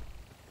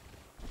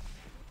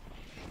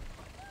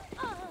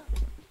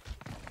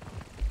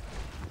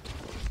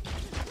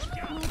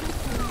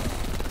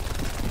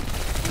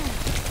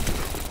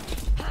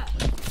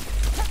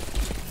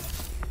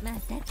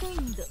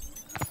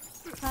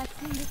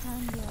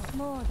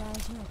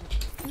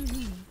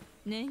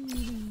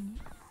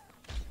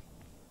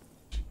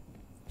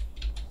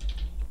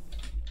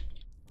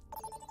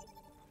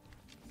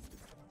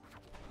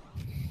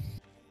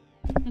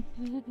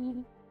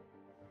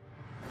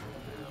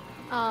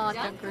 Oh,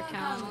 Junker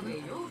Town.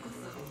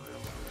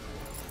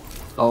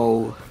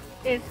 Oh.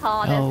 It's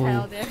hot as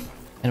hell there.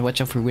 And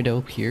watch out for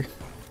Widow here.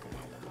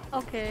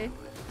 Okay.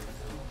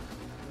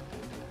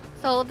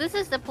 So this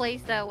is the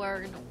place that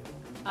we're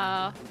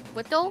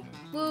Widow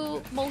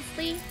will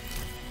mostly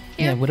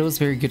here? Yeah, Widow's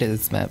very good at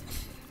this map.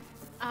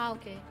 Ah,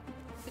 okay.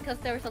 Because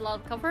there's a lot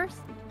of covers?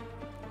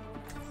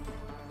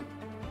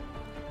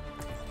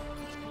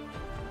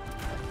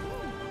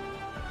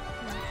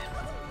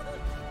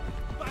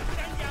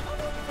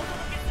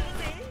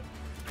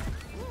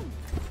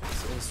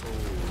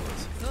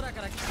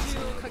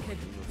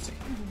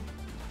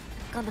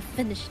 Gonna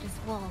finish this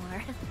war.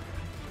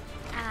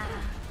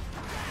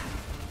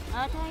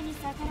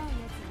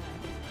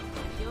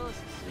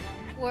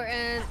 We're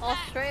in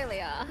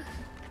Australia.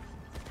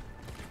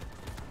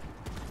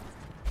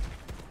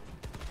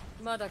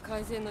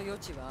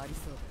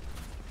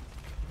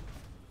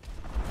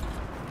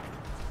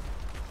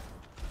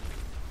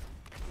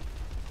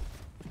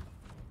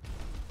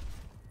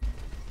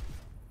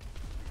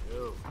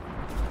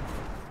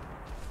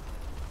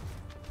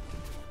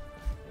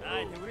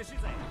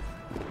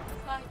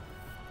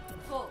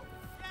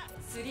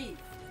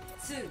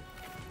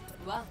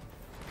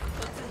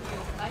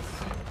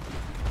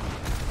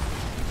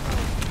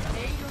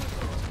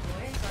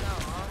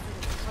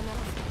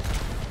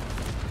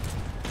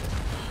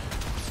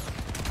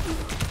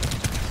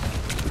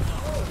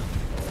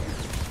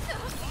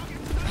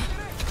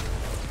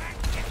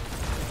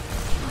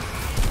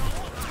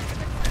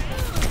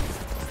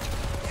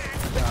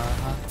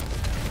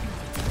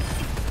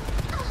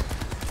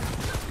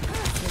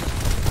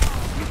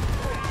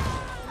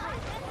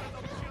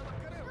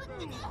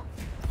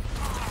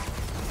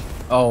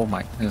 Oh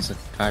my, there's a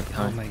guy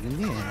behind. Oh my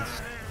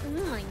goodness. Oh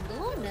my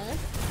goodness.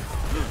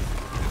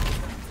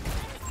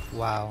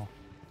 Wow.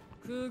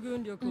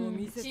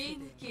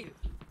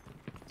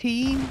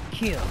 Team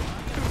kill.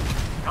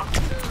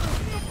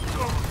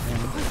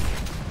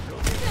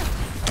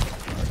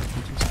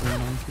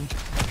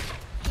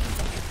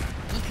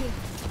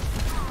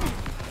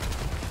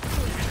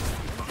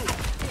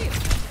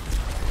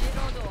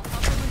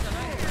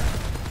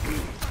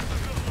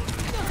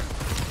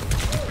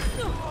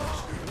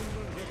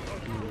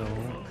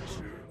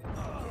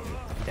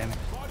 Damn it.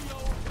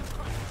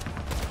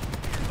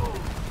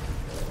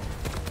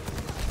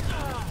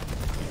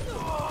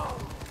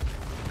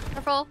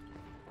 Careful.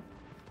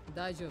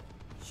 大丈夫。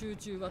集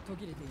中は途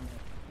切れていない。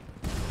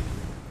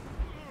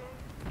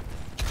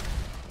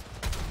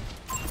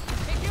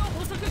敵を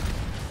捕捉。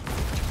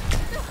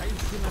回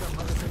復なら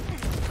任せる。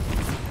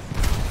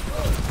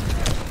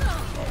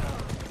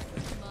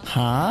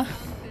 Huh?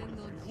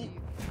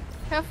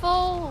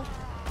 Careful.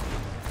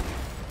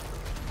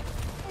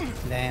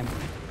 Damn.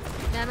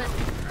 Damn it.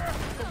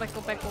 Go back,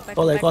 go back, go back,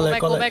 Go go back, back, go go back,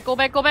 back, go go back. back, go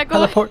back, go back,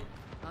 go back. Teleport.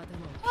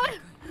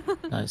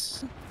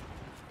 Nice.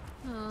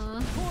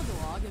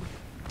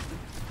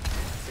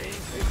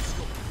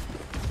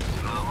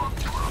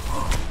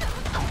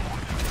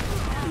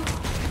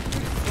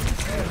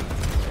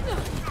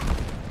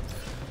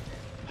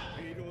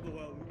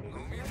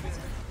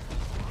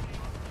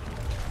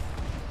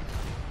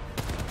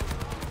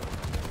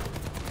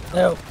 No.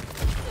 No.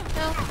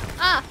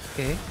 Ah!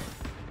 Okay.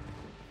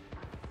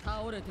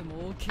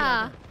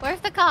 Ah, where's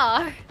the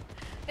car?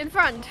 In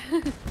front.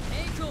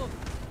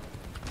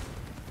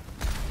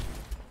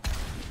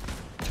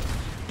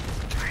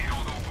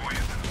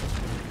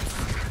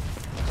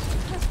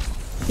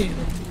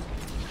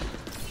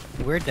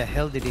 Where the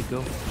hell did he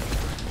go?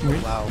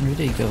 Wow. Where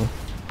did he go?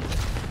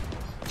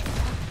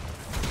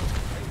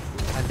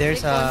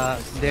 There's a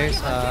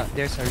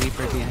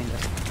Reaper behind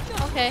us.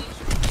 Okay.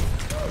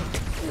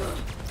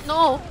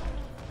 No.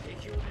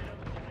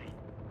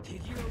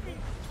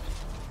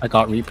 I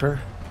got Reaper.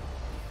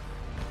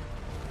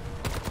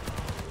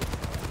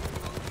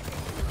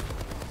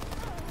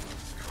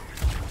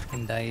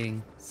 I'm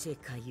dying.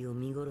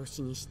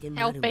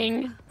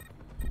 Helping.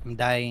 I'm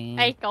dying.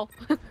 Hey, go.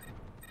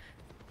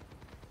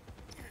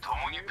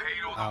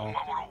 Ow.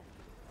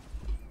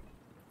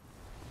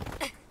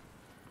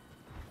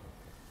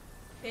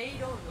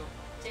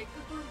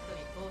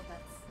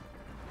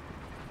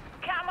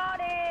 Come on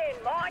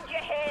in, mind your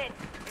head.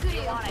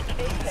 You want to keep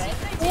it?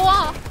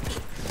 Whoa.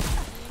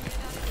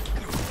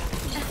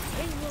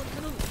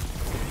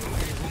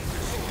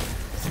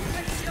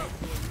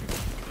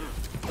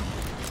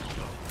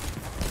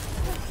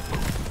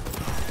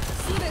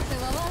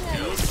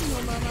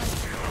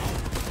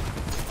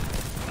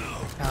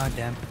 Oh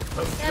damn.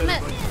 Damn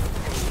it.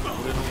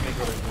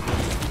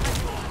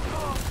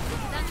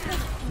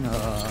 No.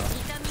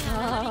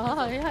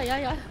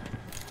 Yeah.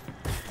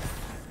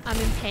 I'm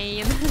in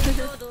pain.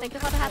 Thank you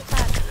for the hat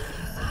pack.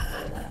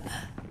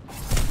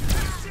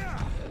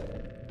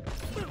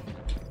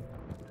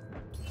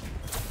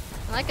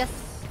 I like a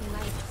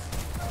snipe.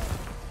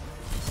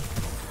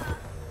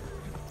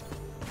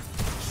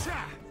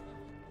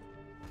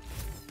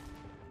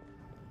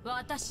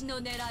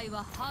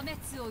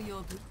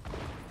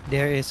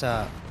 There is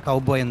a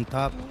cowboy on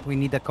top. We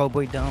need a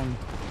cowboy down.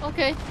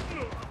 Okay.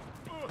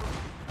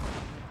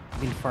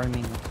 Been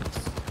farming.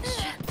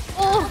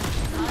 Oh!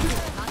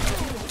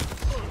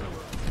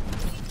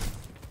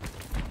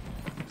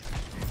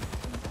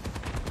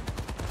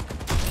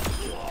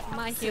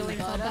 My healing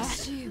so bad.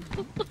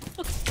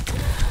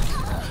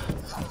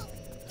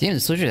 Damn, the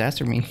soldier's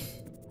after me.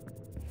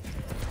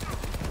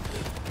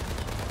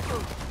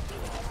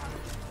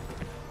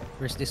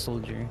 Where's this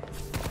soldier?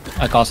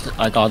 I got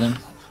him.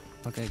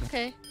 Okay. Go.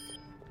 Okay.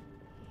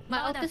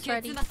 My ult is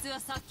ready. No,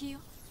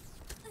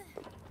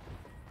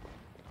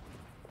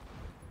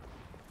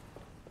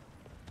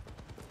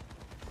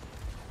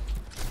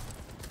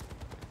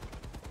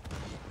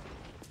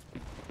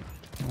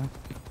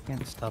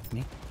 can't stop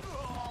me.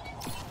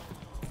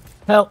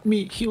 Help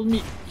me, heal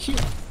me, heal.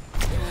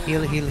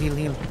 Heal.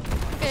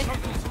 Okay.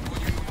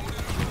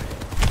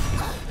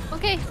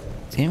 Okay.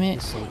 Damn it.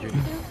 This soldier.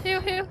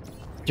 Heal.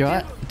 They're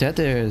at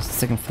the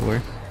second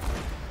floor.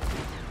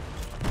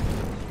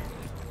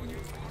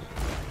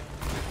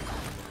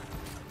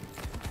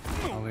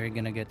 Oh, we're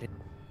gonna get it.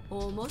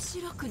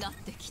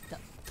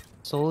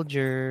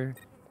 Soldier.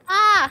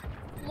 Ah!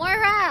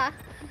 Moira!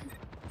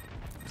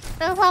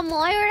 There's a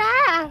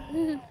Moira!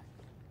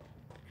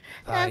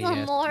 There's a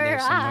Yes, Moira!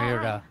 there's a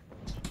Moira.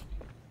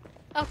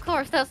 Of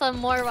course, there's a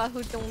Moira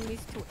who don't need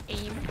to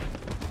aim.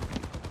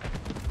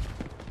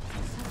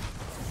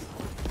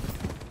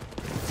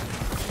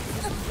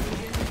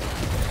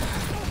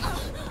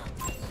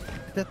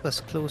 That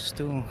was close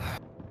too.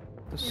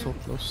 It was so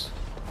close.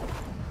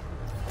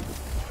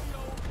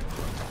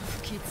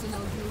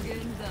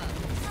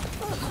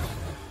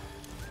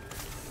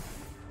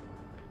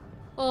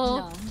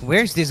 Oh.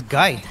 Where's this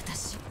guy?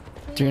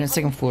 They're in the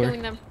second floor.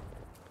 Killing them.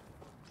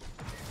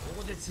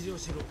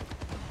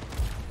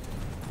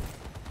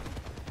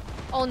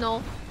 Oh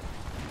no.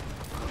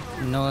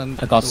 No,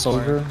 I got too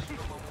soldier. far.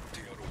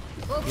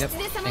 Yep.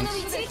 Thanks.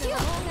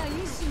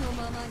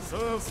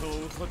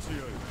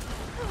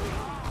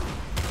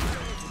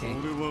 Okay.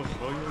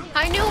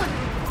 High noon.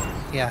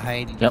 Yeah,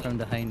 hide Yep. from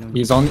the high noon.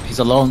 He's alone.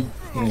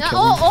 You can Yeah,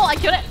 kill him. oh, I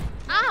killed it.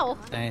 Ow.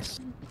 Nice.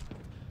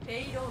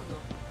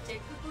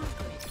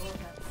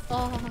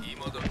 Oh.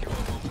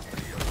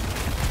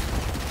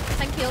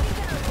 Thank you.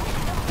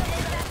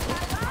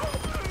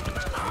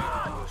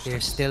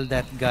 There's still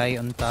that guy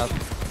on top.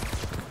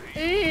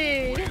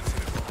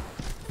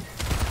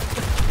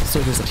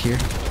 Soldiers up here.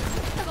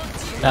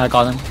 Yeah, I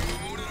got him.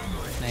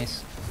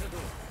 Nice.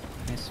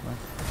 Nice one.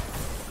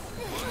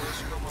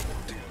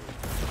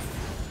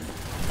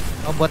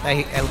 Oh, but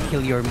I'll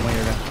kill your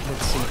Moira.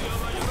 Let's see.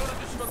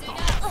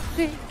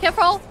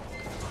 Careful.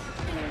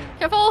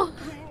 Careful.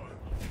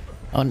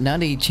 Oh, now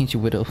they changed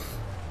your Widow.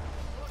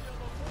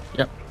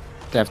 Yep.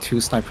 They have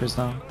 2 snipers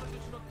now.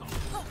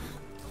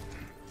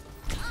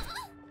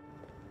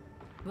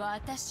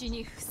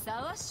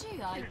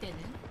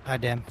 Ah,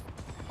 damn.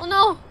 Oh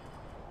no.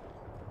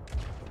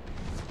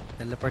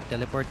 Teleport,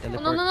 teleport, Oh,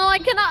 teleport. no, no, no, I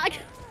cannot.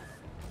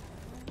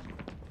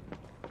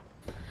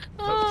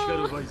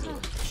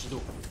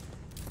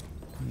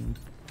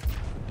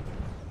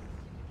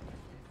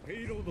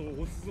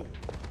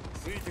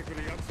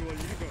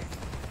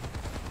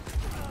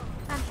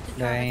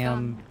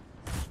 Damn.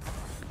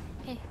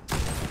 Hey.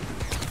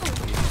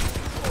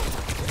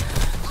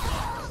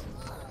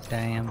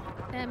 Damn.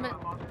 Damn it.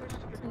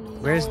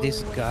 Where's No.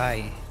 this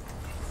guy?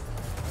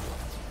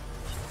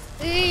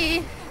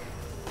 Eh.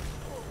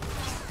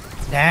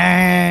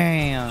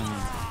 Damn.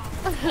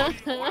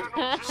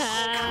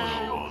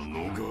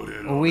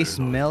 Always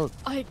melt.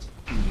 I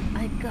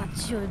got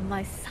you in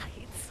my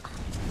sights.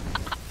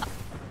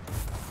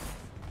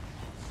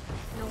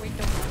 No, we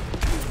don't.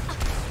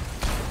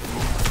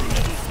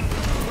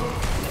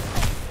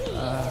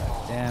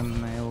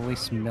 Damn, I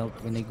always melt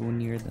when I go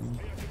near them.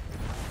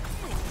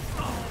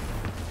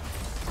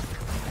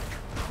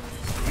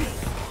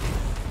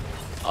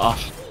 Oh,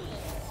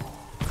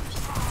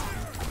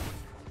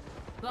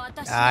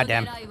 Ah,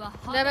 damn.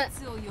 Damn it.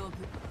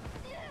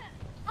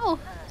 Oh.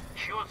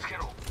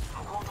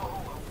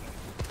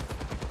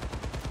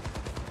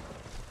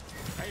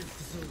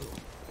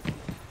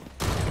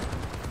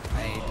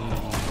 I don't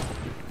know.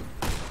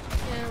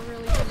 Yeah,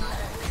 really good.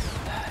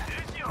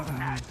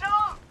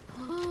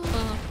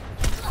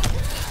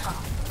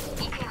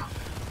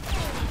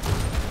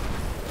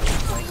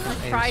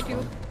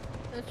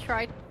 Let's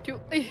try to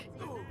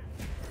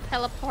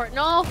teleport.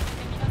 No.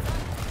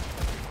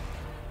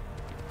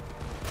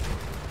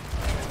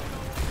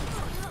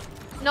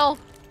 No.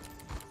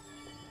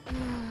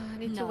 I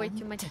need to wait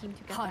till my team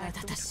to get back.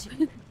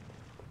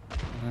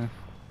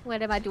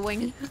 What am I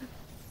doing?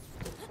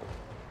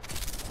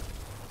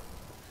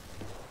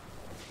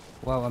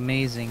 Wow,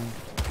 amazing.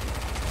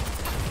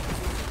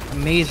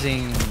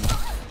 Amazing.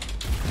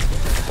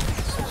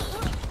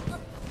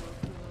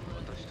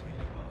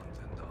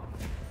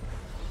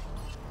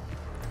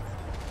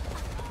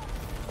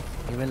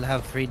 You will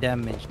have free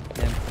damage.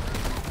 Damn.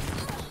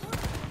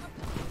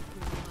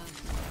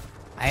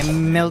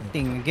 I'm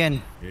melting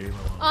again.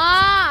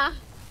 Ah!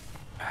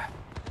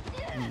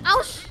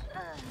 Ouch!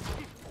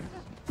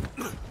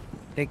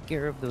 Take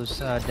care of those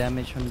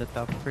damage from the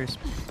top first.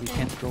 We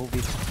can't go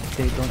if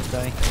they don't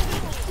die.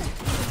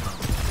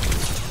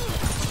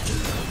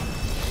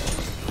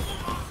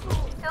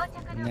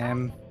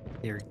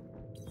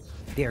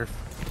 They're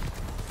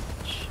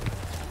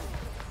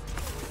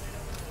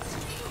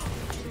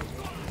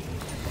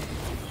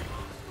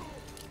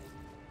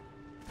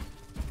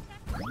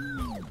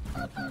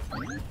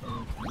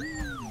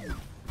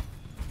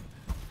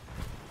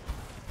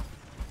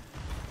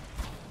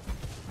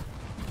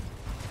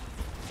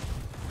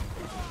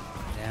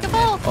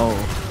oh.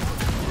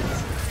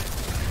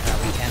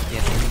 We can't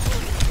get in.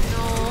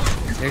 No.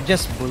 They're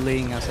just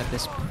bullying us at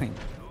this point.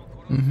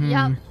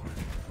 Yep.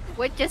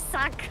 We just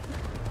suck.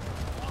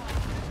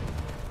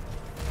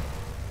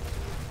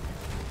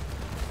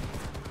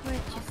 We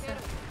just suck.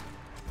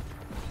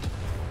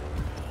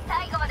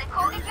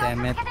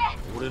 Damn it.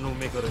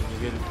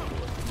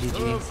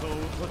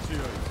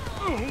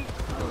 GG.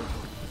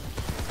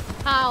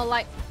 How,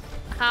 like,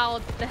 how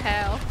the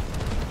hell?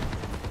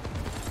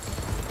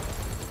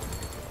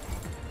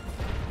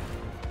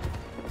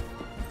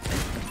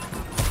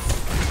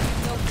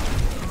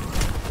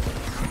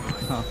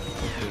 Oh,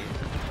 okay.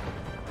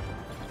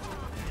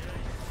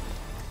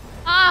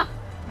 Ah!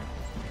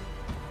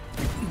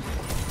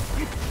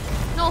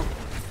 No!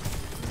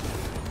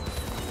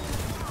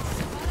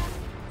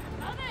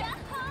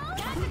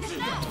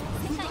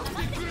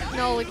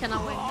 No, we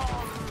cannot win.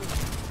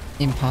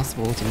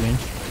 Impossible to win.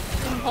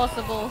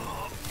 Impossible.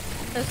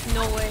 There's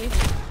no way.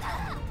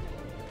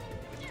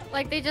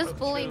 Like, they just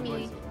bully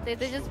me. They're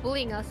just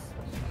bullying us.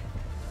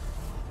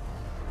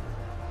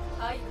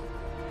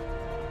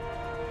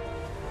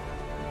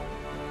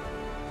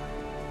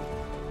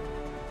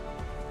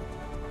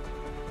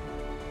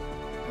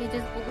 They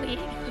just bullying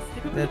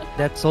us.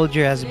 That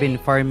soldier has been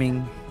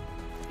farming.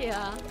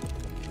 Yeah.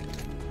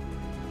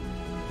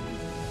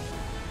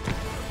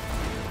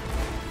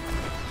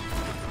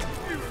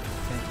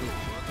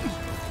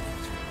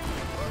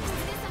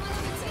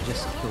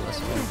 Just kill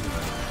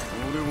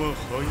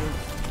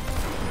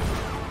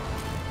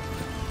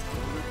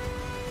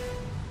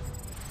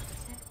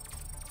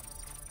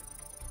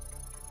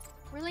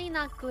Really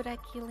not good at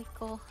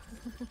Kiliko.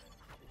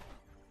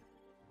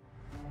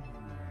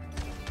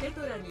 テ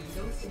トラに移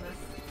動しま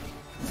す。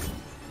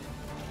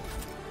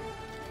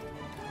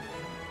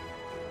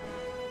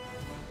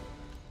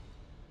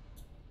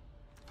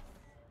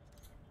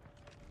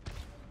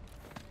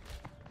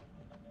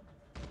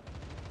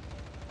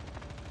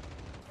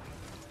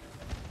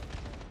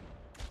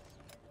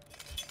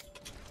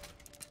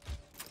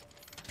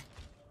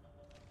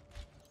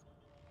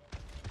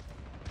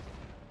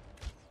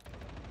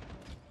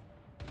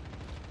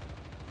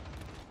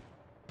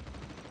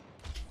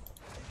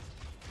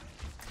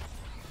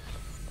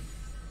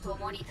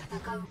共に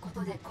戦うこ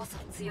とでこそ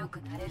強く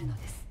なれるの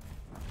です。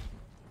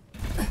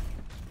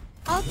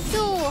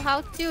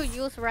How to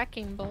use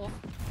wrecking ball?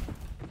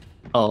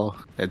 Oh,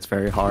 it's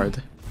very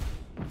hard.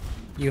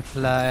 You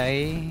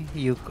fly,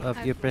 you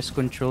press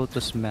control to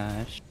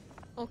smash.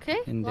 Okay.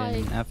 And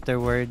then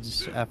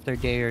afterwards, after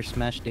they are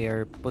smashed, they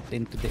are put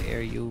into the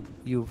air. You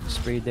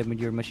spray them with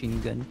your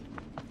machine gun.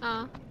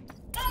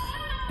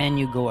 And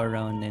you go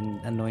around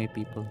and annoy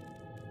people.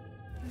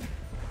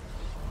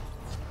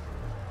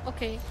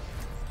 Okay.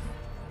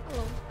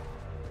 Hello.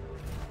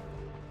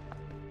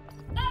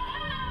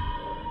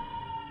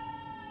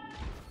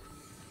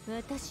 I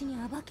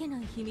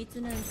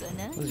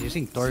was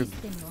using Torb.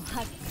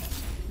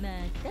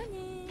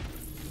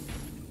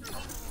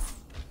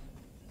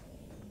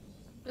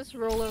 Just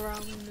roll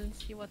around and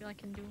see what I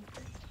can do.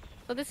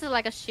 So this is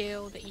like a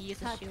shield. The E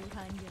is a shield.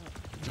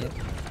 Yep.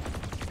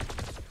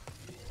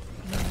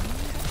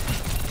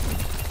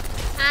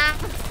 Ah!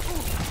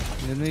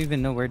 I don't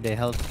even know where the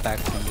health pack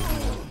from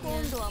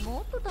is.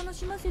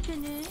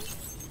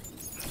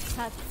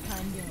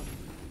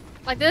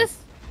 Like this?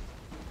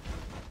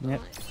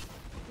 Yep.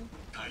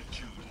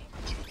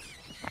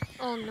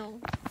 Oh no.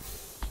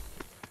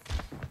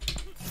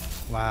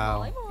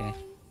 Wow. Okay.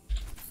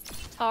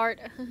 It's hard.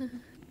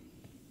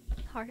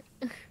 Hard.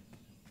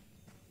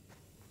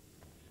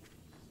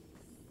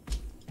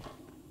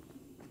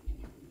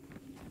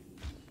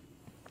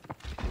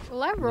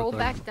 Will I roll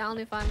back down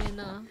if I'm in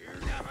a...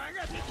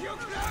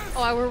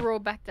 Oh, I will roll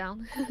back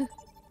down.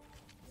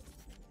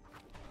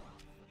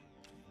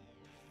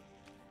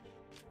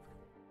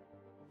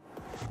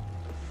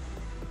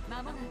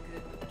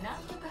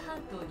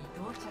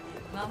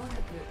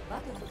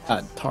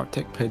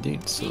 Antarctic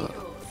Peninsula.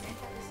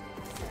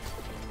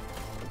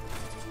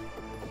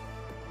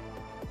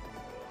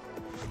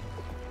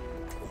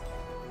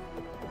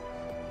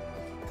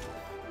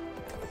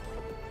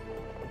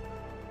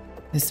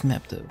 This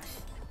map though.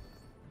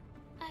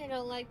 I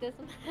don't like this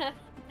map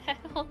at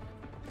all.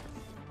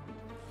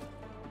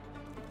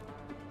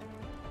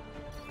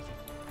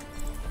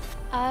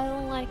 I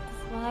don't like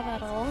this map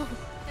at all.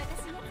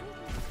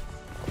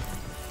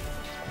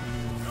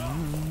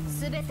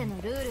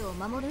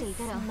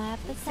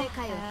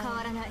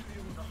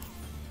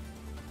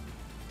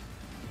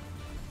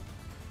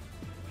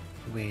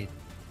 Wait.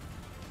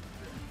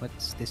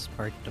 What's this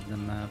part of the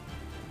map?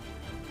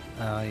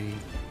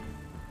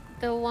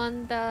 The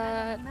one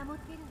that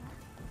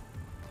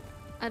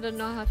I don't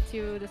know how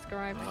to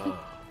describe. 5,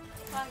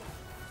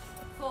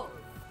 4,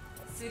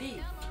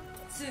 3,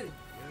 2,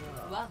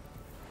 1.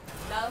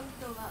 ラウン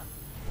ド1。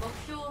目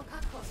標を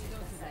確保してく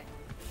ださい。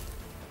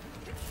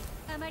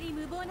あまり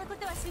無謀なこ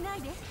とはしな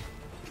いで。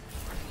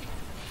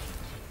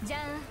じゃあ。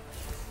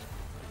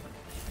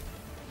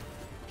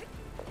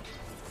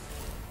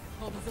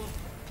飛ぶぞ。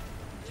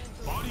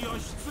バリア出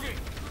現。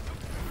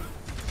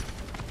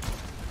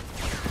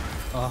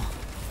Oh,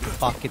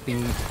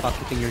 pocketing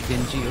your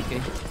Genji,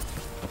 okay.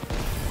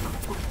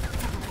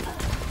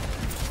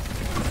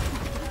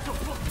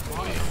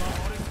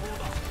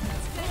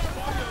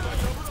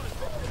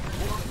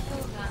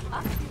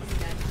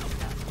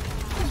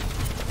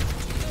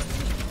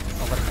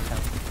 Oh, what the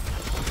hell?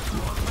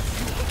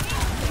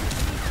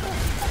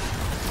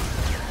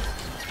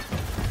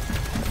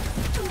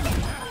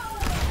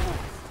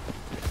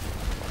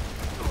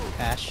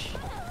 Ash.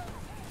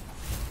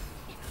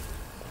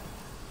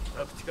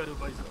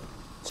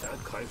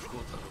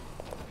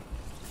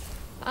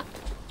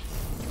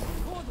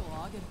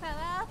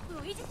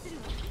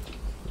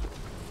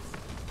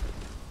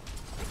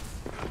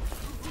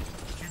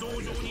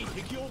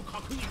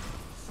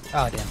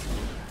 Oh damn.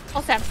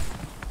 Oh Sam.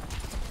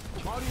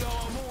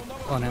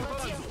 Oh no.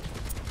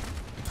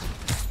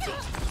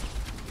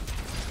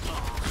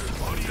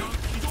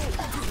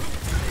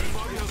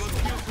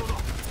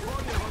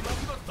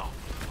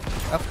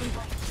 Up.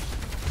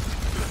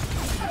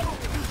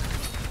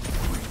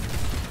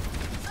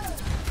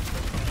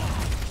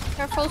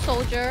 Careful,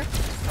 soldier.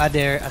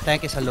 Their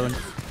attack is alone.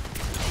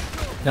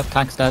 Yep,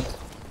 tank's dead.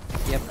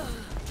 Yep.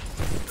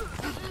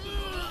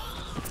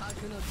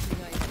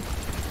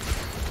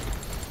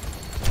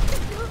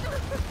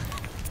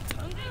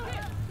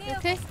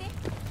 Okay.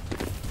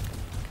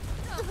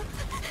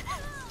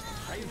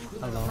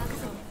 Hello.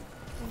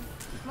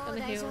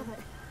 Gonna heal.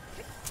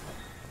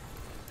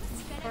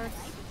 First.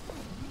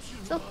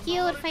 So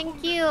cute,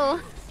 thank you.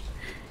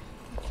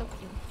 So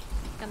cute.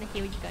 Gonna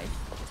heal you guys.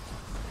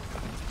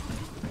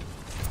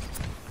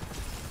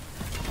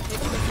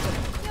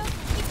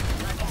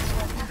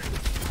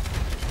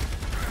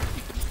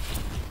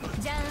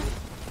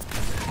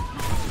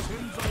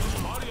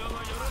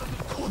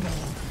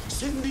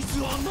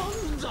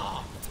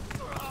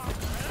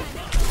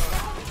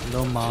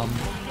 Hello, mom.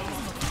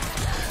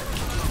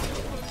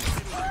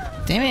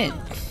 Damn it!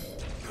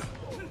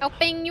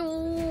 Helping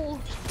you.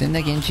 Then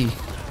the Genji.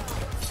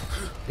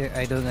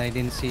 I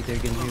didn't see their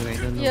Genji. I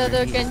don't know. Yeah,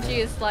 where the he is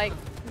Genji at. is like,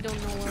 don't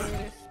know where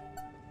it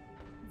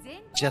is.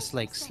 Just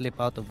like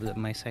slip out of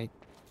my sight.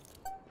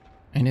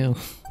 I know.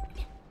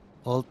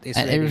 Ult is I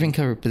had ready. everything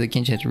covered, but the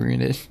Genji had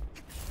ruined it.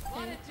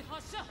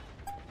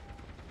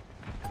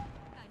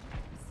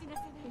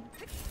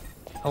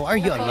 How are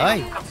you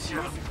alive?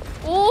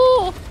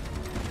 Oh!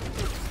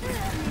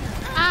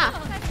 Ah!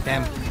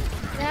 Damn,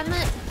 Damn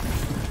it!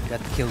 got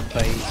killed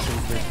by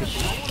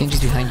silverfish. Genji's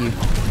behind you.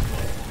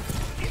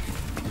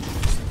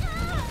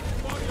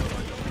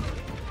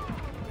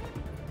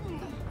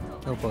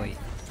 Oh boy.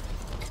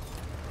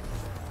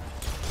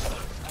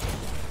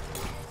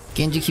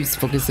 Genji keeps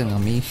focusing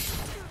on me.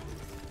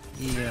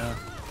 Yeah.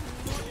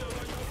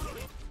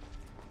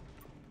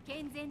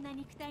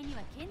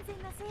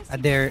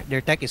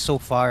 Their tech is so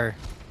far.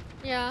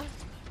 Yeah.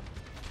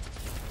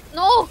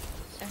 No!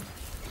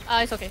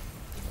 It's okay.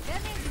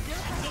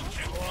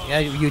 Yeah,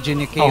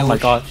 Eugenia KO. Oh my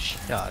god.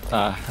 Shot.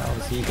 How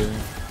is he doing?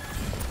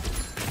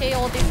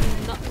 KO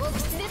this not.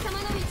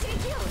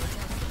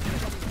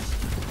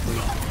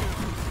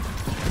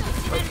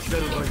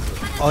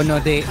 Oh no,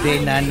 they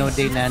nano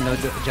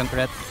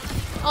Junkrat.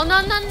 Oh no.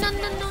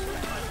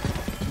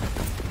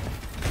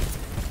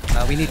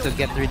 We need to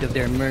get rid of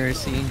their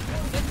mercy.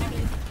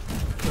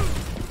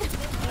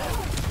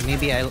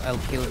 Maybe I'll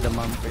kill the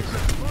mom first.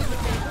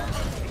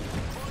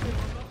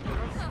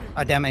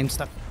 Oh damn, I'm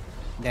stuck.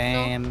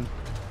 Damn.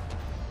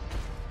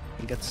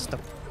 I got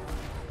stuck.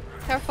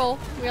 Careful,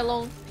 we're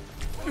alone.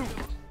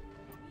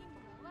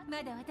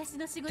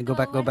 Go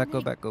back. Go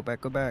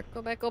back. Back.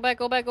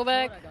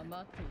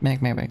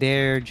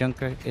 Their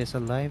Junker is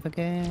alive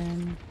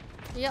again.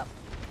 Yep.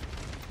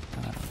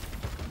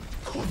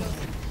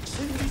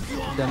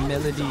 The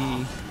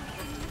melody.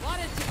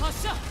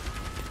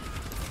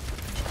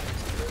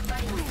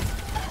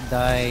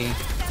 Die.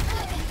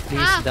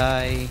 Please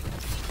die.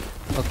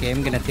 Okay,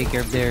 I'm gonna take care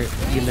of their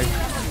healer.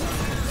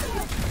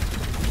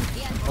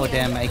 Oh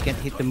damn, I can't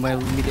hit them while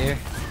midair.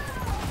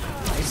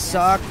 I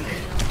suck.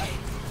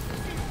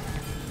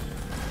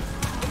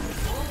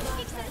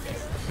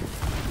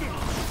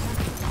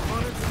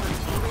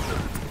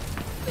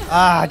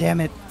 Ah,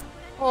 damn it.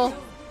 Oh.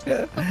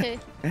 Okay.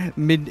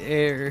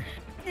 Mid-air.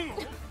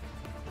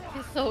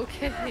 It's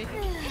okay.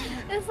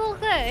 It's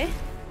okay.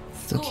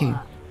 So cute.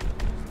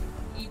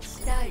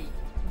 1対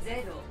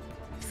0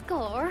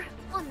 Score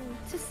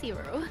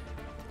 1-0.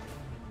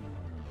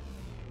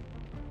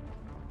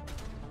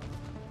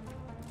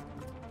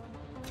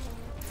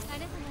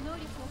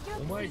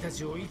 お前た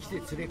ちを生きて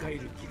連れ帰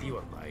る義理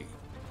はない。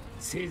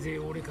せいぜい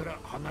俺から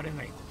離れ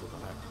ないことだ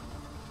な。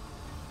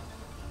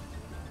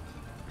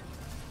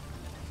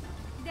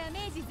ダメ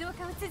ージ増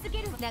加を続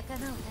ける。仲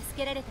間を助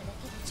けられただ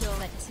け。超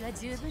私は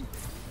十分。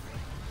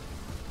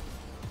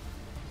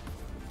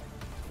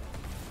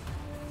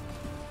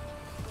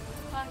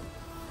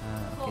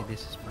Okay,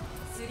 this is fun.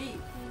 3、2、1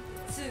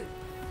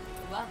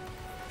ラ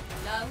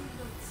ウン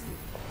ド2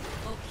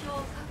目標を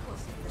確保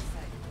してくださ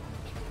い。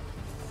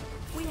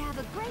 We have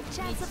a great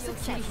chance of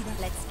success.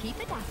 Let's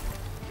keep it up.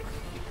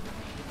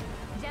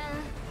 じゃあ。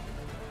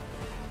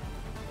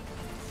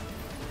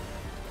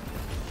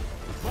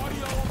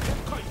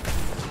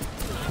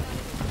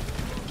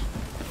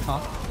 Huh?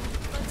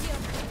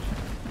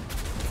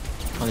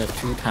 Oh, they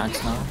have 2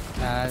 tanks now.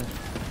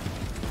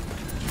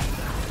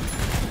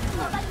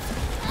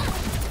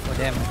 Oh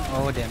damn.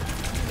 Oh damn.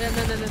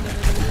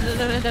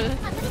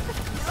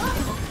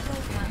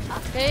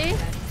 Okay.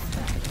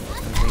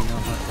 They know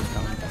how to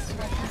count us.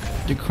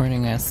 They're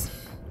cornering us.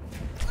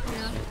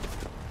 Yeah.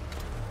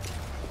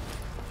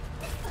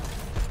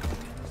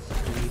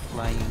 Free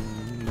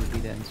flying movie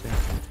dancer.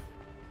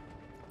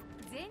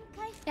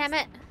 Damn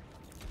it.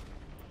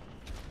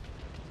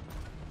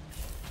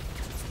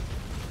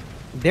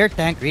 Their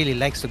tank really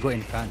likes to go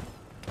in front.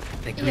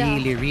 Like Yeah.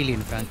 really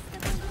in front.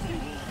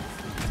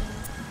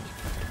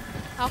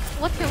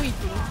 What can we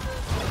do?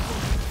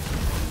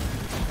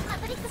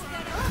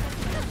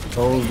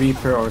 Go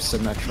Reaper or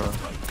Symmetra.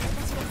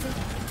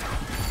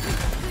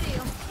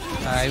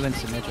 I went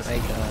to Metro, I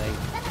died.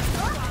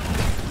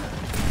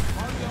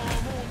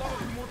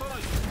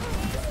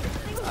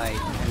 I'm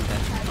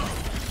dead.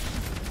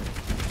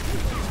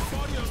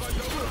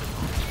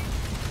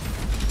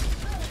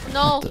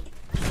 No.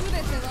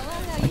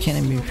 Why can't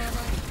I move?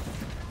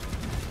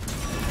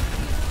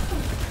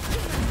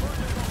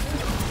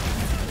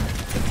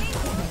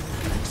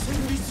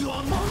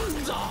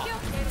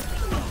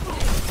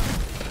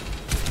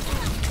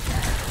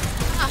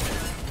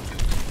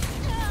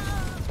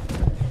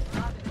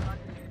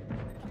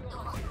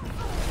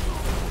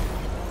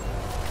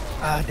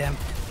 Ah, damn.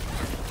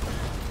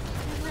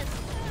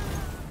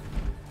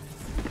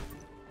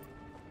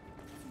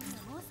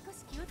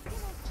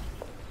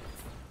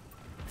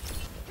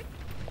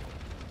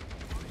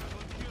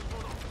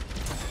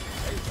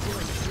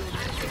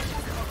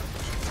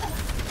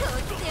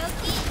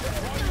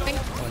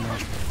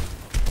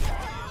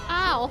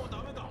 Ow!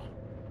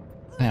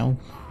 Ow.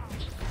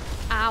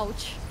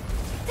 Ouch.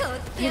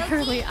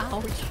 Literally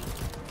ouch.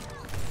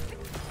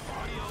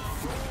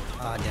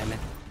 Ah, damn it.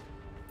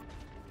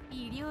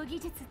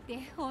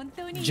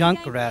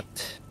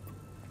 Junkrat.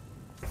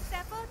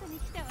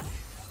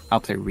 I'll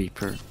play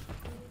Reaper.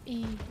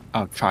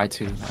 I'll try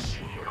to.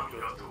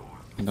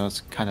 You know,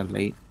 it's kind of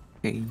late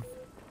game.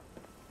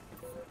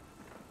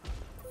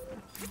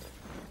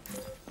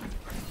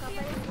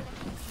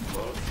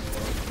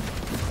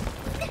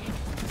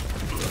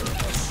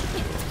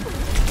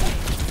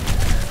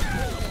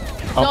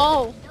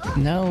 No!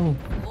 No.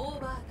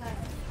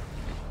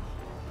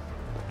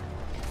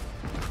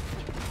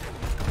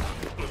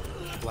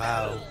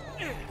 Wow.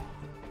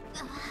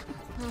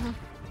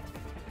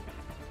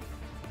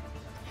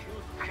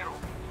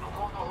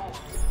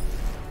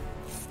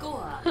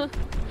 Score 1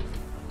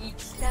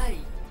対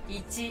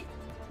1。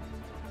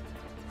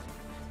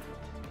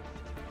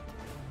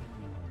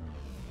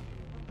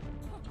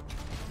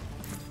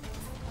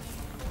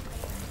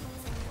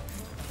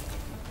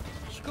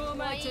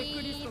Why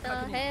the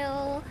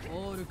hell?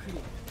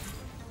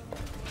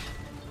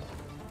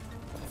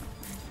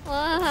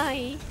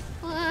 Why?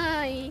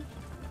 Why?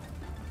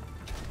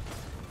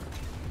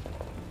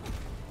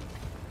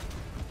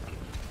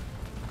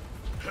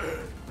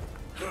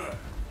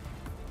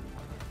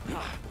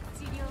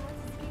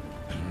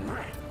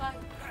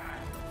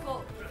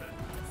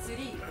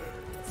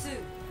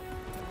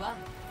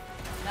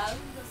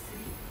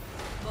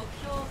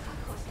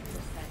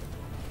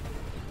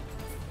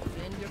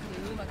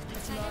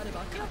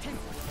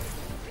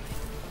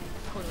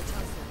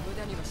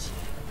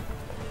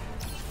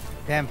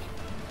 Damn.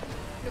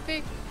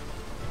 Okay.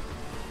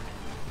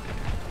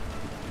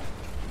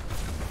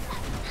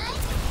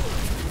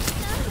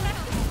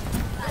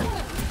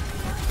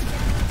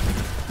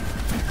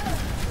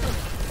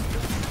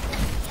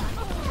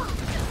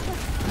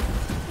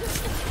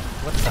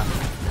 What the?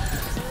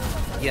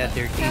 Yeah,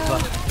 they're diva.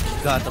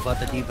 Forgot about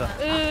the diva.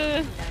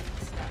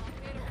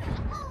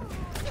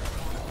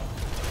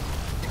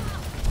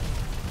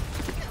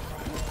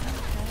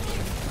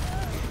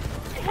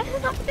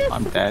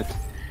 I'm dead.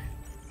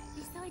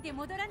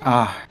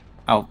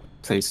 I'll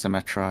play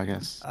Symmetra, I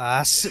guess.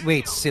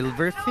 Wait,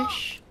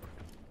 silverfish?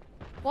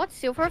 What?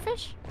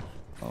 Silverfish?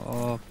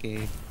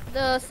 Okay.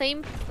 The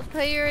same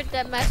player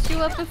that messed you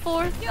up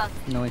before?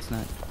 No, it's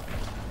not.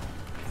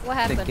 What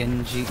happened? The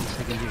Genji.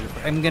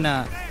 I'm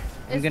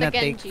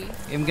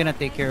gonna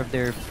take care of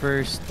their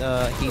first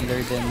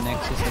healer, then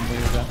Nexus and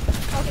Muga.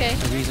 Okay.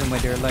 The reason why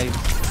they're alive.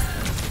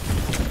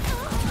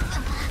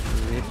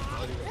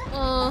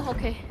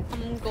 Okay.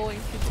 I'm going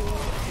to do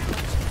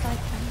if I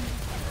can.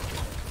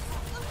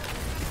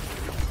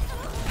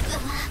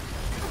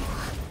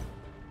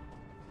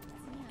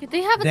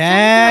 They have a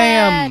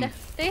Junkrat!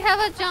 They have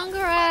a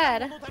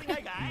Junkrat!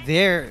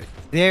 They're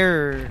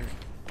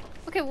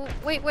Okay,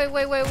 wait.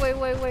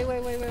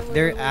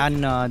 They're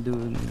Anna,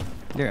 dude.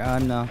 They're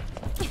Anna.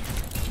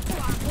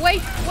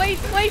 Wait!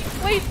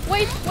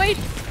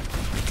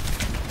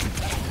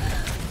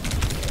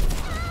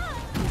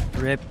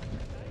 Rip.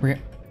 You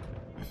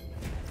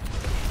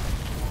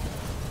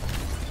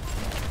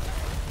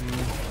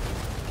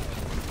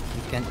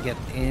can't get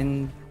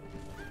in.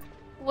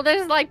 Well,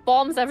 there's like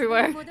bombs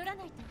everywhere.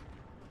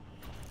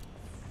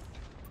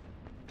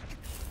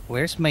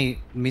 Where's my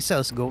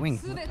missiles going?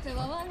 GG.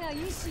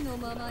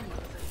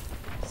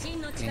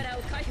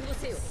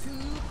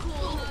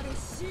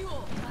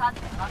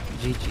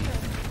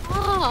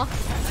 Oh.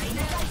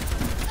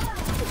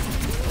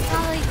 It's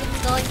not even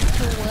going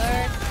to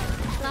work.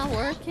 It's not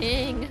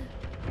working.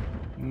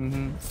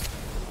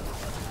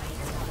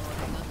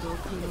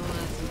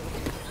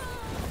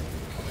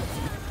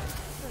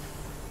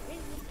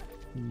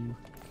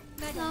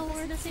 Not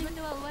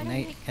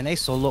working. Can I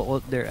solo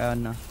ult their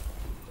Anna?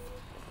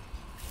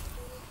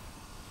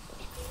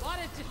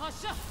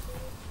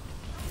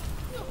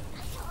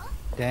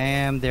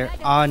 Damn, they're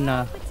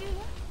Anna.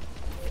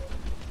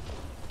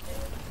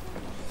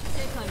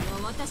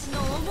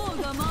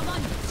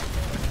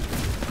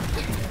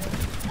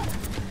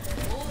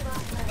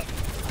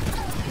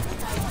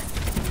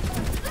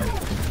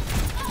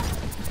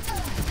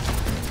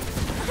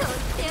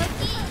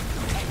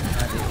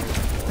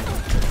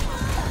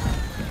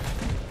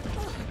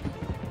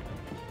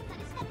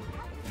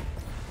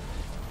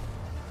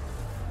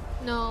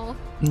 No.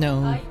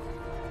 No.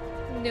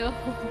 No.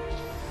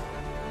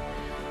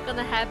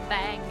 Gonna have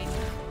bang.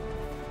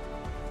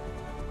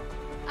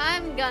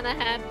 I'm gonna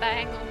have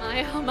bang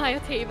on my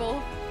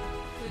table.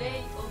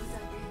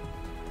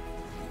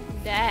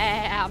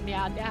 Damn,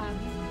 yeah, damn.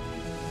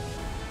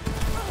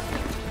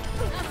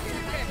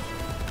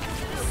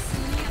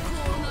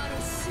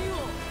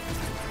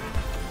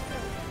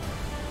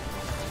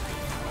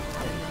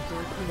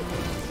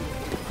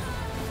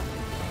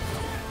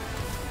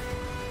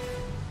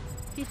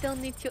 You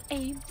don't need to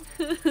aim.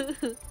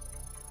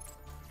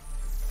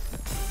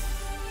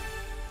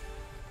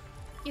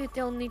 You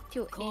don't need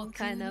to aim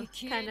kind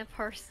of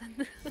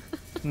person.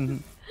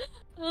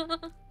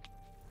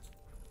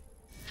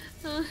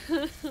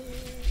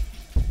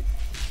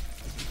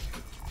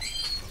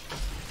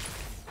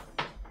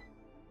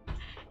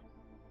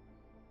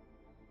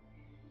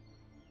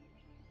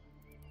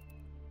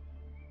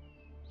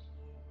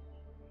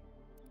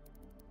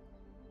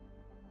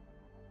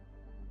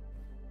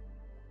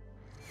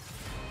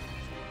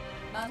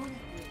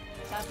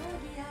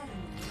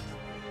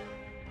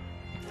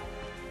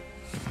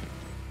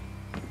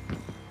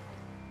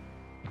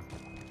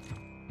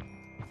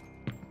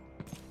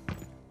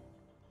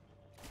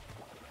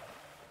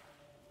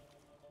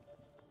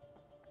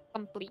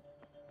 Complete.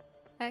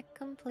 Pack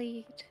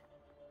complete.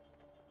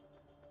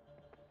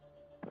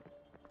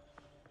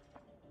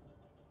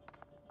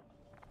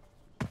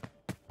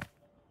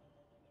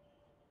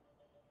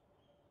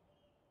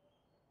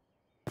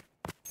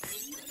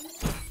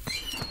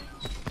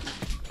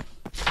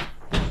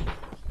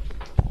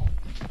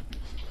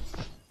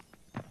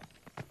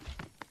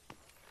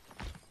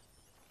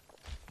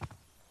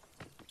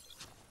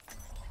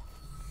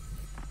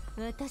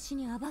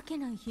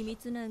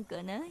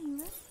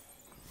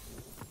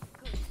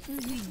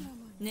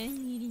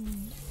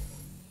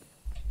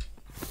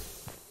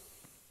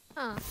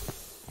 Huh.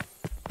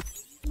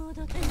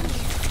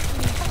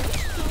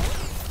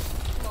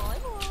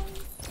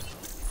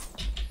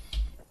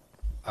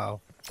 Oh.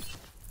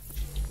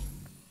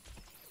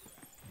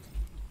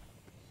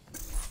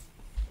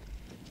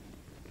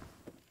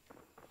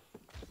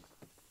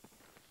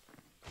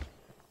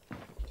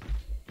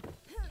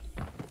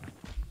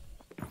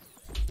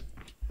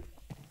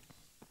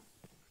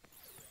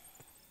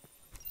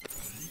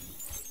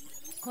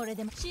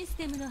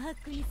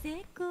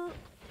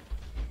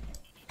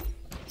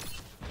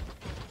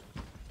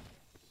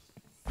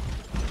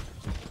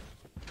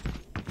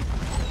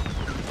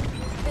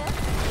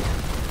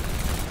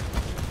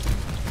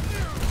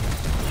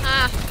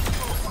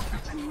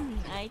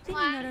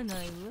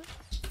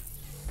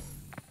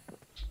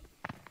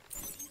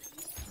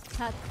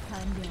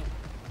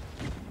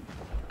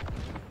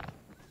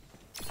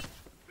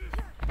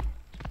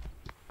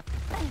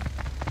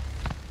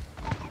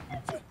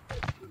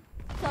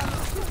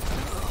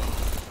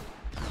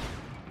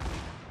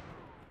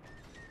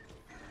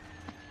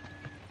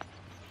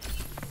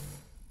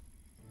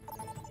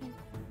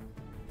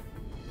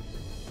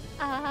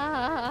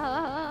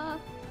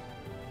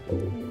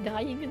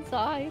 Dying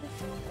inside.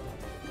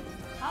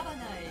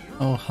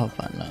 Oh,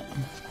 Havana.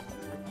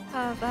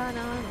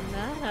 Havana.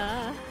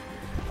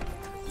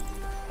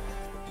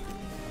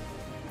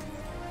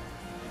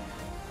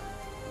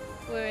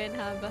 We're in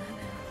Havana.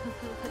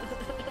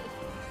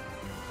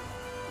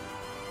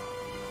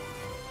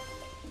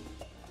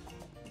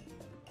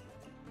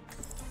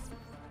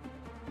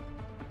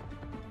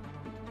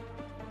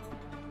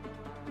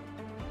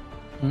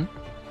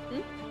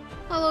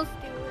 Hello,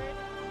 Stewart.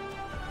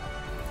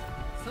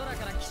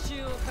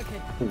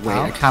 Wait,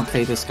 I can't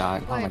play this guy.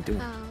 What am I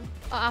doing?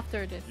 Oh,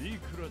 after this.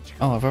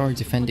 Oh, I've already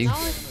defended.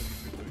 Now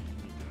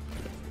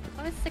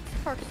it's 6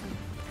 person.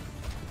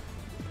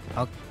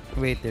 Oh,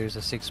 wait, there's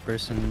a 6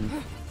 person.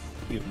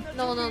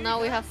 No,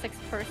 now we have 6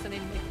 person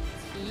in the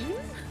team.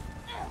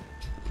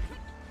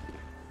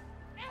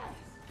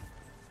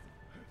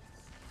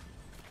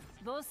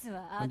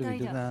 How do we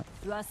do that?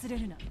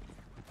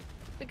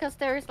 Because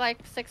there is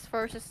like 6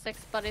 versus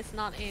 6, but it's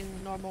not in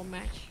normal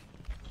match.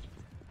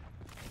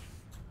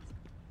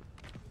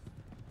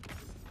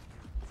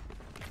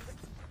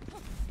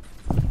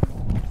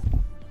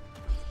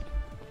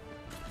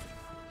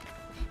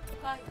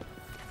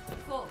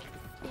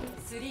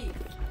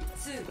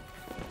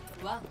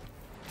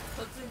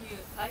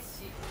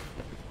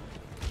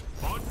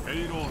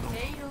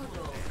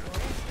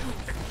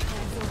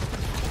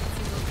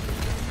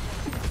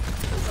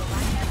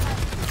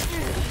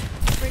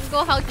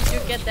 Ringo, how did you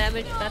get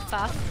damaged that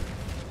fast?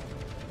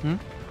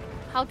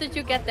 How did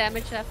you get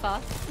damaged that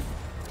fast?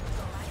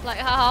 Like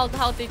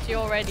how did you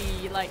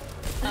already like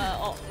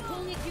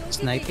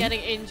Sniping?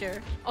 getting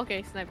injured?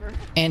 Okay, sniper.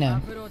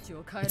 Anna.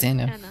 It's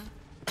Anna.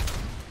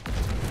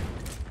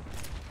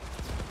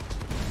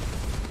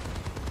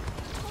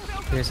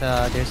 There's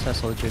a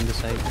soldier in the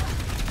side.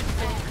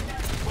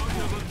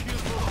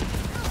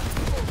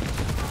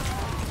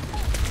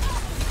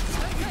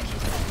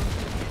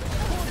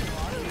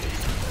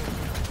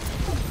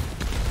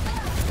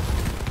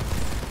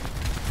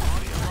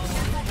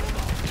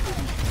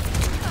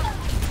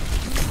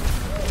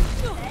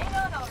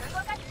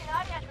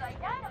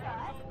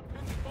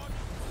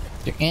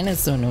 Your Anna's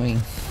so annoying.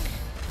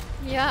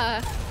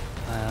 Yeah.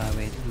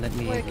 Wait, let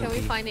me. Where can we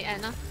find the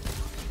Anna?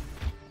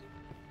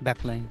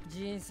 Backline.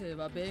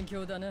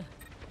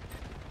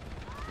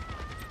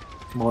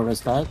 More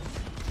is that?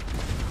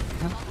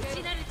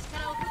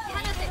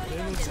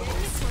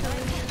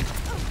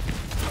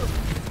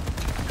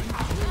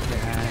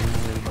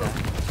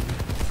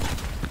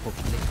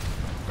 Hopefully.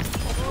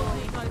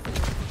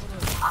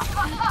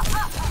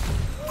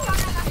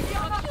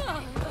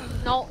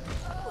 No.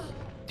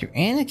 Dude,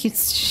 Anna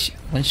keeps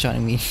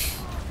one-shotting me.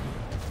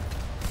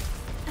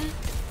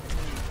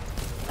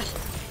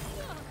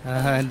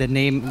 The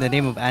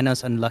name of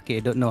Anna's unlucky. I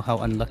don't know how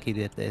unlucky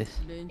that is.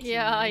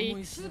 Yeah,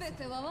 you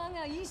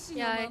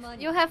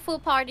have full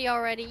party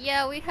already.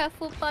 Yeah, we have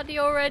full party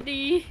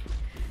already.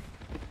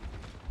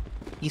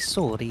 He's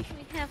sorry.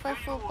 We have a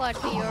full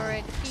party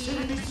already.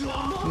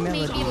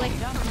 Melody. Maybe like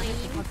 9.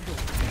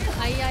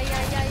 Ay.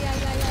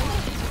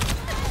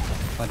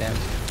 Oh damn.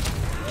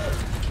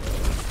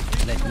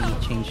 Let me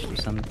change to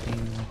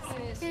something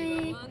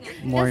Okay.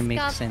 more Just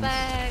makes got sense.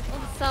 back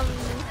on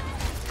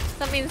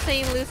some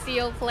insane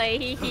Lucio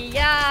play.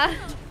 Yeah.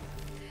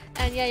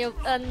 And yeah,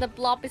 and the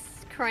blob is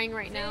crying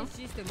right now.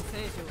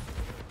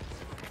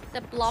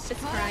 The blob is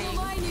crying.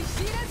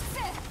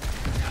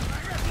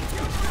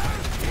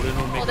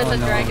 Oh, there's a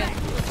dragon.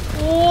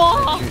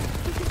 Whoa!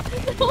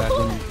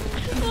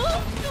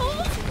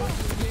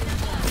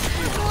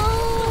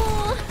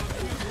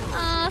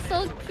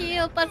 So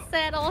cute, but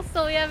sad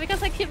also, yeah,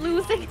 because I keep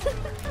losing.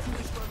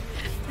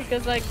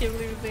 Because I keep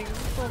losing.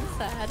 So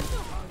sad.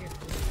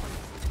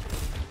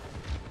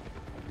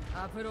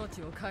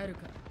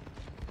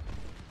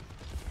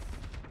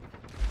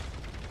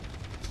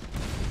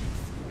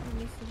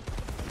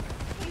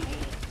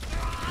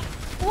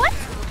 What?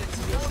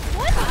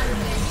 What?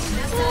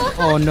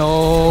 Oh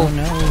no! Oh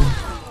no!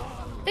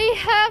 They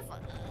have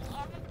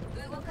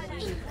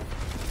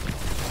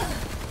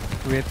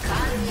Ripped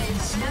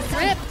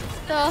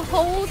the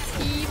whole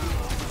team.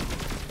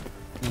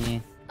 Yeah.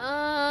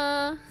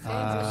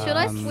 Should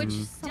I switch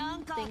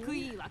something?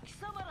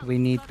 We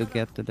need to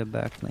get to the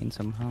back line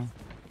somehow.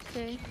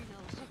 Okay.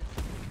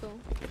 Go.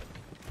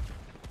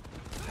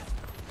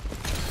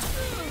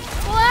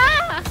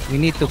 Wah! We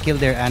need to kill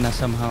their Anna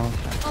somehow.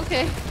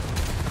 Okay.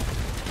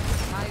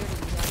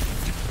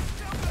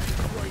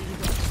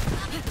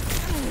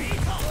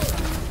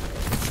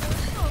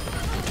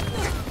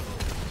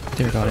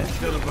 There, got it.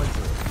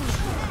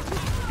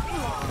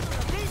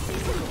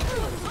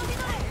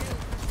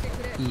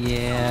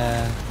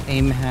 Yeah,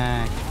 aim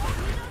hack.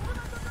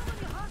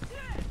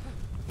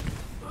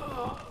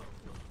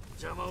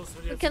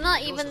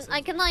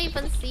 I cannot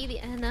even see the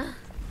Anna.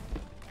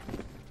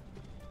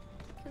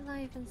 Cannot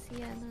even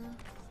see Anna.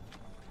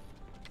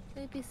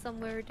 Maybe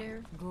somewhere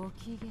there.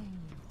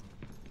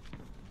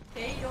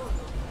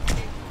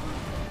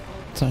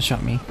 Someone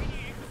shot me.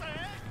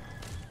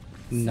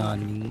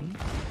 Nani?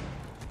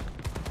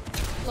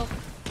 Look.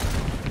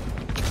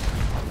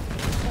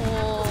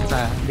 Oh.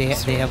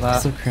 They have a.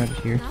 So crowded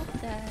here.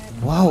 Not that.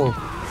 Wow,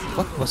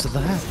 what was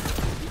that?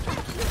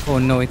 Oh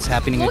no, it's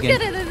happening Look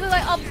again. at it, it's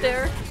like up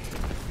there.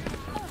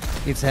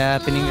 It's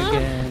happening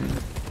again.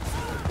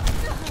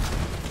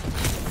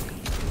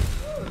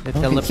 The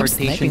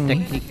teleportation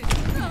technique.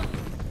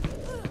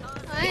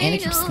 The Anna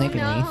keeps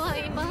sniping me.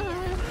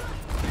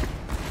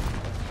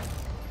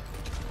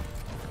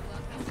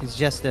 It's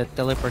just the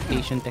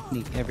teleportation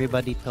technique.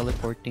 Everybody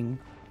teleporting.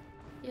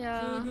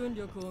 Yeah. I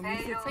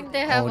think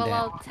they have a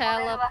lot of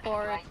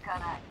teleport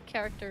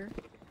character.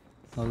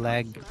 No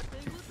lag.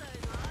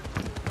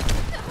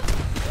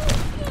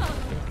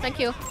 Thank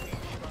you.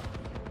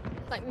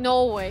 Like,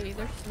 no way.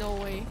 There's no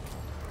way.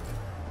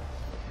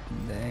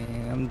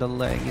 Damn, the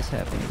lag is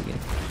happening again.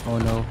 Oh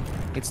no,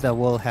 it's the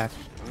wall hack.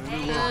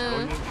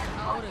 I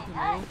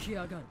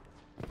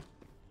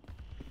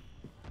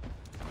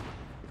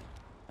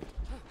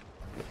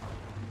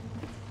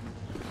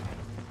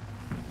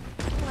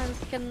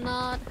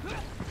cannot.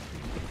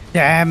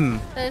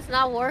 Damn! It's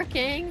not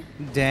working.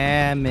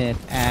 Damn it,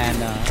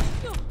 Anna.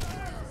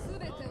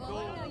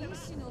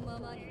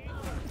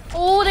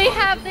 Oh, they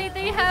have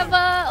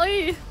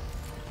oy.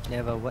 They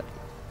have a what?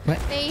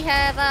 They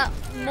have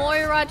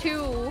Moira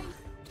too.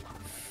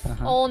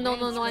 Oh no,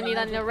 I need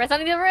a rest.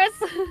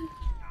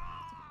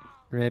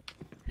 Rip.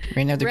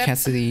 Right now, the Rip.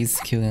 Cassidy's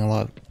killing a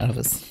lot out of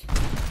us.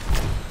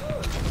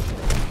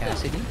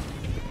 Cassidy?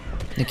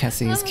 The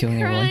Cassidy's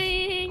killing everyone.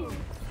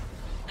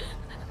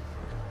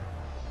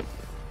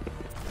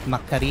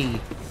 Makari.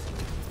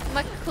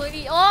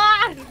 McCree.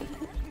 Oh!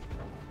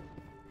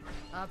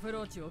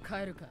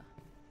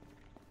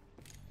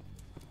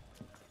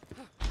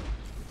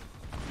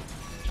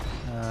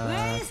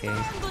 Okay.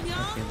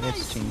 Okay,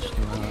 let's change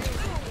to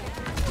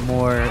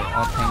more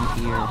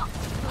tankier.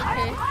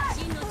 Okay.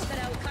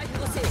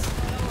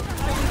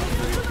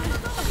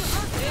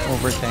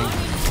 Over tank.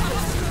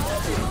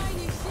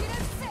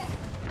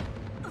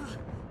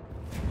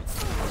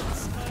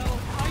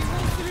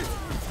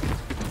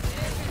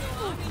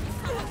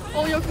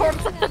 Oh, your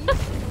corpse.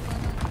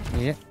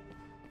 Yeah.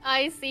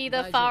 I see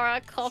the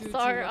Farah cops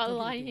are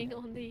lying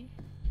on the.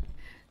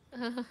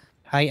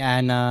 Hi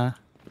Anna.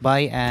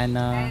 Bye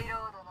Anna.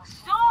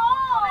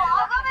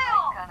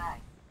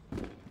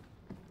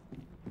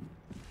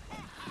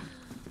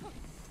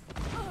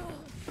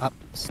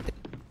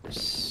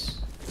 Upstairs.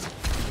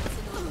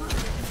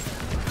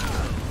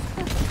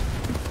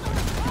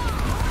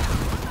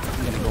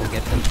 I'm gonna go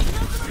get them.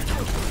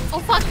 Oh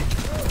fuck!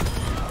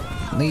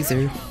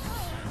 Laser.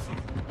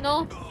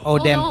 No. Oh,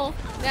 damn. No.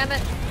 Damn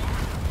it.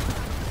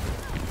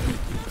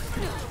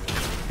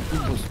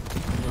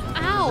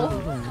 Ow.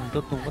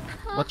 Don't know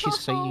what she's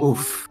saying.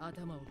 Oof.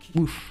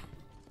 Oof.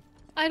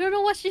 I don't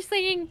know what she's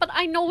saying, but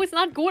I know it's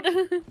not good.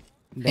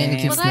 And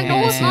keep but I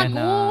know it's not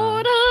sniping.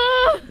 good.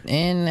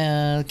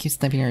 And keep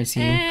sniping RC.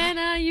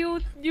 And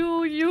you.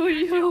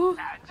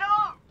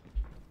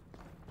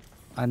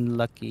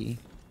 Unlucky.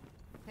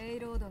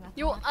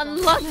 You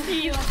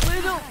unlucky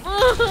little.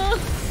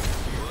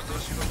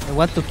 I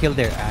want to kill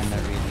their Ana,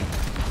 really.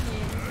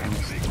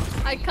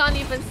 I can't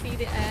even see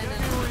the Ana.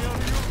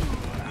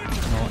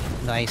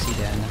 No, I see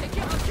the Ana.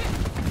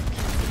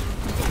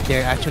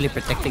 They're actually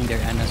protecting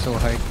their Ana so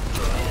hard.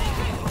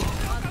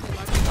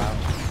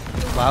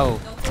 Wow,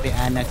 the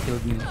Ana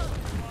killed me.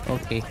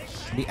 Okay,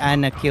 the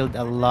Ana killed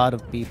a lot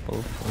of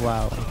people.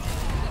 Wow.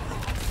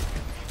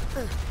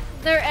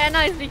 Their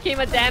Ana became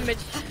a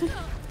damage.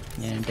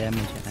 Yeah,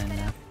 damage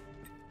Ana.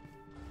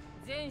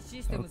 Okay.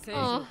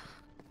 Oh.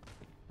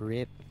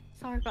 Rip.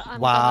 Sorry, but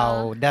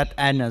wow, that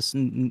Ana's.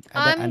 I'm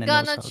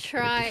gonna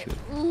try.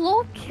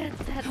 Look at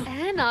that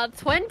Ana,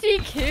 20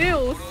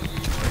 kills.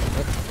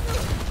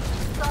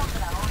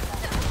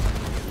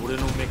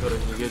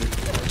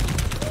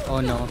 Oh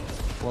no,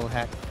 wall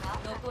hack.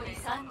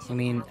 I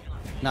mean,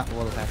 not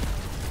wall hack.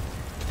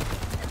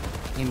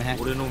 Aim hack.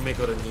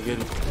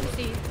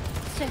 See.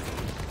 Shit.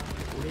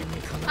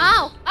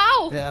 Ow!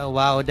 Ow!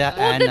 Wow, that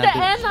Who Ana. did the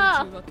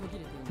Ana?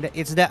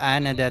 It's the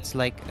Ana that's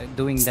like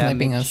doing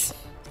Sniping damage. us.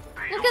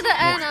 Look at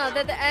the Ana.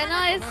 The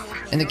Ana is.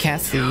 And the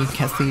Cassie.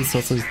 Cassie is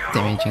also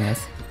damaging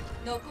us.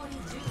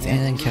 And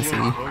then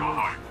Cassie.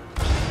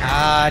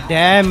 Ah,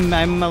 damn,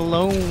 I'm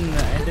alone.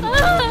 I didn't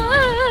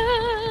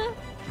know.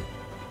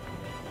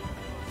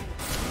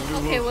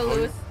 Okay, we'll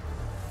lose.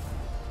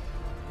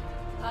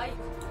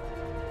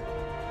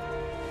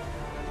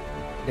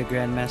 The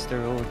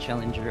Grandmaster role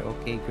challenger.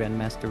 Okay,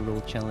 Grandmaster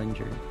role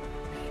challenger.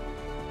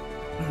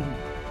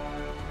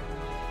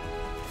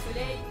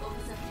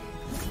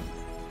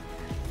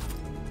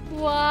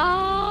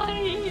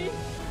 Why?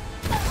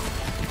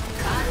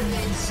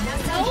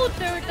 No,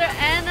 the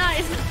Ana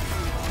is.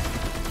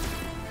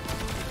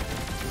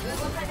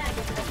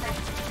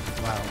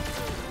 Wow.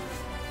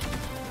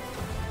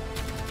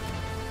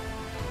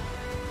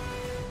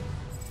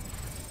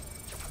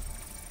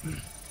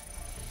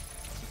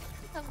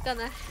 I'm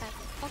gonna have.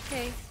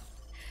 Okay.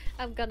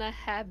 I'm gonna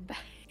have.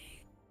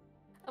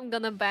 I'm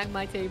gonna bang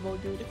my table,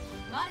 dude.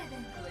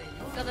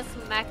 I'm gonna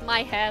smack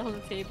my head on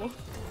the table.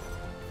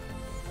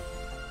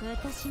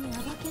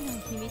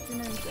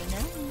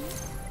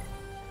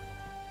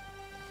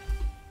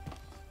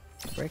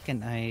 Where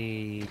can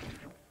I...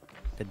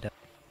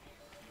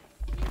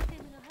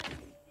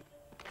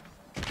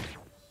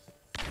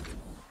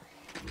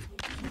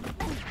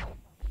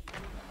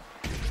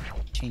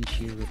 change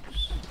heroes.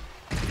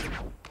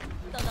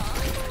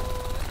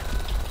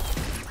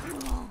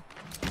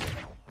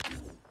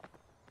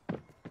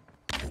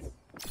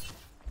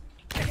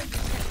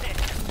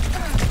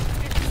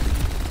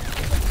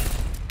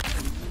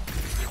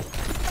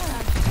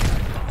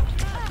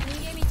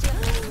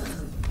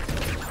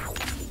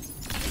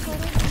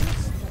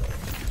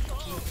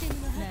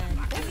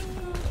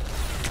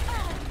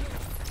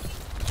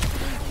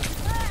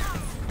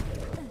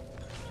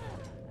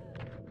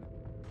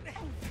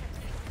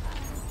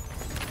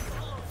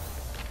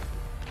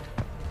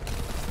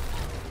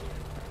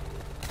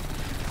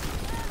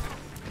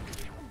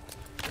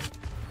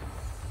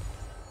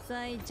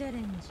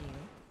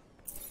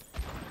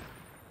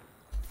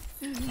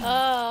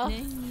 Oh.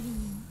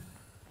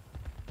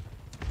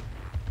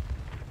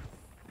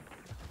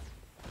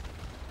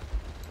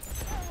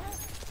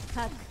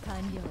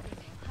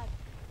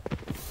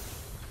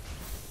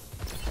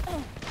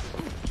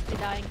 They're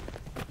dying.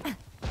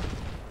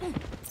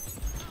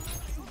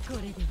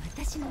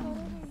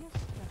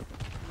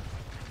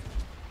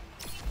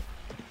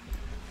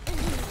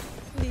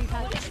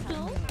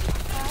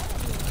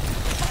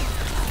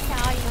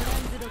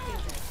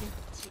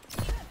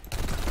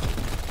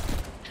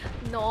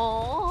 No.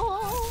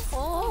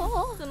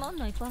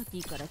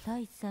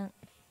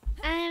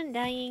 I'm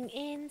dying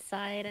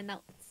inside and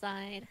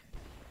outside.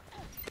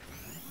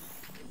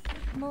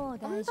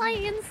 I'm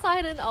dying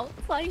inside and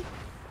outside.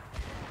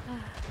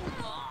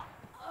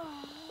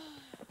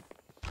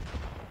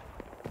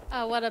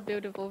 Oh, what a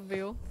beautiful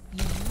view.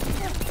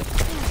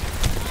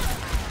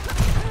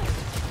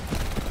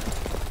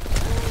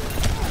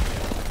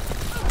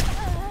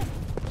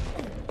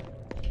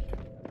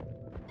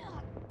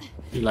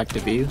 You like the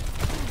view?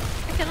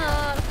 I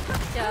cannot.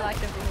 Yeah, I like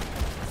the view.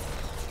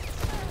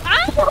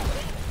 Ah!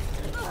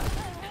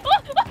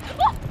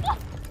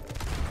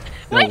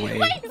 No wait, way.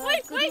 wait.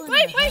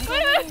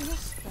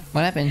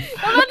 What happened?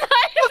 I'm not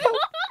dying.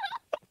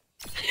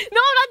 No,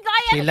 I'm not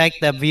She dying. liked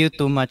the view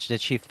too much that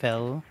she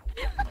fell.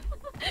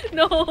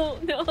 No,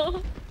 I'm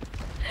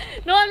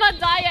not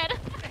dying.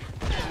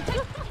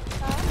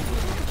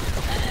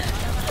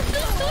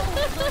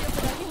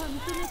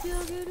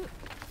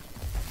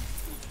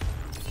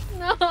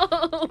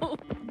 No.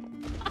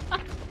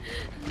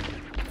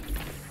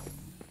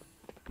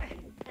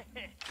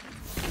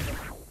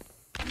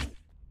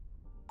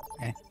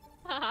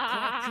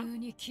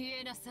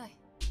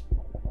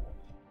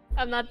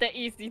 I'm not that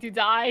easy to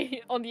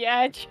die on the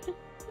edge.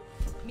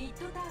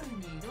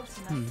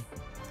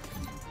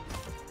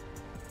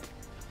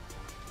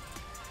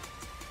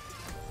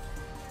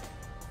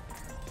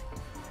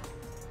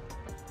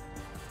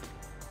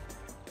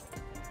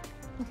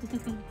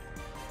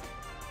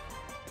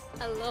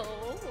 Hello.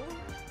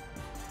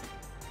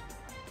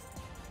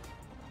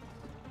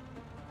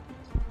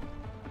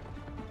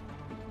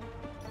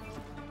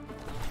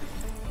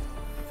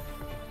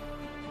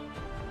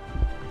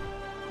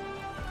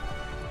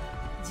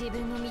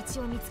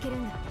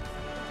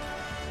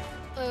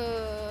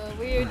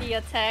 We're the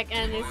attack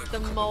and it's the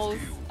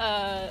most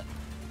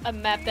a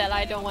map that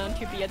I don't want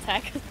to be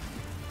attacked.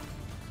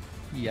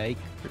 Yikes.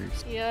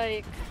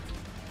 Yike.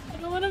 I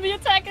don't want to be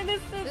attacked in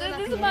this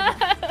map.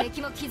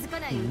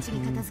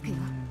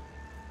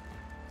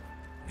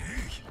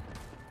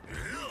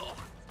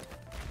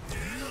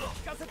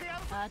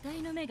 あた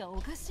いの目が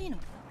おかしいの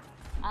か。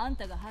あん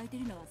たが履いて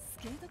るのはス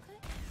ケートかい？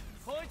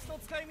こいつの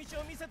使い道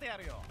を見せてや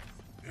るよ。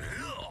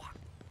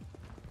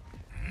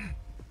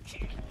気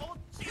持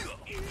ちいい。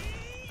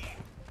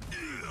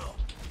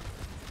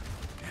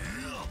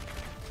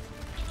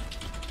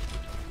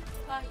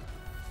5、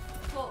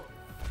4、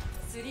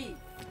3、2、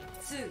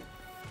1、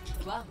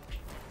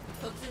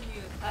突入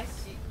開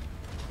始。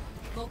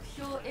目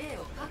標 A を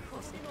確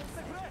保してくだ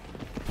さ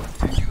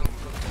い。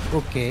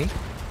Okay.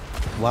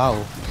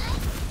 Wow.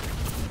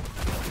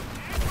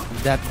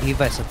 That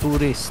diva is a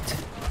tourist.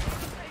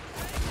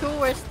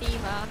 Tourist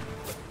diva.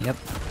 Yep.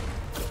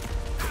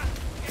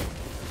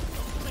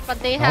 But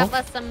they have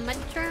a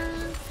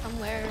Symmetra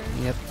somewhere.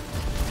 Yep.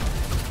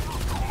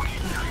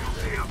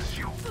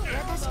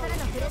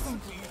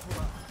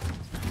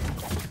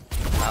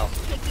 Wow.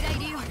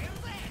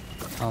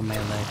 All my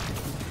life.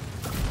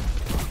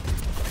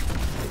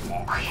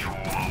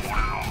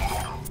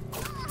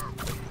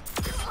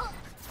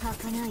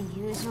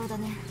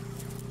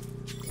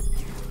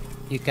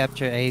 You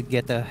capture A,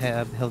 get a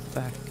health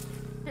pack.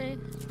 Okay.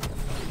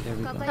 There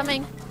we go.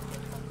 Coming.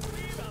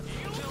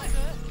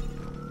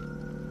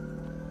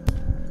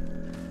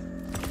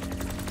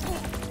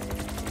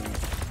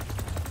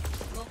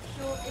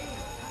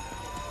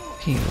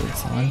 Okay,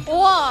 it's on.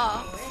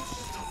 Whoa!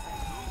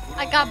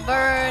 I got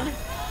burned.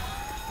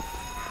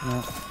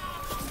 No.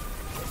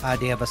 Ah,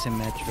 they have a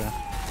Symmetra.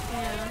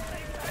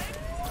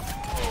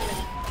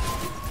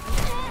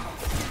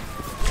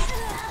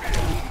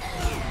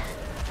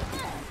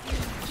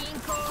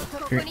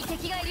 Yeah.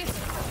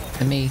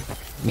 The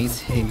May's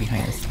hitting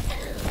behind us.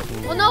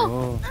 Oh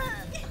no!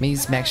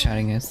 May's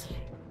backshotting us.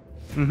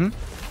 Mm-hmm.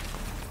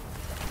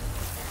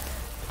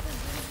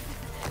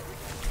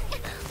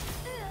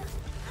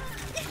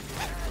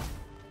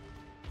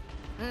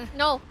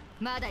 No.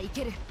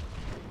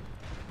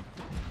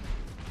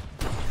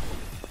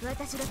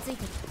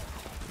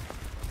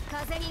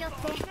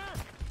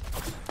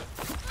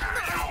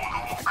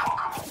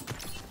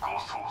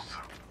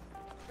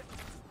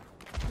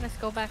 Let's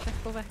go back, let's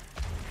go back.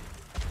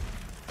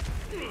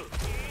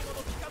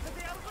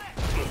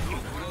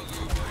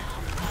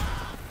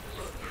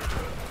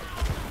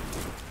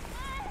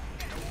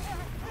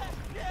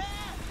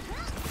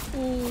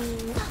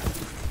 Ooh.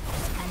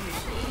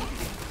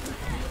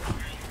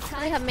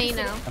 I have May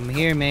now. I'm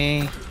here,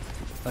 May.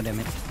 Oh, damn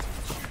it.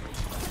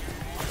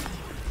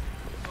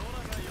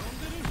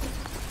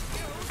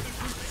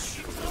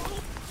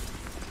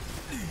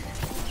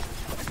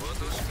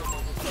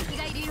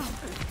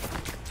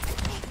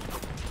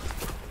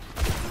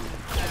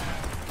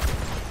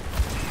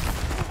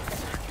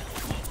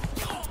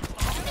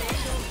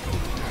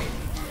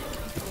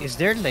 Is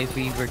there Life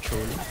Weaver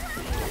truly?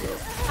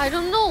 I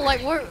don't know,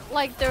 like we're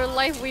like their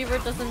Life Weaver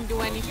doesn't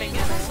do anything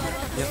at all.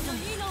 Yep.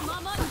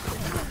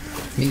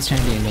 May's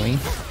trying to be annoying.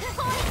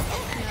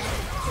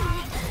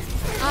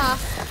 Ah.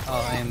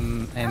 Oh,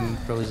 I'm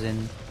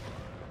frozen.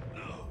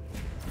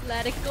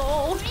 Let it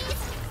go.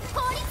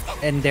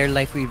 And their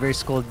Life Weaver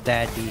is called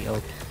Daddy.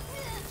 Okay.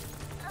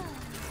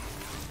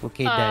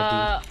 Okay,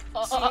 Daddy.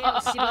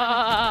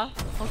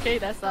 Okay,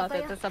 that's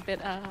a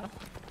bit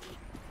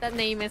that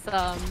name is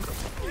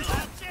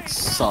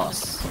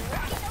Sauce.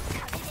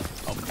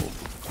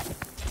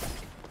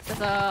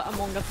 that's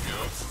Among Us.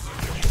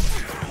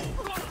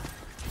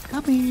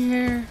 Come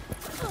here.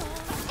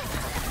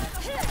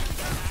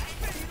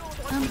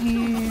 Come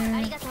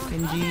here.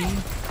 Benji.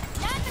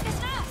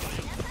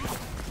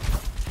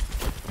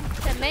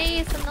 That May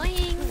is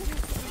annoying.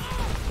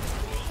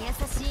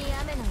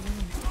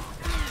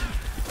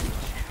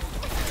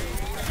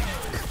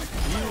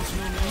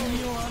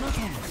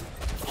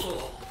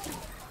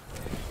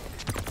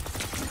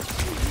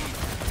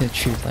 The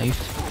true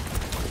life.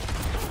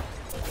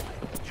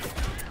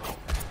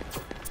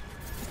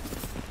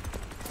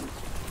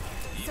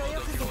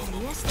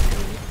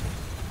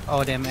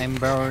 Oh damn, I'm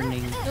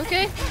burning.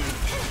 Okay.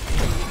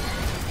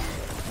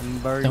 I'm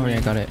burning. Don't worry, I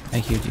got it. I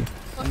healed you.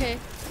 Okay.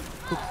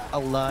 Cook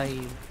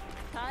alive.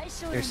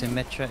 Their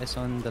Symmetra is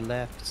on the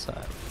left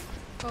side.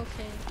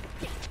 Okay.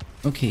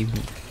 Okay.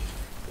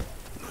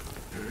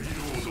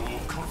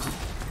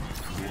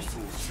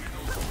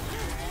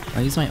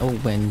 I use my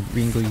ult when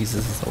Ringo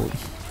uses his ult.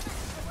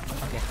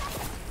 Okay.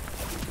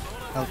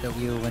 I'll tell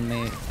you when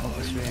my ult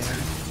is ready.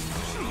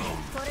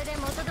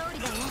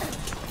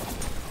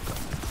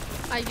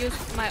 I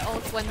use my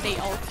ult when they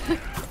ult.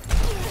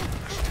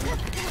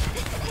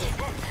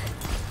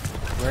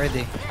 Where are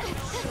they?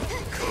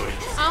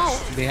 Ow!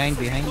 Behind.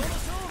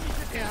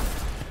 Yeah.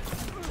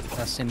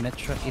 The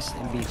Symmetra is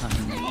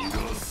behind.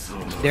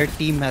 Their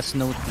team has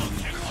no team.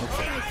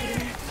 Okay.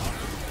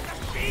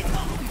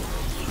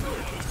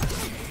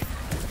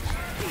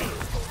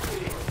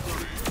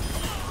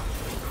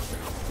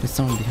 There's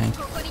someone behind.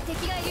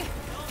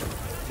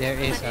 There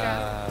is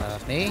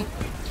May.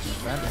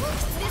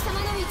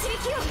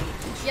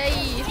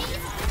 Yay!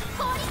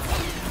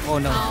 Oh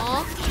no.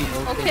 Aww. She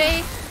ulted.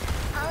 Okay.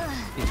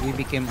 We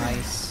became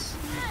ice.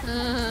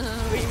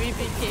 We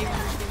became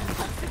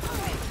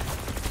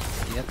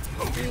Yep.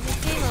 we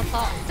became a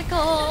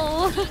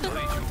popsicle.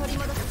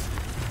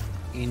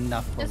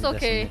 Enough of It's the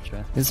okay.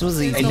 Symmetra. This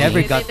was easy. I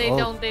never got they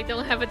ult.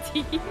 don't have a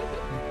team.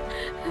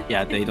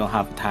 Yeah, they don't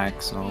have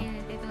attack, so. Yeah,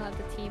 they don't have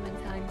the team in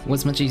time.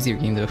 What's much easier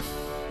game though?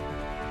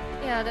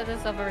 Yeah, that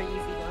is a very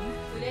easy one.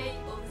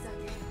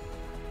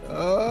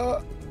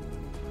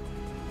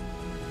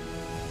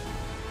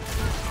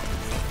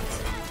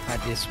 Had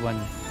this one.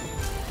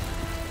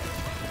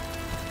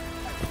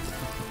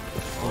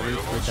 I'll wait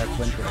for that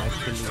one to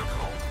actually.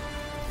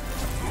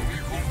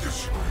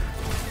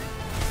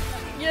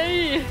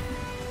 Yay!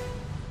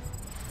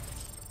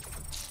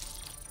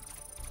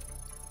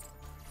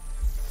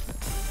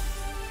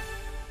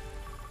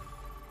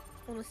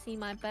 Wanna see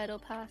my battle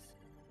pass?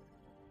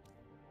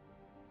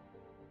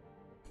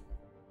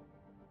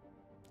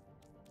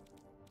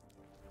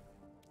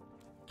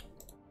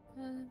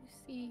 Let me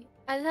see.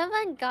 I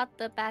haven't got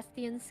the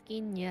Bastion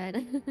skin yet.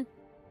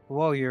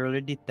 Wow, you're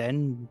already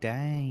 10?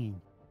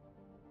 Dang.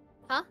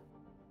 Huh?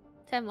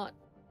 10 what?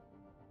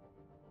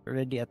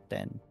 Already at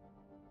 10.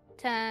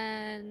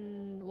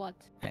 10 what?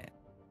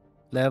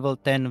 Level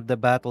 10 of the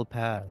battle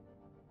pass.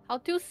 How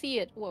to see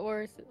it?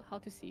 Where is it? How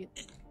to see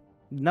it?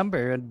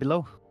 Number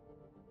below.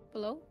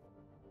 Below?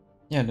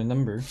 Yeah, the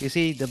number. You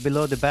see the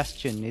below the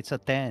bastion, it's a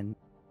 10.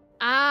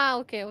 Ah,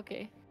 okay.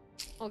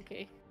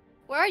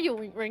 Where are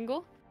you,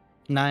 Ringo?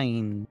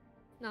 9.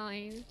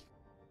 9.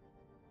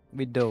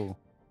 Widow.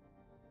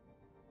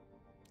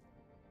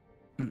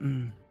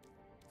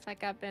 It's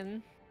like I've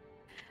been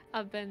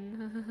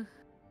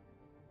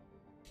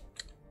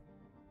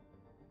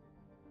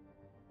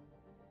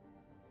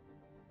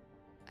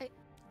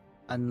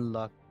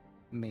Unlock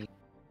me.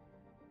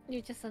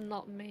 You just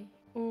unlocked me.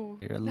 Ooh.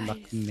 You're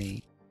unlock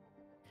me.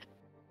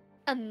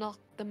 Unlock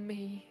the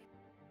me.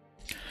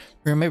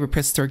 Remember,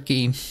 press start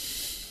game.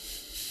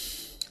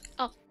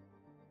 Oh.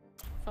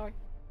 Sorry.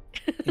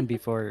 And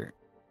before.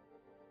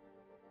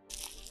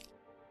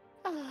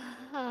 I'm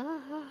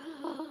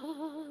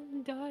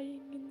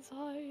dying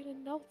inside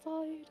and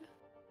outside.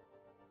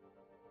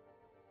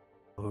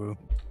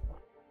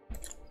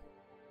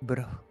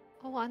 Bro.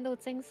 我玩到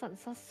精神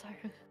失常。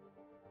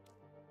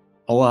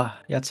好啊，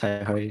一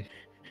齊去。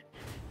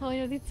我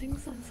有啲精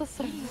神失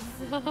常。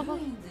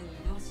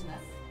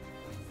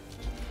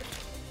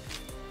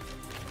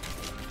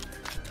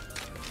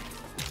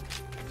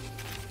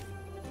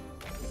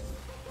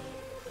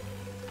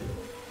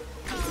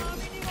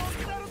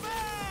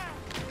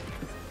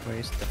Where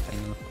is the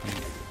final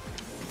point?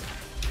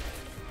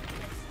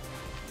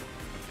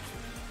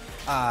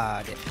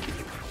 Ah, there.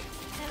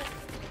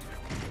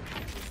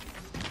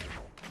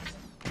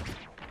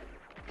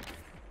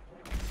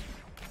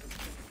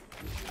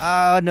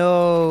 Ah,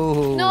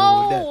 no!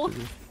 No!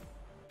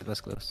 That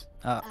was close.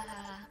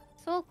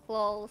 So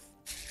close.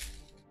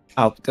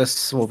 Oh,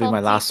 this will be my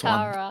last one.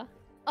 Tara.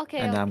 Okay,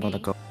 And then I'm gonna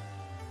okay. go.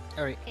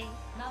 Alright.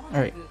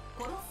 Alright.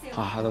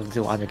 啊，都唔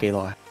知玩咗幾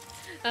耐。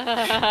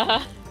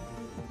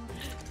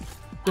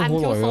都好耐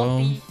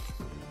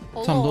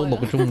咯，差唔多6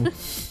個鐘。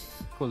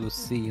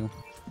Colosseum.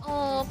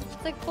 Oh,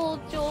 直播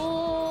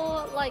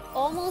咗 like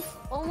almost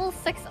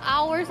 6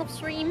 hours of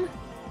stream.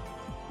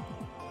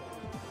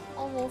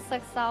 Almost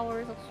 6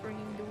 hours of stream,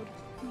 dude.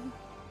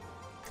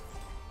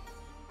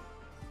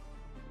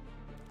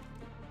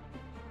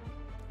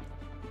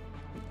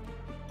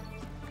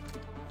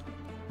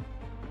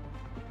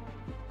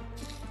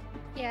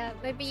 Yeah,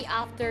 maybe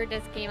after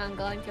this game I'm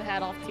going to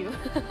head off too.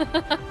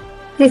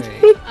 I'm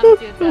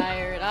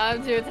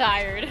too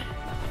tired.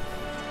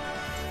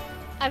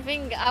 I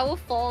think I will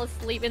fall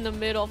asleep in the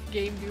middle of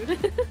game, dude.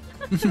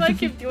 If I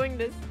keep doing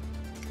this,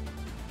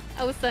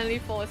 I will suddenly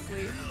fall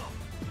asleep.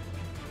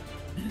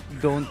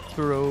 Don't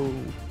throw.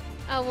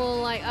 I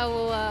will,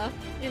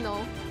 you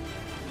know.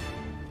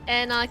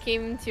 Anna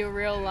came to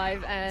real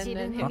life and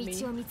then hit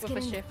me with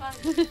a shift.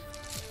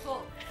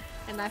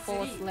 And I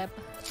fall asleep.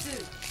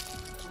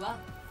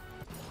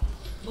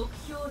 目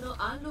標の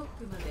アンロッ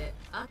クまで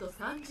あと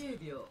30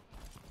秒。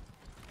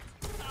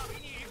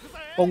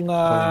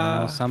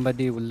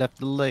Somebody left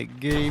the late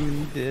game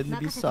and then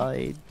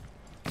decide.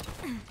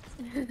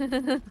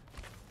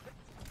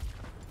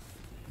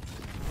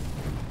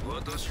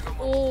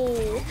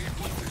 Oh.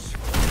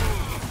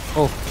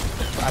 Oh,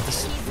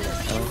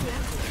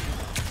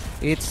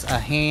 it's a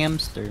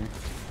hamster.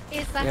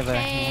 It's We have a a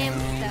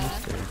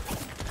hamster.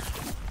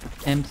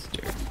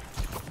 Hamster.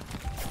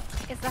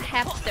 It's a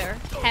hamster.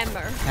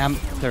 Hammer.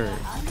 Hamster.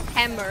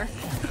 Hammer.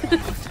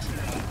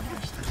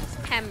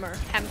 Hammer.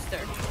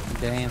 Hamster.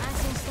 Damn.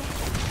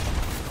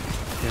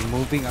 They're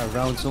moving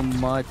around so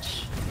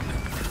much.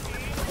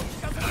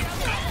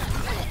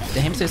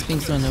 The hamster's being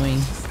so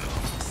annoying.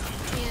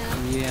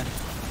 Yeah.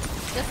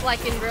 Just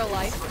like in real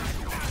life.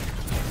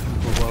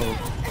 Whoa.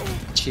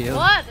 Chill.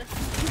 What?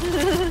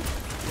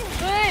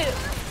 Wait.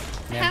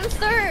 Yeah.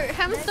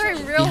 Hamster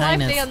in real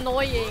Behind life, us. they're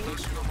annoying.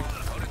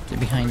 They're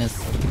behind us.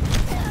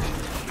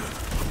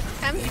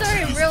 Hamster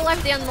in real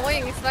life, they're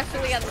annoying,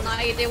 especially at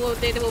night. They will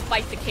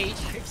bite the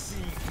cage.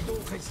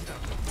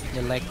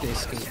 They like to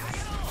escape.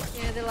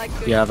 Yeah, they like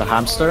to. You have a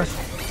hamster?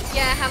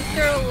 Yeah,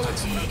 hamster.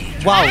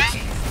 Wow,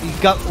 he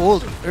got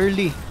old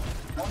early.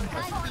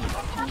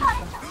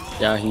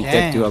 Yeah, he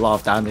did do a lot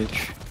of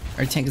damage.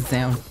 Our tank is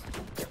down.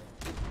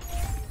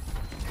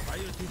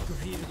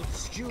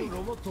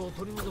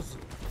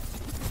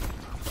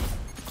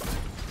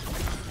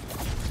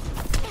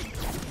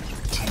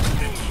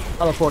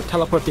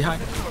 Teleport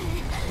behind.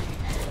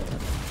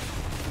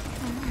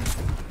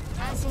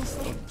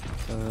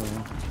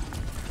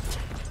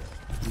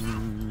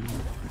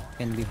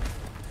 Can be.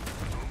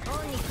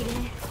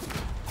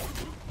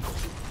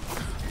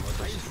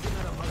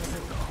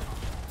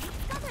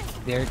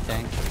 Their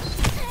tank.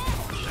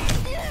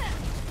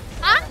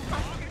 Ah!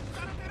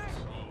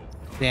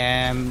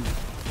 Damn.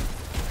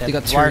 They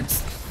got warp.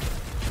 turrets.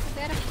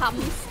 That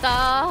hamster.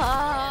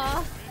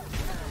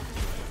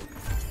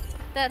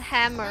 That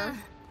hammer.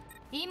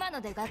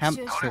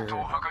 Hamster.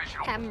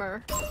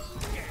 Hammer.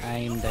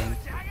 I'm dying.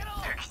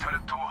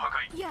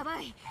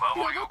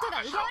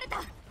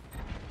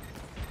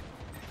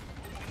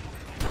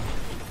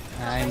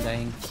 I'm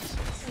dying.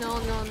 No,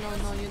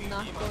 you're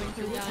not going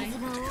to die.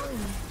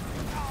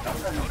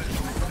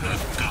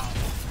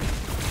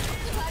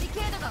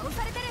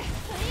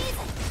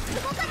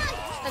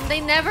 And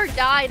they never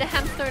died. The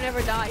hamster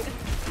never died.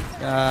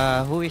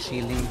 Who is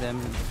healing them?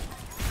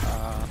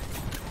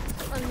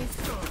 Let me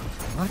see.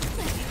 What?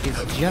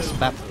 It's just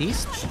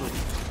Baptiste?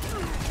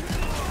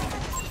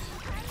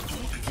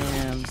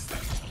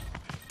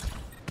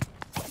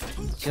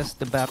 Just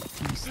the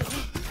Baptiste.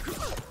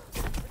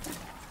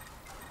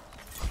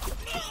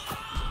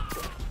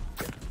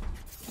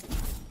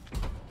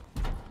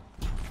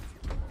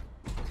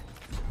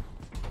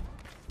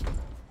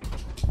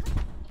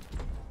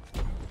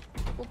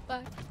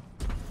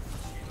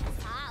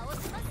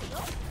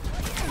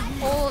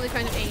 Oh, they're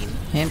trying to aim.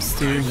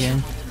 Hamster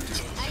again.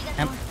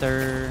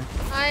 Hamster.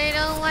 I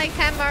don't like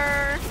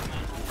hammer.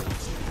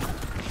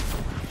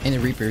 And a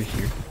Reaper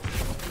here.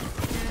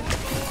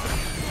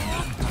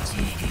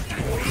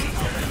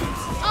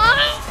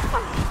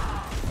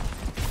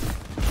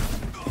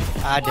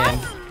 Ah, damn.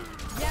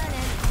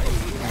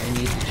 I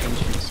need to change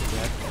this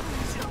squad.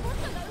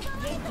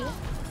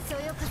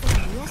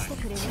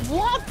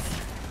 What?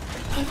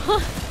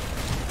 What?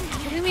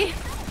 Kidding me?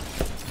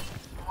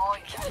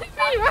 Kidding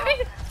me,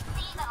 right?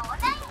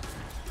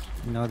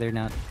 No, they're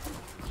not.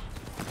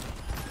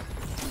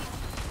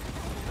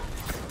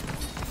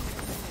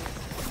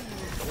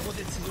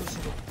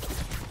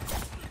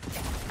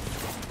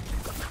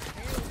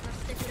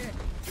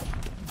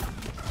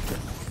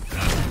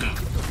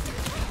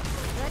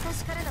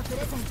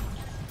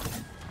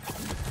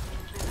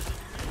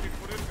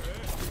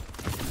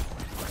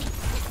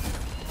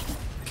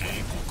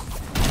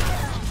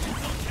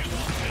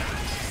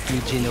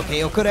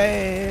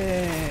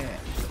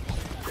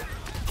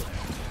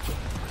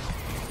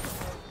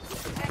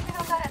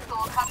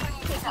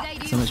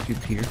 So much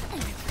people here.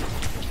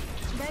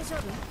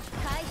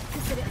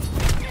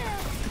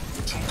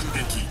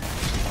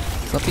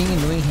 Stop being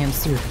annoying,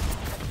 hamster.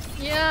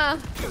 Yeah.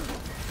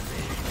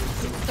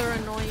 They're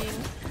annoying.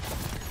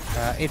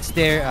 It's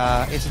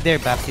their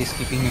Baptiste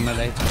keeping him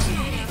alive.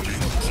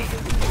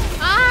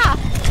 Ah!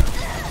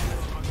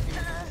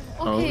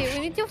 Okay, we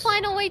need to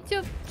find a way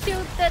to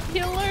kill that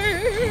healer.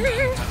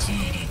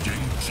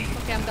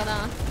 Okay, I'm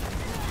gonna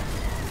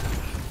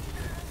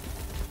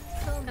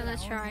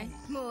try.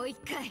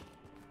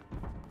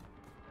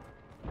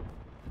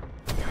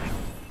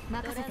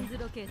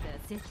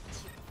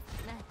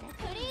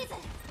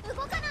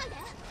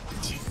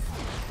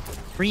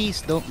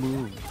 Freeze, don't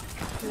move.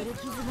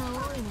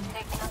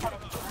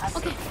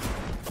 Okay.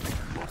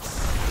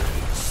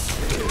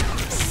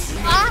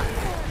 Ah!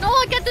 No,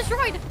 I get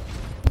destroyed!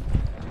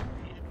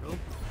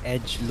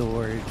 Edge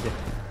Lord.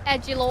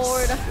 Edgy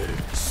Lord.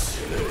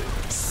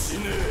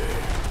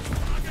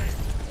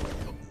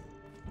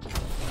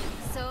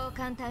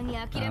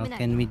 How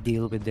can we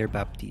deal with their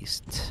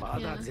Baptiste?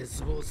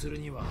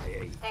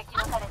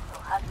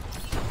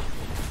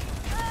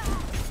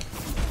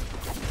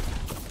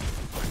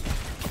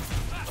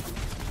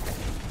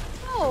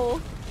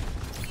 Oh.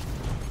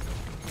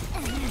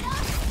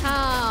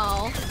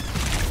 How?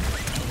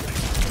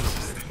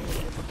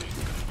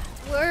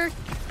 Where?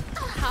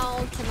 How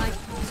can I?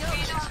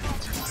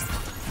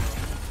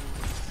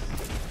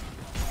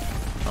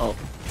 Oh.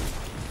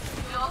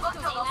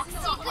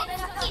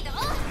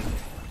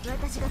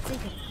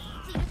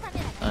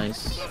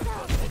 Nice.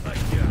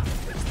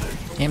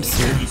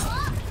 Hamster.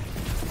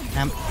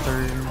 Hamster.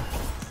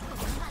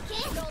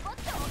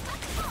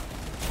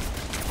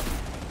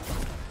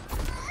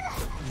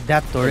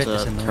 That turret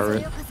There's is a annoying.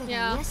 turret.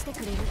 Yeah.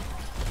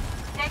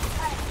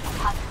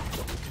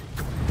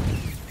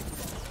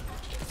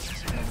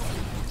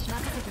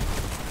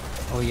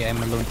 Oh yeah,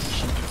 I'm alone.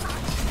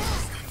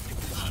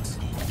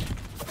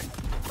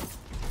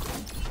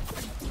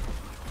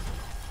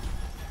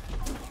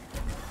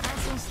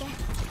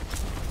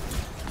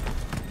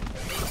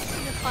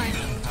 Fine.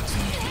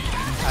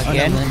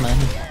 Again? Oh, no,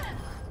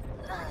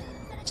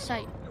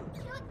 Shite.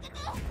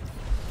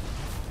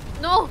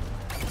 No!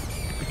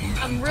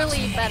 I'm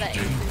really bad at it.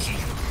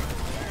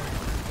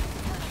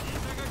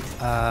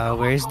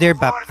 Where's their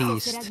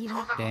Baptiste?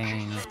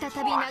 Dang.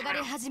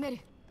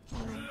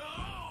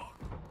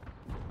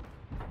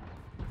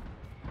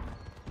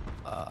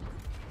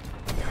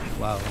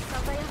 Wow.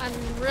 I'm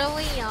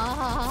really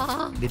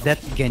Did that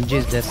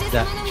Genji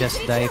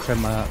just die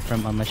from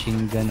a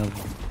machine gun of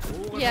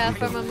yeah,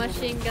 from a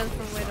machine gun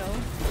from Widow.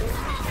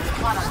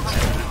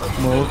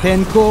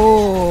 Molten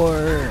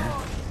Core?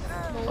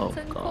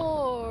 Molten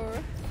Core.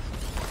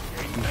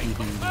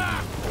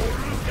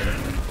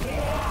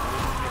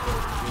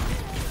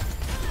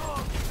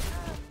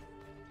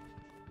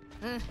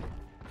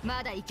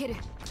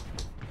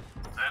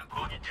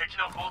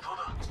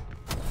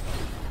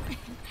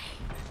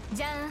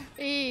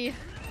 E.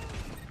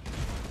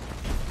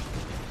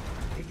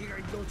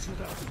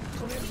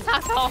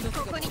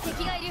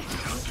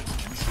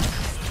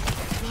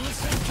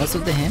 What's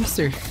with the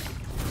hamster?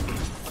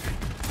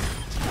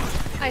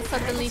 I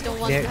suddenly don't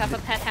want to have a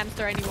pet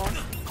hamster anymore.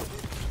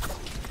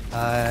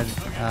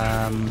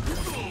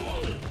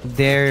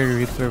 Their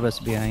Reaper was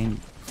behind.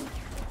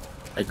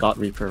 I got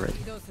Reaper ready.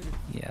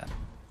 Yeah.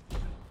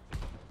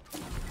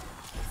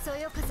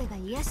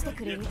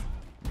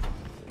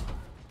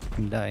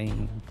 I'm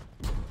dying.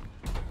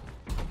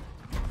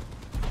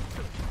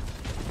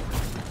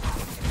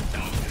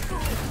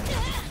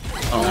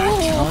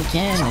 Oh,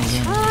 again.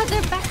 Ah,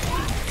 they're back.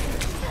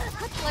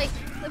 Like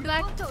the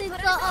back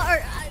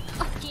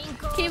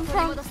came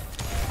from the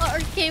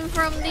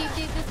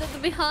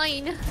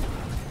behind.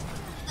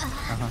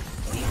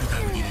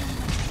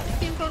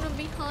 Came from the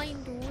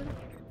behind, dude.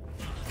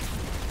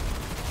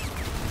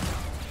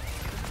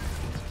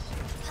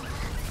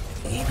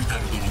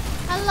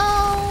 Hello.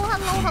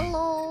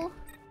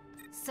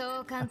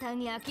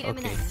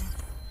 Okay.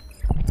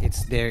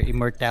 It's their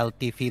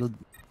immortality field.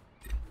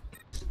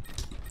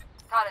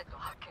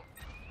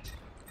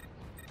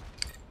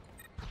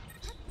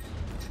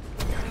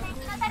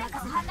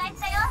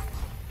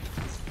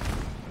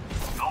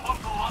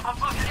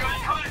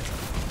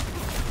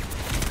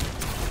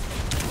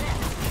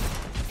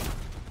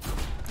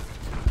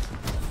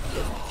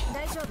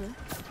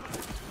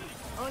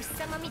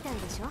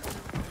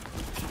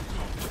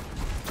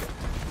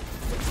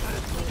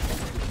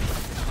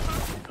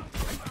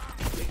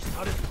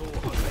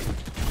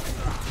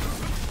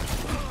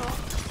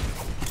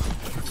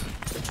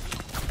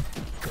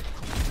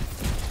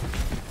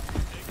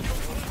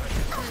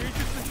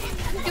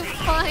 You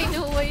find a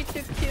way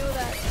to kill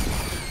that.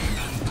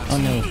 Oh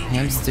no,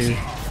 hamster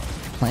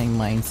playing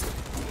mines.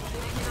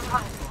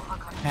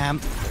 Ham.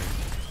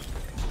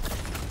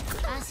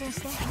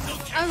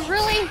 I'm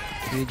really.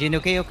 Eugene,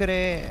 okay.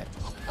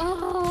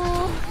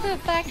 Oh, the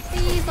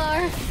backseas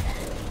are.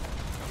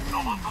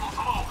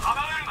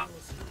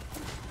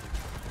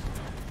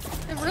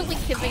 They're really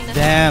giving us.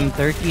 Damn,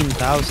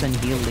 13,000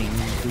 healing,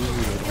 dude.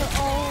 You're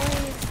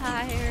always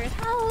tired.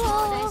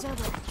 Hello.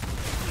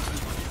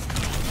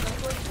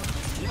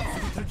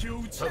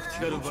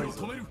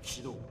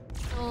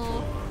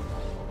 Oh.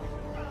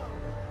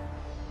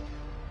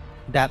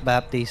 That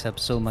Baptiste have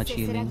so much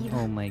healing.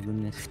 Oh my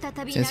goodness.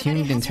 Just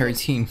healing the entire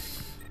team.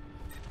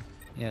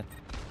 Yeah.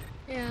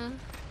 Yeah.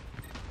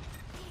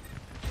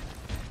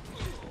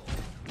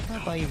 How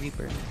about you,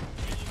 Reaper?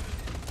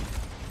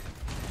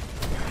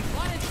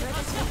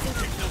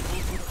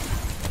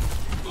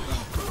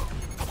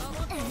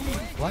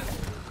 What?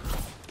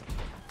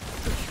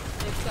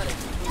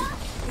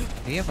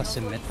 Do you have a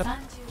Symmetra?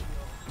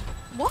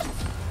 What?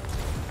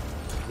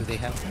 Do they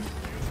have one?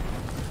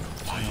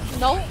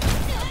 No.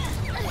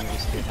 Where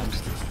is their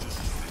hamster?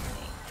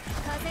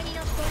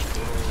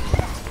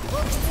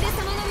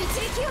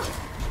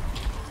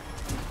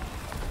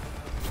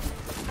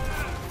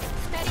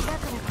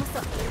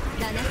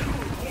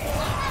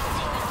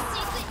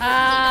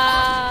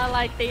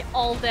 Like they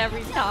ult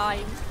every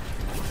time.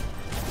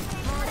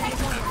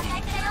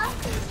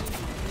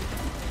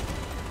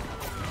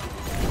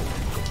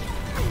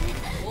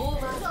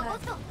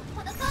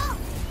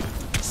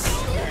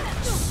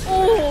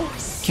 Oh!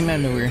 Came out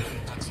of nowhere.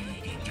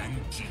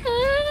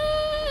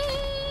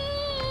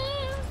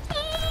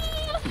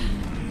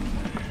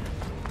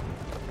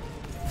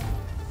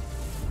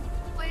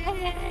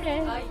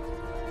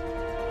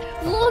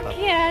 Look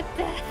at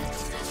that!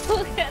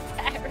 Look at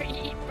that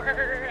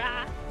Reaper!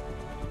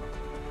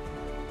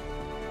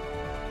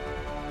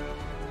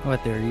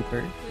 What, the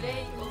Reaper?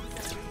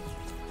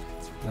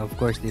 Of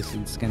course, this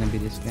is gonna be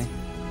this guy.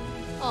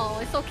 Oh,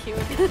 it's so cute.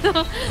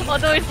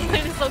 Although it's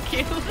so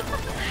cute.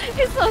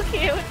 It's so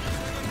cute.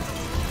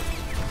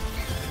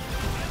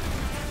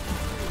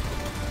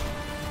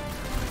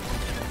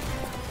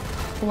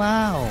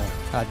 Wow.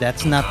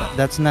 That's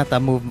not a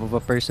move of a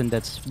person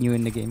that's new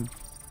in the game.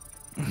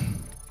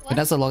 But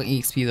that's a long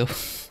EXP though.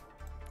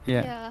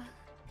 Yeah.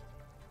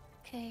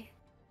 Okay.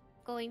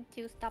 Going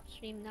to stop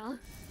stream now.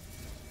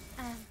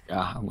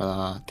 Yeah, I'm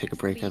gonna take a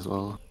break as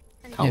well.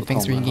 Yeah,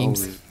 thanks for your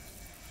games.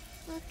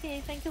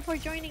 Okay, thank you for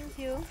joining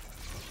too.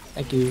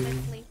 Thank you.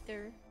 Back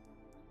later.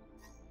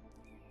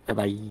 Bye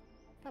bye.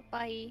 Bye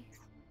bye.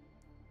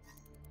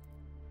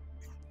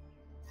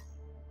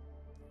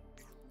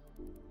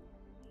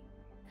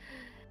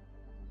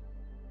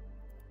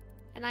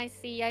 And I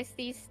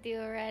see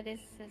still red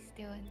is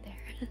still in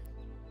there.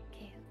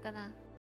 Okay, I'm gonna